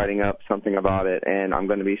basically writing up something about it, and I'm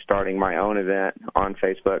going to be starting my own event on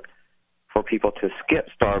Facebook for people to skip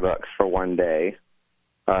Starbucks for one day.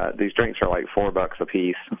 These drinks are like $4 a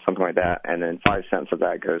piece, something like that, and then 5 cents of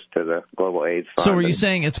that goes to the Global AIDS Fund. So are you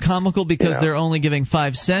saying it's comical because they're only giving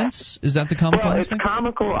 5 cents? Is that the comical aspect? Well, it's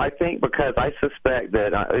comical, I think, because I suspect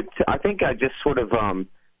that I think I just sort of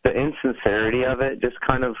the insincerity of it just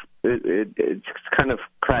kind of it just kind of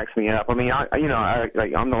cracks me up. I mean,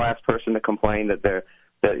 I'm the last person to complain that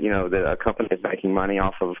a company is making money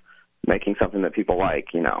off of making something that people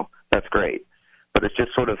like. That's great. But it's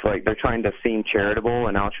just sort of like they're trying to seem charitable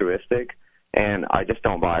and altruistic, and I just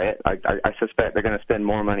don't buy it. I suspect they're going to spend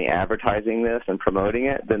more money advertising this and promoting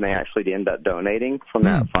it than they actually end up donating from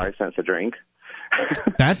that 5 cents a drink.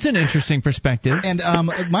 That's an interesting perspective. And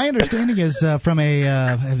my understanding is from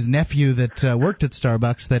his nephew that worked at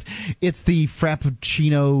Starbucks that it's the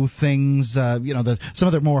Frappuccino things, some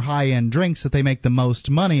of their more high-end drinks that they make the most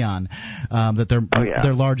money on, that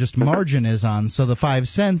their largest margin is on. So the 5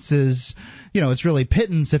 cents is, it's really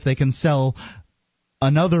pittance if they can sell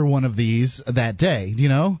another one of these that day,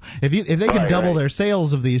 if they can double their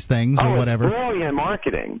sales of these things or whatever. It's brilliant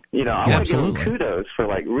marketing. I want to give them kudos for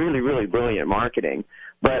like really, really brilliant marketing.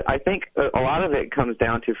 But I think a lot of it comes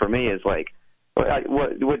down to, for me, is like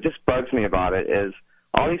what just bugs me about it is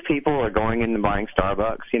all these people are going in and buying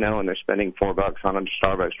Starbucks, and they're spending $4 on a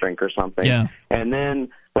Starbucks drink or something. Yeah. And then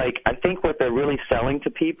I think what they're really selling to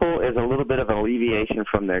people is a little bit of an alleviation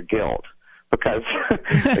from their guilt. Because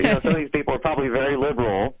some of these people are probably very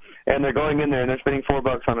liberal, and they're going in there and they're spending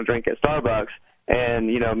 $4 on a drink at Starbucks, and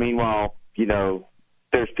meanwhile,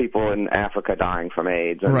 there's people in Africa dying from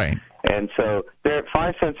AIDS, right? And so,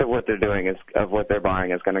 5 cents of what they're doing of what they're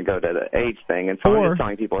buying is going to go to the AIDS thing. And so, I'm just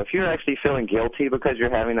telling people, if you're actually feeling guilty because you're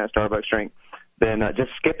having that Starbucks drink, then just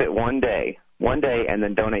skip it one day, and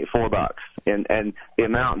then donate $4, and the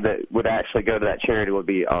amount that would actually go to that charity would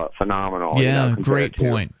be phenomenal. Yeah, great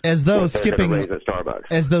point. As though skipping a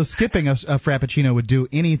Frappuccino would do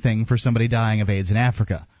anything for somebody dying of AIDS in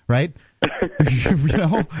Africa, right?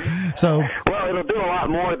 So. Well, it'll do a lot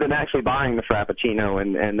more than actually buying the Frappuccino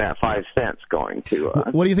and that 5 cents going to.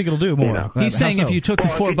 What do you think it'll do more? He's saying if you took the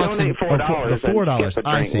 $4 and $4,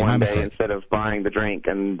 I see. My mistake. Instead of buying the drink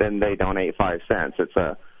and then they donate 5 cents, it's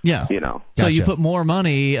a. Yeah. Gotcha. So you put more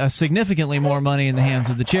money, significantly more money in the hands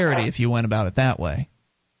of the charity if you went about it that way.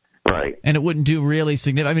 Right. And it wouldn't do really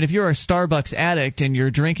significant. I mean, if you're a Starbucks addict and you're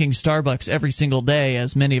drinking Starbucks every single day,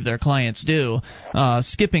 as many of their clients do,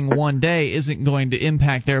 skipping one day isn't going to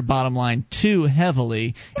impact their bottom line too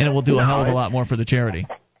heavily, and it will do a hell of a lot more for the charity.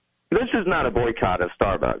 This is not a boycott of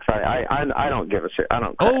Starbucks. I don't give a shit. I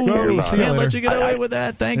don't. Can't let you get away with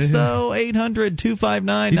that. Thanks, though.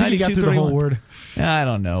 800-259-9231. You think he got through the whole word? I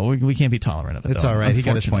don't know. We can't be tolerant of it. It's all right. He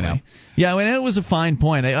got his point out. Yeah, I mean, it was a fine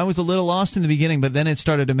point. I was a little lost in the beginning, but then it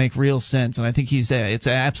started to make real sense, and I think it's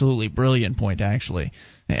an absolutely brilliant point, actually.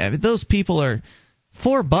 Those people are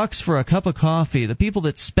 $4 for a cup of coffee. The people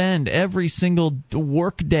that spend every single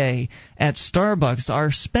work day at Starbucks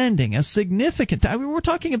are spending a significant. I mean, we're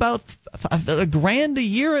talking about $1,000 a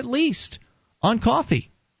year at least on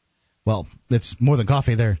coffee. Well, it's more than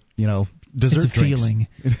coffee. There, dessert it's a drinks. Feeling.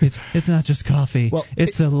 It's not just coffee. Well,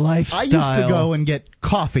 it's a lifestyle. I used to go and get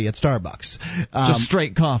coffee at Starbucks. Just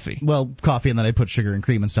straight coffee. Well, coffee, and then I put sugar and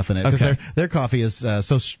cream and stuff in it because their coffee is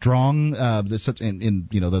so strong.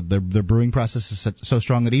 Their brewing process is so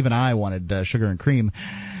strong that even I wanted sugar and cream.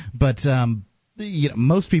 But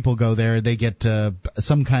most people go there. They get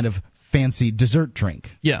some kind of fancy dessert drink.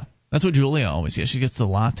 Yeah. That's what Julia always gets. She gets the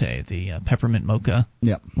latte, the peppermint mocha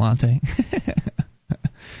latte.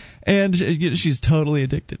 And she's totally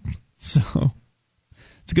addicted. So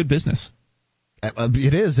it's a good business.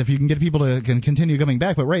 It is if you can get people to continue coming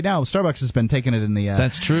back. But right now, Starbucks has been taking it in the.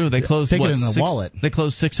 That's true. They closed taking it in the wallet. They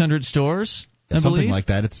closed 600 stores. Something like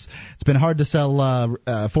that. It's been hard to sell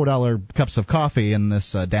 $4 cups of coffee in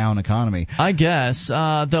this down economy. I guess,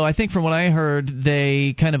 though. I think from what I heard,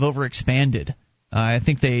 they kind of overexpanded. I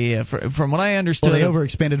think they, from what I understood, they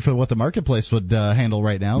overexpanded for what the marketplace would handle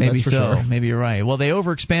right now. Maybe that's for so. Sure. Maybe you're right. Well, they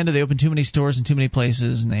overexpanded. They opened too many stores in too many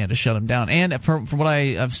places, and they had to shut them down. And from what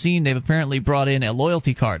I've seen, they've apparently brought in a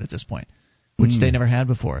loyalty card at this point, which they never had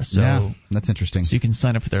before. So yeah, that's interesting. So you can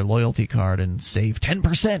sign up for their loyalty card and save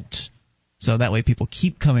 10%. So that way people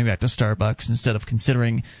keep coming back to Starbucks instead of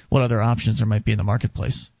considering what other options there might be in the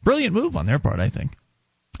marketplace. Brilliant move on their part, I think.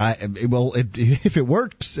 If it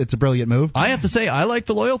works, it's a brilliant move. I have to say, I like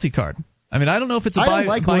the loyalty card. I mean, I don't know if it's a buy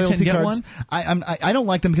 10 get cards. one. I don't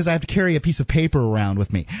like them because I have to carry a piece of paper around with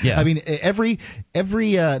me. Yeah. I mean, every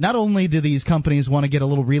not only do these companies want to get a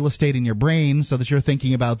little real estate in your brain so that you're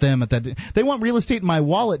thinking about them they want real estate in my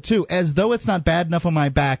wallet too, as though it's not bad enough on my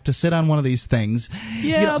back to sit on one of these things.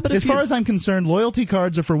 Yeah, but as far as I'm concerned, loyalty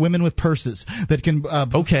cards are for women with purses that can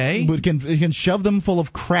can shove them full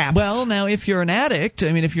of crap. Well, now if you're an addict,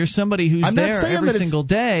 I mean, if you're somebody who's there every single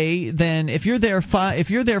day, then if you're there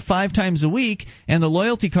 5 times a week and the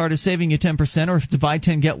loyalty card is saving you 10%, or if it's a buy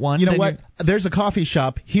 10 get one, you know what? There's a coffee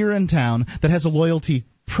shop here in town that has a loyalty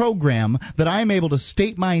program that I'm able to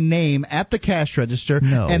state my name at the cash register,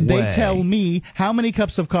 and they tell me how many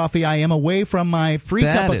cups of coffee I am away from my free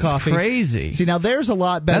cup of coffee. That is crazy. See, now there's a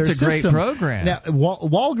lot better system. That's a great program. Now,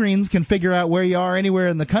 Walgreens can figure out where you are anywhere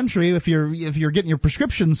in the country. If you're getting your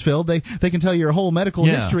prescriptions filled, they can tell your whole medical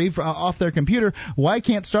history off their computer. Why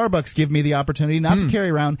can't Starbucks give me the opportunity not to carry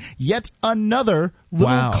around yet another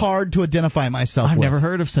little card to identify myself with? I've never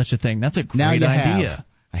heard of such a thing. That's a great idea.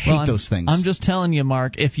 I hate those things. I'm just telling you,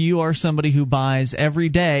 Mark, if you are somebody who buys every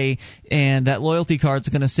day and that loyalty card's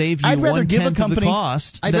going to save you 1/10 of the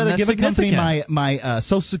cost, I'd rather give a company my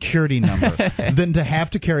Social Security number than to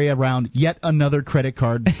have to carry around yet another credit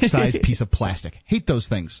card-sized piece of plastic. Hate those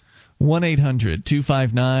things.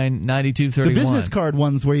 1-800-259-9231. The business card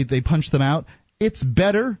ones where they punch them out, it's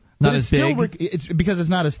better. Not as big. It's because it's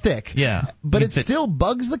not as thick. Yeah. But it still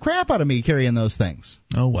bugs the crap out of me carrying those things.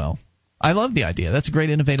 Oh, well. I love the idea. That's a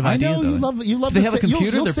great innovative idea. I know you love. They have a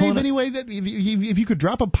computer. You'll save anyway. That if you could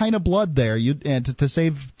drop a pint of blood there, to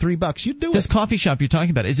save $3, you'd do it. This coffee shop you're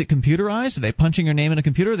talking about, is it computerized? Are they punching your name in a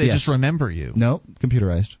computer? Or they just remember you? No,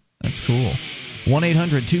 computerized. That's cool.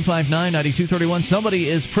 1-800-259-9231. Somebody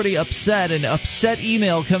is pretty upset. An upset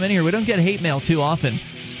email come in here. We don't get hate mail too often,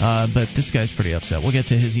 but this guy's pretty upset. We'll get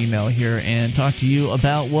to his email here and talk to you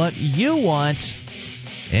about what you want.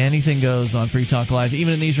 Anything goes on Free Talk Live.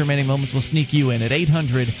 Even in these remaining moments, we'll sneak you in at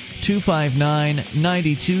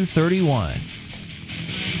 800-259-9231.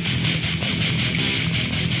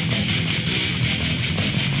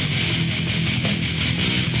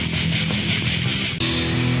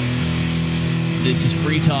 This is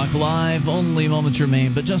Free Talk Live. Only moments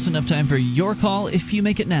remain, but just enough time for your call if you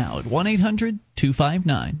make it now at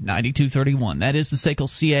 1-800-259-9231. That is the SACL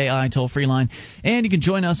CAI toll-free line. And you can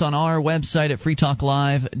join us on our website at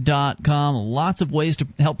freetalklive.com. Lots of ways to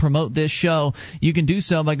help promote this show. You can do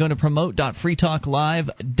so by going to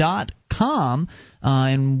promote.freetalklive.com.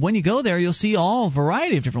 And when you go there, you'll see a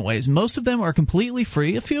variety of different ways. Most of them are completely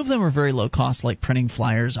free. A few of them are very low cost, like printing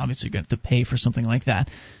flyers. Obviously, you're going to have to pay for something like that.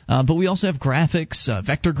 But we also have graphics,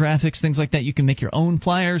 vector graphics, things like that you can make your own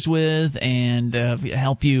flyers with, and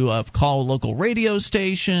help you call local radio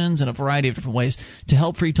stations, and a variety of different ways to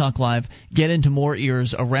help Free Talk Live get into more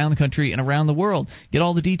ears around the country and around the world. Get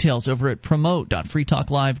all the details over at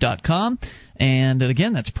promote.freetalklive.com. And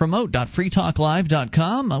again, that's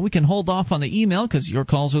promote.freetalklive.com. We can hold off on the email because your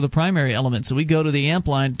calls are the primary element. So we go to the amp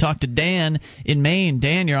line to talk to Dan in Maine.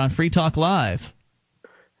 Dan, you're on Free Talk Live.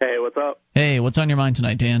 Hey, what's up? Hey, what's on your mind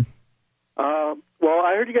tonight, Dan? Well,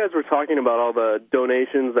 I heard you guys were talking about all the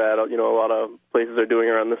donations that a lot of places are doing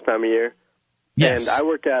around this time of year. Yes. And I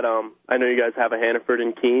work at I know you guys have a Hannaford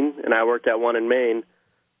in Keene, and I work at one in Maine.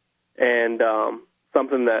 And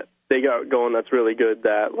something that they got going that's really good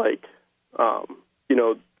that a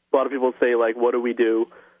lot of people say, like, what do we do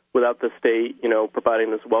without the state,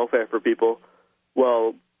 providing this welfare for people?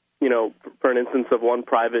 Well, for an instance of one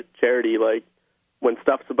private charity, like, when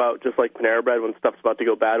stuff's about, just like Panera Bread, when stuff's about to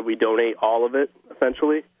go bad, we donate all of it,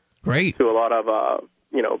 essentially. Great. To a lot of,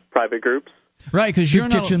 private groups. Right, because you're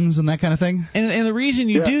not kitchens and that kind of thing. And the reason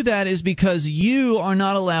you do that is because you are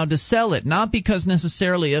not allowed to sell it, not because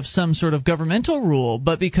necessarily of some sort of governmental rule,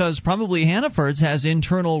 but because probably Hannaford's has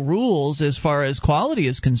internal rules as far as quality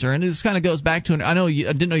is concerned. This kind of goes back to I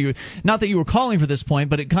didn't know you, not that you were calling for this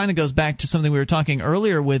point, but it kind of goes back to something we were talking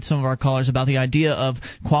earlier with some of our callers about the idea of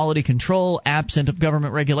quality control absent of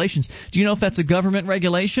government regulations. Do you know if that's a government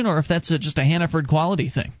regulation or if that's just a Hannaford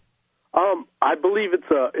quality thing? I believe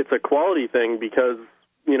it's a quality thing because,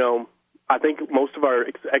 I think most of our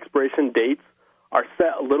expiration dates are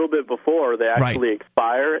set a little bit before they actually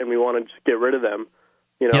expire, and we want to just get rid of them,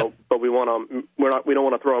 but we don't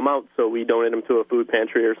want to throw them out, so we donate them to a food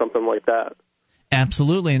pantry or something like that.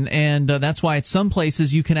 Absolutely, and that's why at some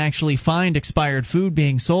places you can actually find expired food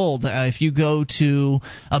being sold. If you go to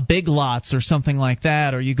a Big Lots or something like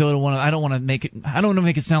that, or you go to one of, I don't want to make it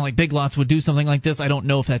sound like Big Lots would do something like this. I don't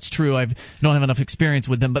know if that's true. I don't have enough experience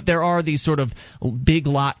with them, but there are these sort of Big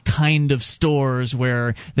Lot kind of stores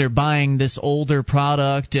where they're buying this older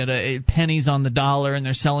product at pennies on the dollar, and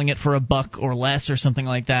they're selling it for $1 or less or something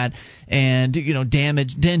like that, and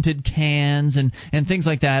damaged, dented cans and things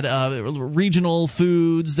like that. Regional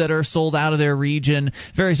foods that are sold out of their region,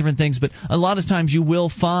 various different things, but a lot of times you will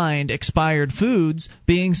find expired foods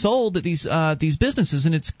being sold at these businesses,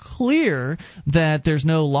 and it's clear that there's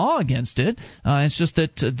no law against it. It's just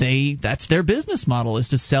that that's their business model, is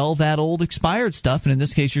to sell that old expired stuff, and in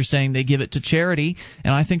this case you're saying they give it to charity,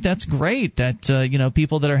 and I think that's great that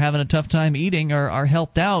people that are having a tough time eating are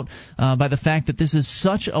helped out by the fact that this is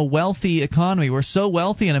such a wealthy economy. We're so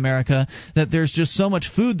wealthy in America that there's just so much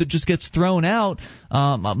food that just gets thrown out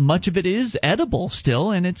out, much of it is edible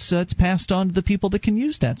still, and it's passed on to the people that can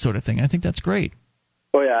use that sort of thing. I think that's great.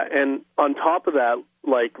 Oh, yeah, and on top of that,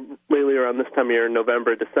 like lately around this time of year,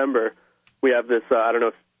 November, December, we have this, I don't know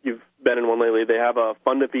if you've been in one lately, they have a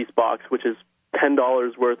Fund a Feast box, which is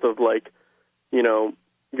 $10 worth of, like, you know,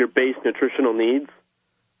 your base nutritional needs.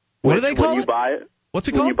 What do they call it? When you buy it, what's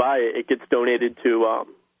it called? When you buy it, it gets donated to,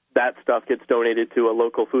 that stuff gets donated to a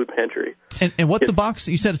local food pantry. And what's the box?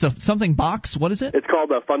 You said it's a something box. What is it? It's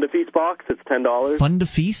called a Fund a Feast box. It's $10. Fund a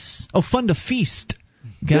Feast? Oh, Fund a Feast.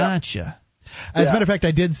 Gotcha. Yeah. As a matter of fact,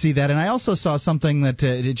 I did see that, and I also saw something that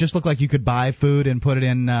it just looked like you could buy food and put it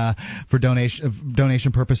in for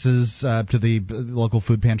donation purposes to the local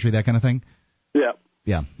food pantry, that kind of thing.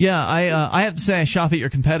 Yeah. Yeah, I have to say I shop at your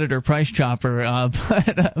competitor, Price Chopper,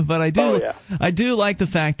 but I do I do like the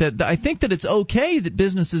fact that I think that it's okay that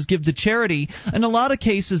businesses give to charity. In a lot of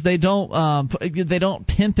cases, they don't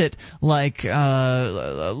pimp it like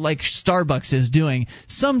Starbucks is doing.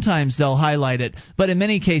 Sometimes they'll highlight it, but in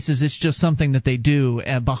many cases, it's just something that they do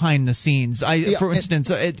behind the scenes. For instance,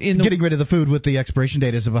 getting rid of the food with the expiration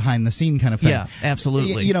date is a behind the scene kind of thing. Yeah,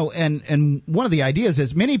 absolutely. You know, and one of the ideas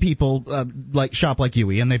is many people shop like you,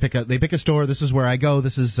 and they pick a store. This is where I go.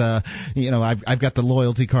 This is I've got the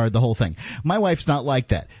loyalty card, the whole thing. My wife's not like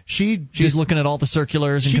that. She's looking at all the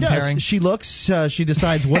circulars and comparing. She looks. She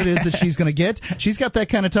decides what it is that she's going to get. She's got that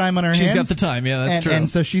kind of time on her hands. She's got the time. Yeah, that's true. And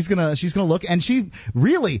so she's gonna look, and she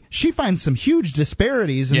finds some huge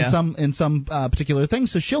disparities in some particular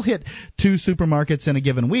things. So she'll hit 2 supermarkets in a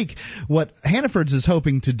given week. What Hannaford's is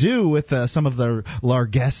hoping to do with some of their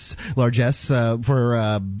largesse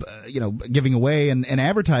for giving away and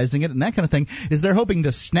advertising it and that kind of thing is they're hoping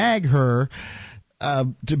to snag her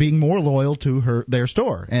to being more loyal to their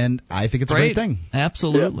store, and I think it's a great thing.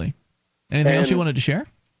 Absolutely. Yeah. Anything else you wanted to share?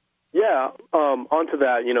 Yeah. Onto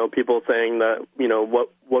that, people saying that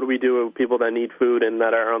what do we do with people that need food and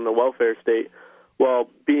that are on the welfare state? Well,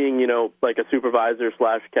 being like a supervisor /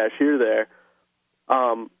 cashier there,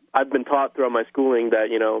 I've been taught throughout my schooling that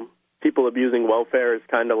people abusing welfare is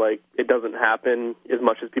kind of like it doesn't happen as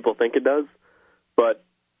much as people think it does. But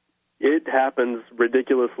it happens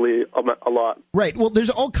ridiculously a lot. Right. Well, there's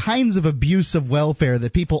all kinds of abuse of welfare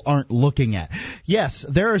that people aren't looking at. Yes,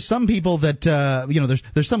 there are some people that,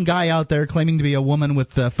 there's some guy out there claiming to be a woman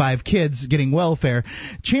with 5 kids getting welfare.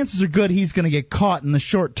 Chances are good he's going to get caught in the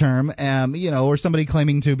short term, or somebody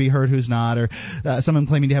claiming to be hurt who's not, or someone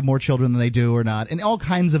claiming to have more children than they do or not, and all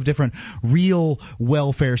kinds of different real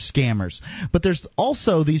welfare scammers. But there's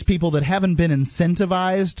also these people that haven't been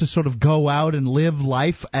incentivized to sort of go out and live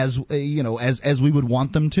life as we would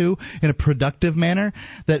want them to in a productive manner,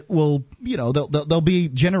 that will, they'll be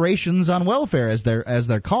generations on welfare as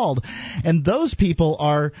they're called. And those people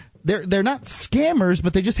they're not scammers,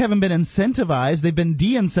 but they just haven't been incentivized. They've been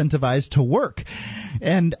de-incentivized to work.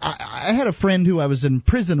 And I had a friend who I was in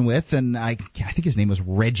prison with, and I think his name was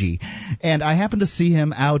Reggie. And I happened to see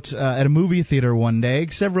him out at a movie theater one day,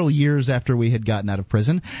 several years after we had gotten out of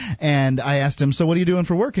prison. And I asked him, "So what are you doing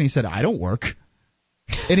for work?" And he said, "I don't work."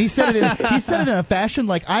 And he said it in a fashion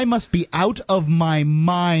like I must be out of my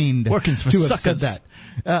mind working for to have suckers. said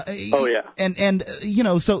that. And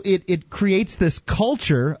so it creates this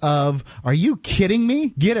culture of, are you kidding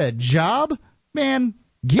me? Get a job? Man,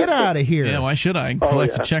 get out of here. Yeah, why should I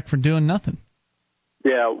collect a check for doing nothing?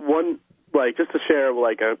 Yeah, just to share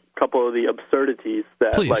a couple of the absurdities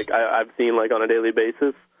that I've seen on a daily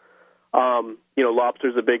basis.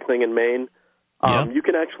 Lobster's a big thing in Maine. You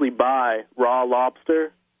can actually buy raw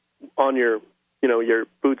lobster on your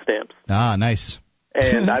food stamps. Ah, nice.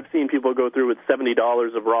 And I've seen people go through with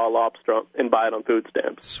 $70 of raw lobster and buy it on food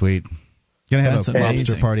stamps. Sweet. Gonna have a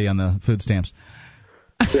lobster party on the food stamps.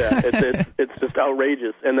 Yeah, it's just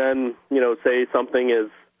outrageous. And then say something is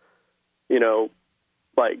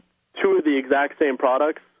like 2 of the exact same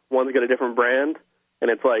products. One's got a different brand, and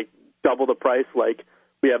it's like double the price. Like,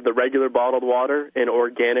 we have the regular bottled water and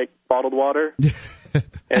organic bottled water,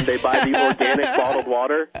 and they buy the organic bottled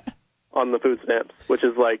water on the food stamps, which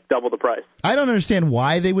is like double the price. I don't understand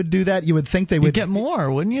why they would do that. You would think they would get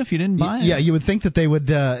more, wouldn't you, if you didn't buy it? Yeah, you would think that they would,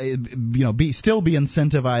 still be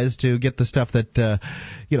incentivized to get the stuff that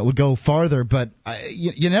would go farther. But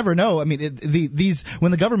you never know. I mean, these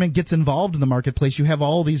when the government gets involved in the marketplace, you have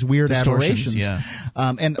all these weird aberrations. Yeah.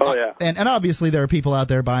 And obviously there are people out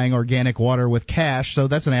there buying organic water with cash, so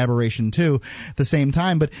that's an aberration too. At the same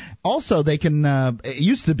time, but also they can. It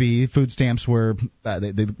used to be food stamps were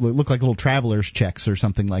they look like little traveler's checks or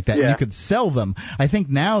something like that. Yeah. You could sell them. I think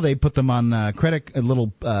now they put them on debit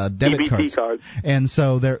EBT cards, and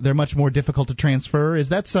so they're much more difficult to transfer. Is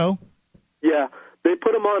that so? Yeah, They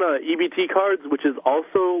put them on EBT cards, which is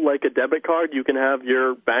also like a debit card. You can have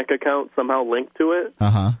your bank account somehow linked to it,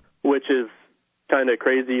 which is kind of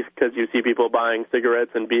crazy because you see people buying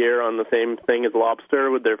cigarettes and beer on the same thing as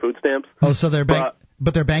lobster with their food stamps. Oh, so their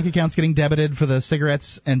bank account's getting debited for the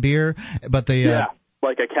cigarettes and beer, but they yeah,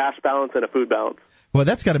 like a cash balance and a food balance. Well,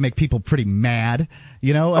 that's got to make people pretty mad,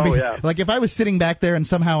 you know. I mean, like if I was sitting back there and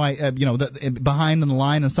somehow I, behind in the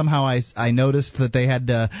line, and somehow I noticed that they had,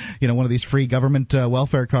 one of these free government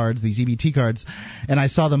welfare cards, these EBT cards, and I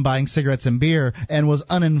saw them buying cigarettes and beer, and was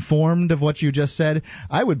uninformed of what you just said,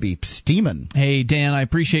 I would be steaming. Hey, Dan, I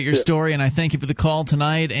appreciate your story, and I thank you for the call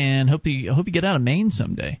tonight, and hope you get out of Maine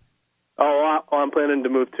someday. Oh, I'm planning to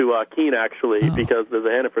move to Keene, actually, because there's a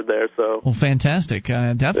Hannaford there. So. Well, fantastic.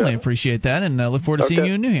 Definitely appreciate that, and look forward to seeing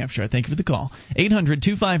you in New Hampshire. Thank you for the call.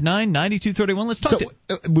 800-259-9231. Let's talk to...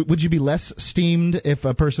 would you be less steamed if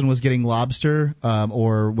a person was getting lobster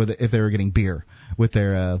or if they were getting beer with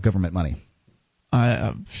their government money?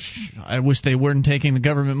 I wish they weren't taking the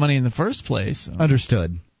government money in the first place.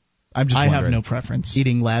 Understood. I have no preference.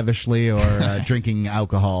 Eating lavishly or drinking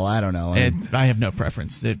alcohol, I don't know. I have no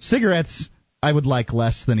preference. Cigarettes, I would like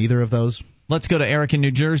less than either of those. Let's go to Eric in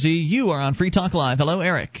New Jersey. You are on Free Talk Live. Hello,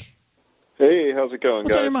 Eric. Hey, how's it going,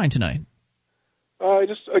 What's on your mind tonight? I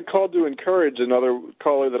called to encourage another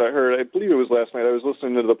caller that I heard. I believe it was last night. I was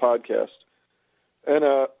listening to the podcast.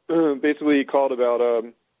 And basically he called about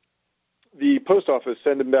the post office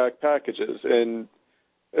sending back packages, and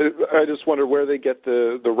I just wonder where they get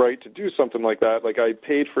the right to do something like that. Like, I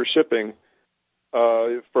paid for shipping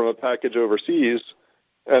from a package overseas,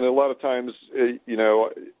 and a lot of times,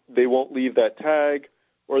 they won't leave that tag,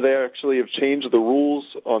 or they actually have changed the rules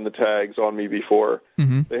on the tags on me before.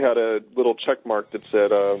 Mm-hmm. They had a little check mark that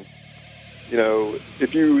said,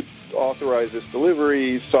 if you authorize this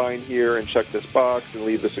delivery, sign here and check this box and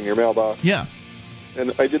leave this in your mailbox. Yeah.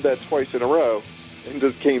 And I did that twice in a row. And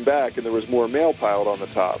just came back, and there was more mail piled on the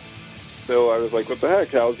top. So I was like, what the heck?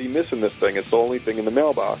 How is he missing this thing? It's the only thing in the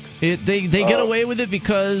mailbox. They get away with it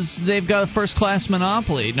because they've got a first-class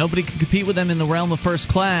monopoly. Nobody can compete with them in the realm of first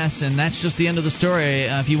class, and that's just the end of the story.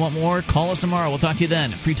 If you want more, call us tomorrow. We'll talk to you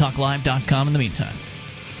then at freetalklive.com in the meantime.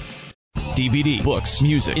 DVD, books,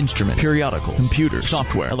 music, instruments, periodicals, computers,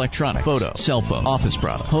 software, electronic, photo, cell phone, office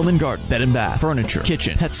product, home and garden, bed and bath, furniture,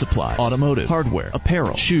 kitchen, pet supply, automotive, hardware,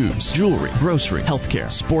 apparel, shoes, jewelry, grocery, healthcare,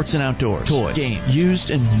 sports and outdoors, toys, games, used,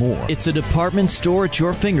 and more. It's a department store at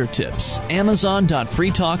your fingertips.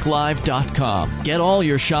 Amazon.freetalklive.com. Get all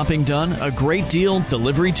your shopping done, a great deal,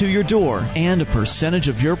 delivery to your door, and a percentage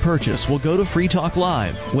of your purchase will go to Free Talk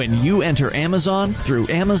Live when you enter Amazon through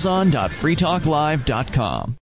Amazon.freetalklive.com.